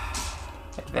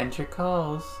 Adventure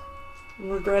calls. I'm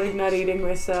regretting not eating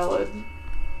my salad.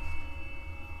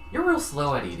 You're real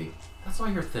slow at eating. That's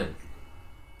why you're thin.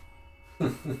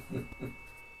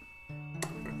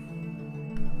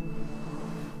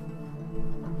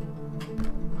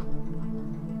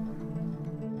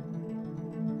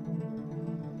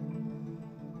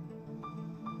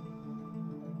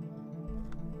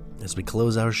 As we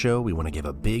close our show, we want to give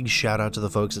a big shout out to the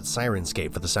folks at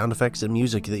Sirenscape for the sound effects and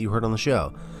music that you heard on the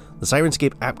show. The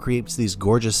Sirenscape app creates these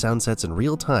gorgeous sound sets in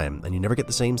real time, and you never get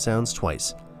the same sounds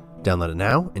twice. Download it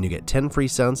now, and you get 10 free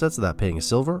sound sets without paying a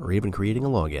silver or even creating a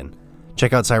login.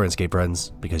 Check out Sirenscape,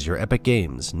 friends, because your epic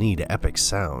games need epic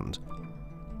sound.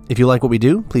 If you like what we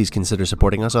do, please consider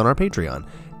supporting us on our Patreon.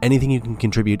 Anything you can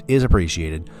contribute is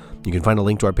appreciated. You can find a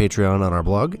link to our Patreon on our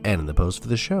blog and in the post for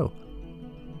the show.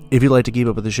 If you'd like to keep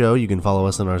up with the show, you can follow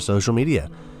us on our social media.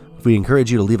 We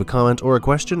encourage you to leave a comment or a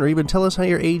question, or even tell us how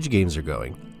your age games are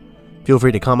going. Feel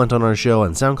free to comment on our show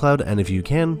on SoundCloud, and if you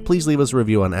can, please leave us a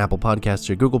review on Apple Podcasts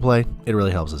or Google Play. It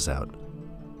really helps us out.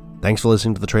 Thanks for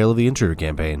listening to the Trail of the Intruder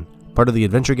campaign, part of the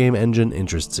Adventure Game Engine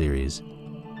Interest series.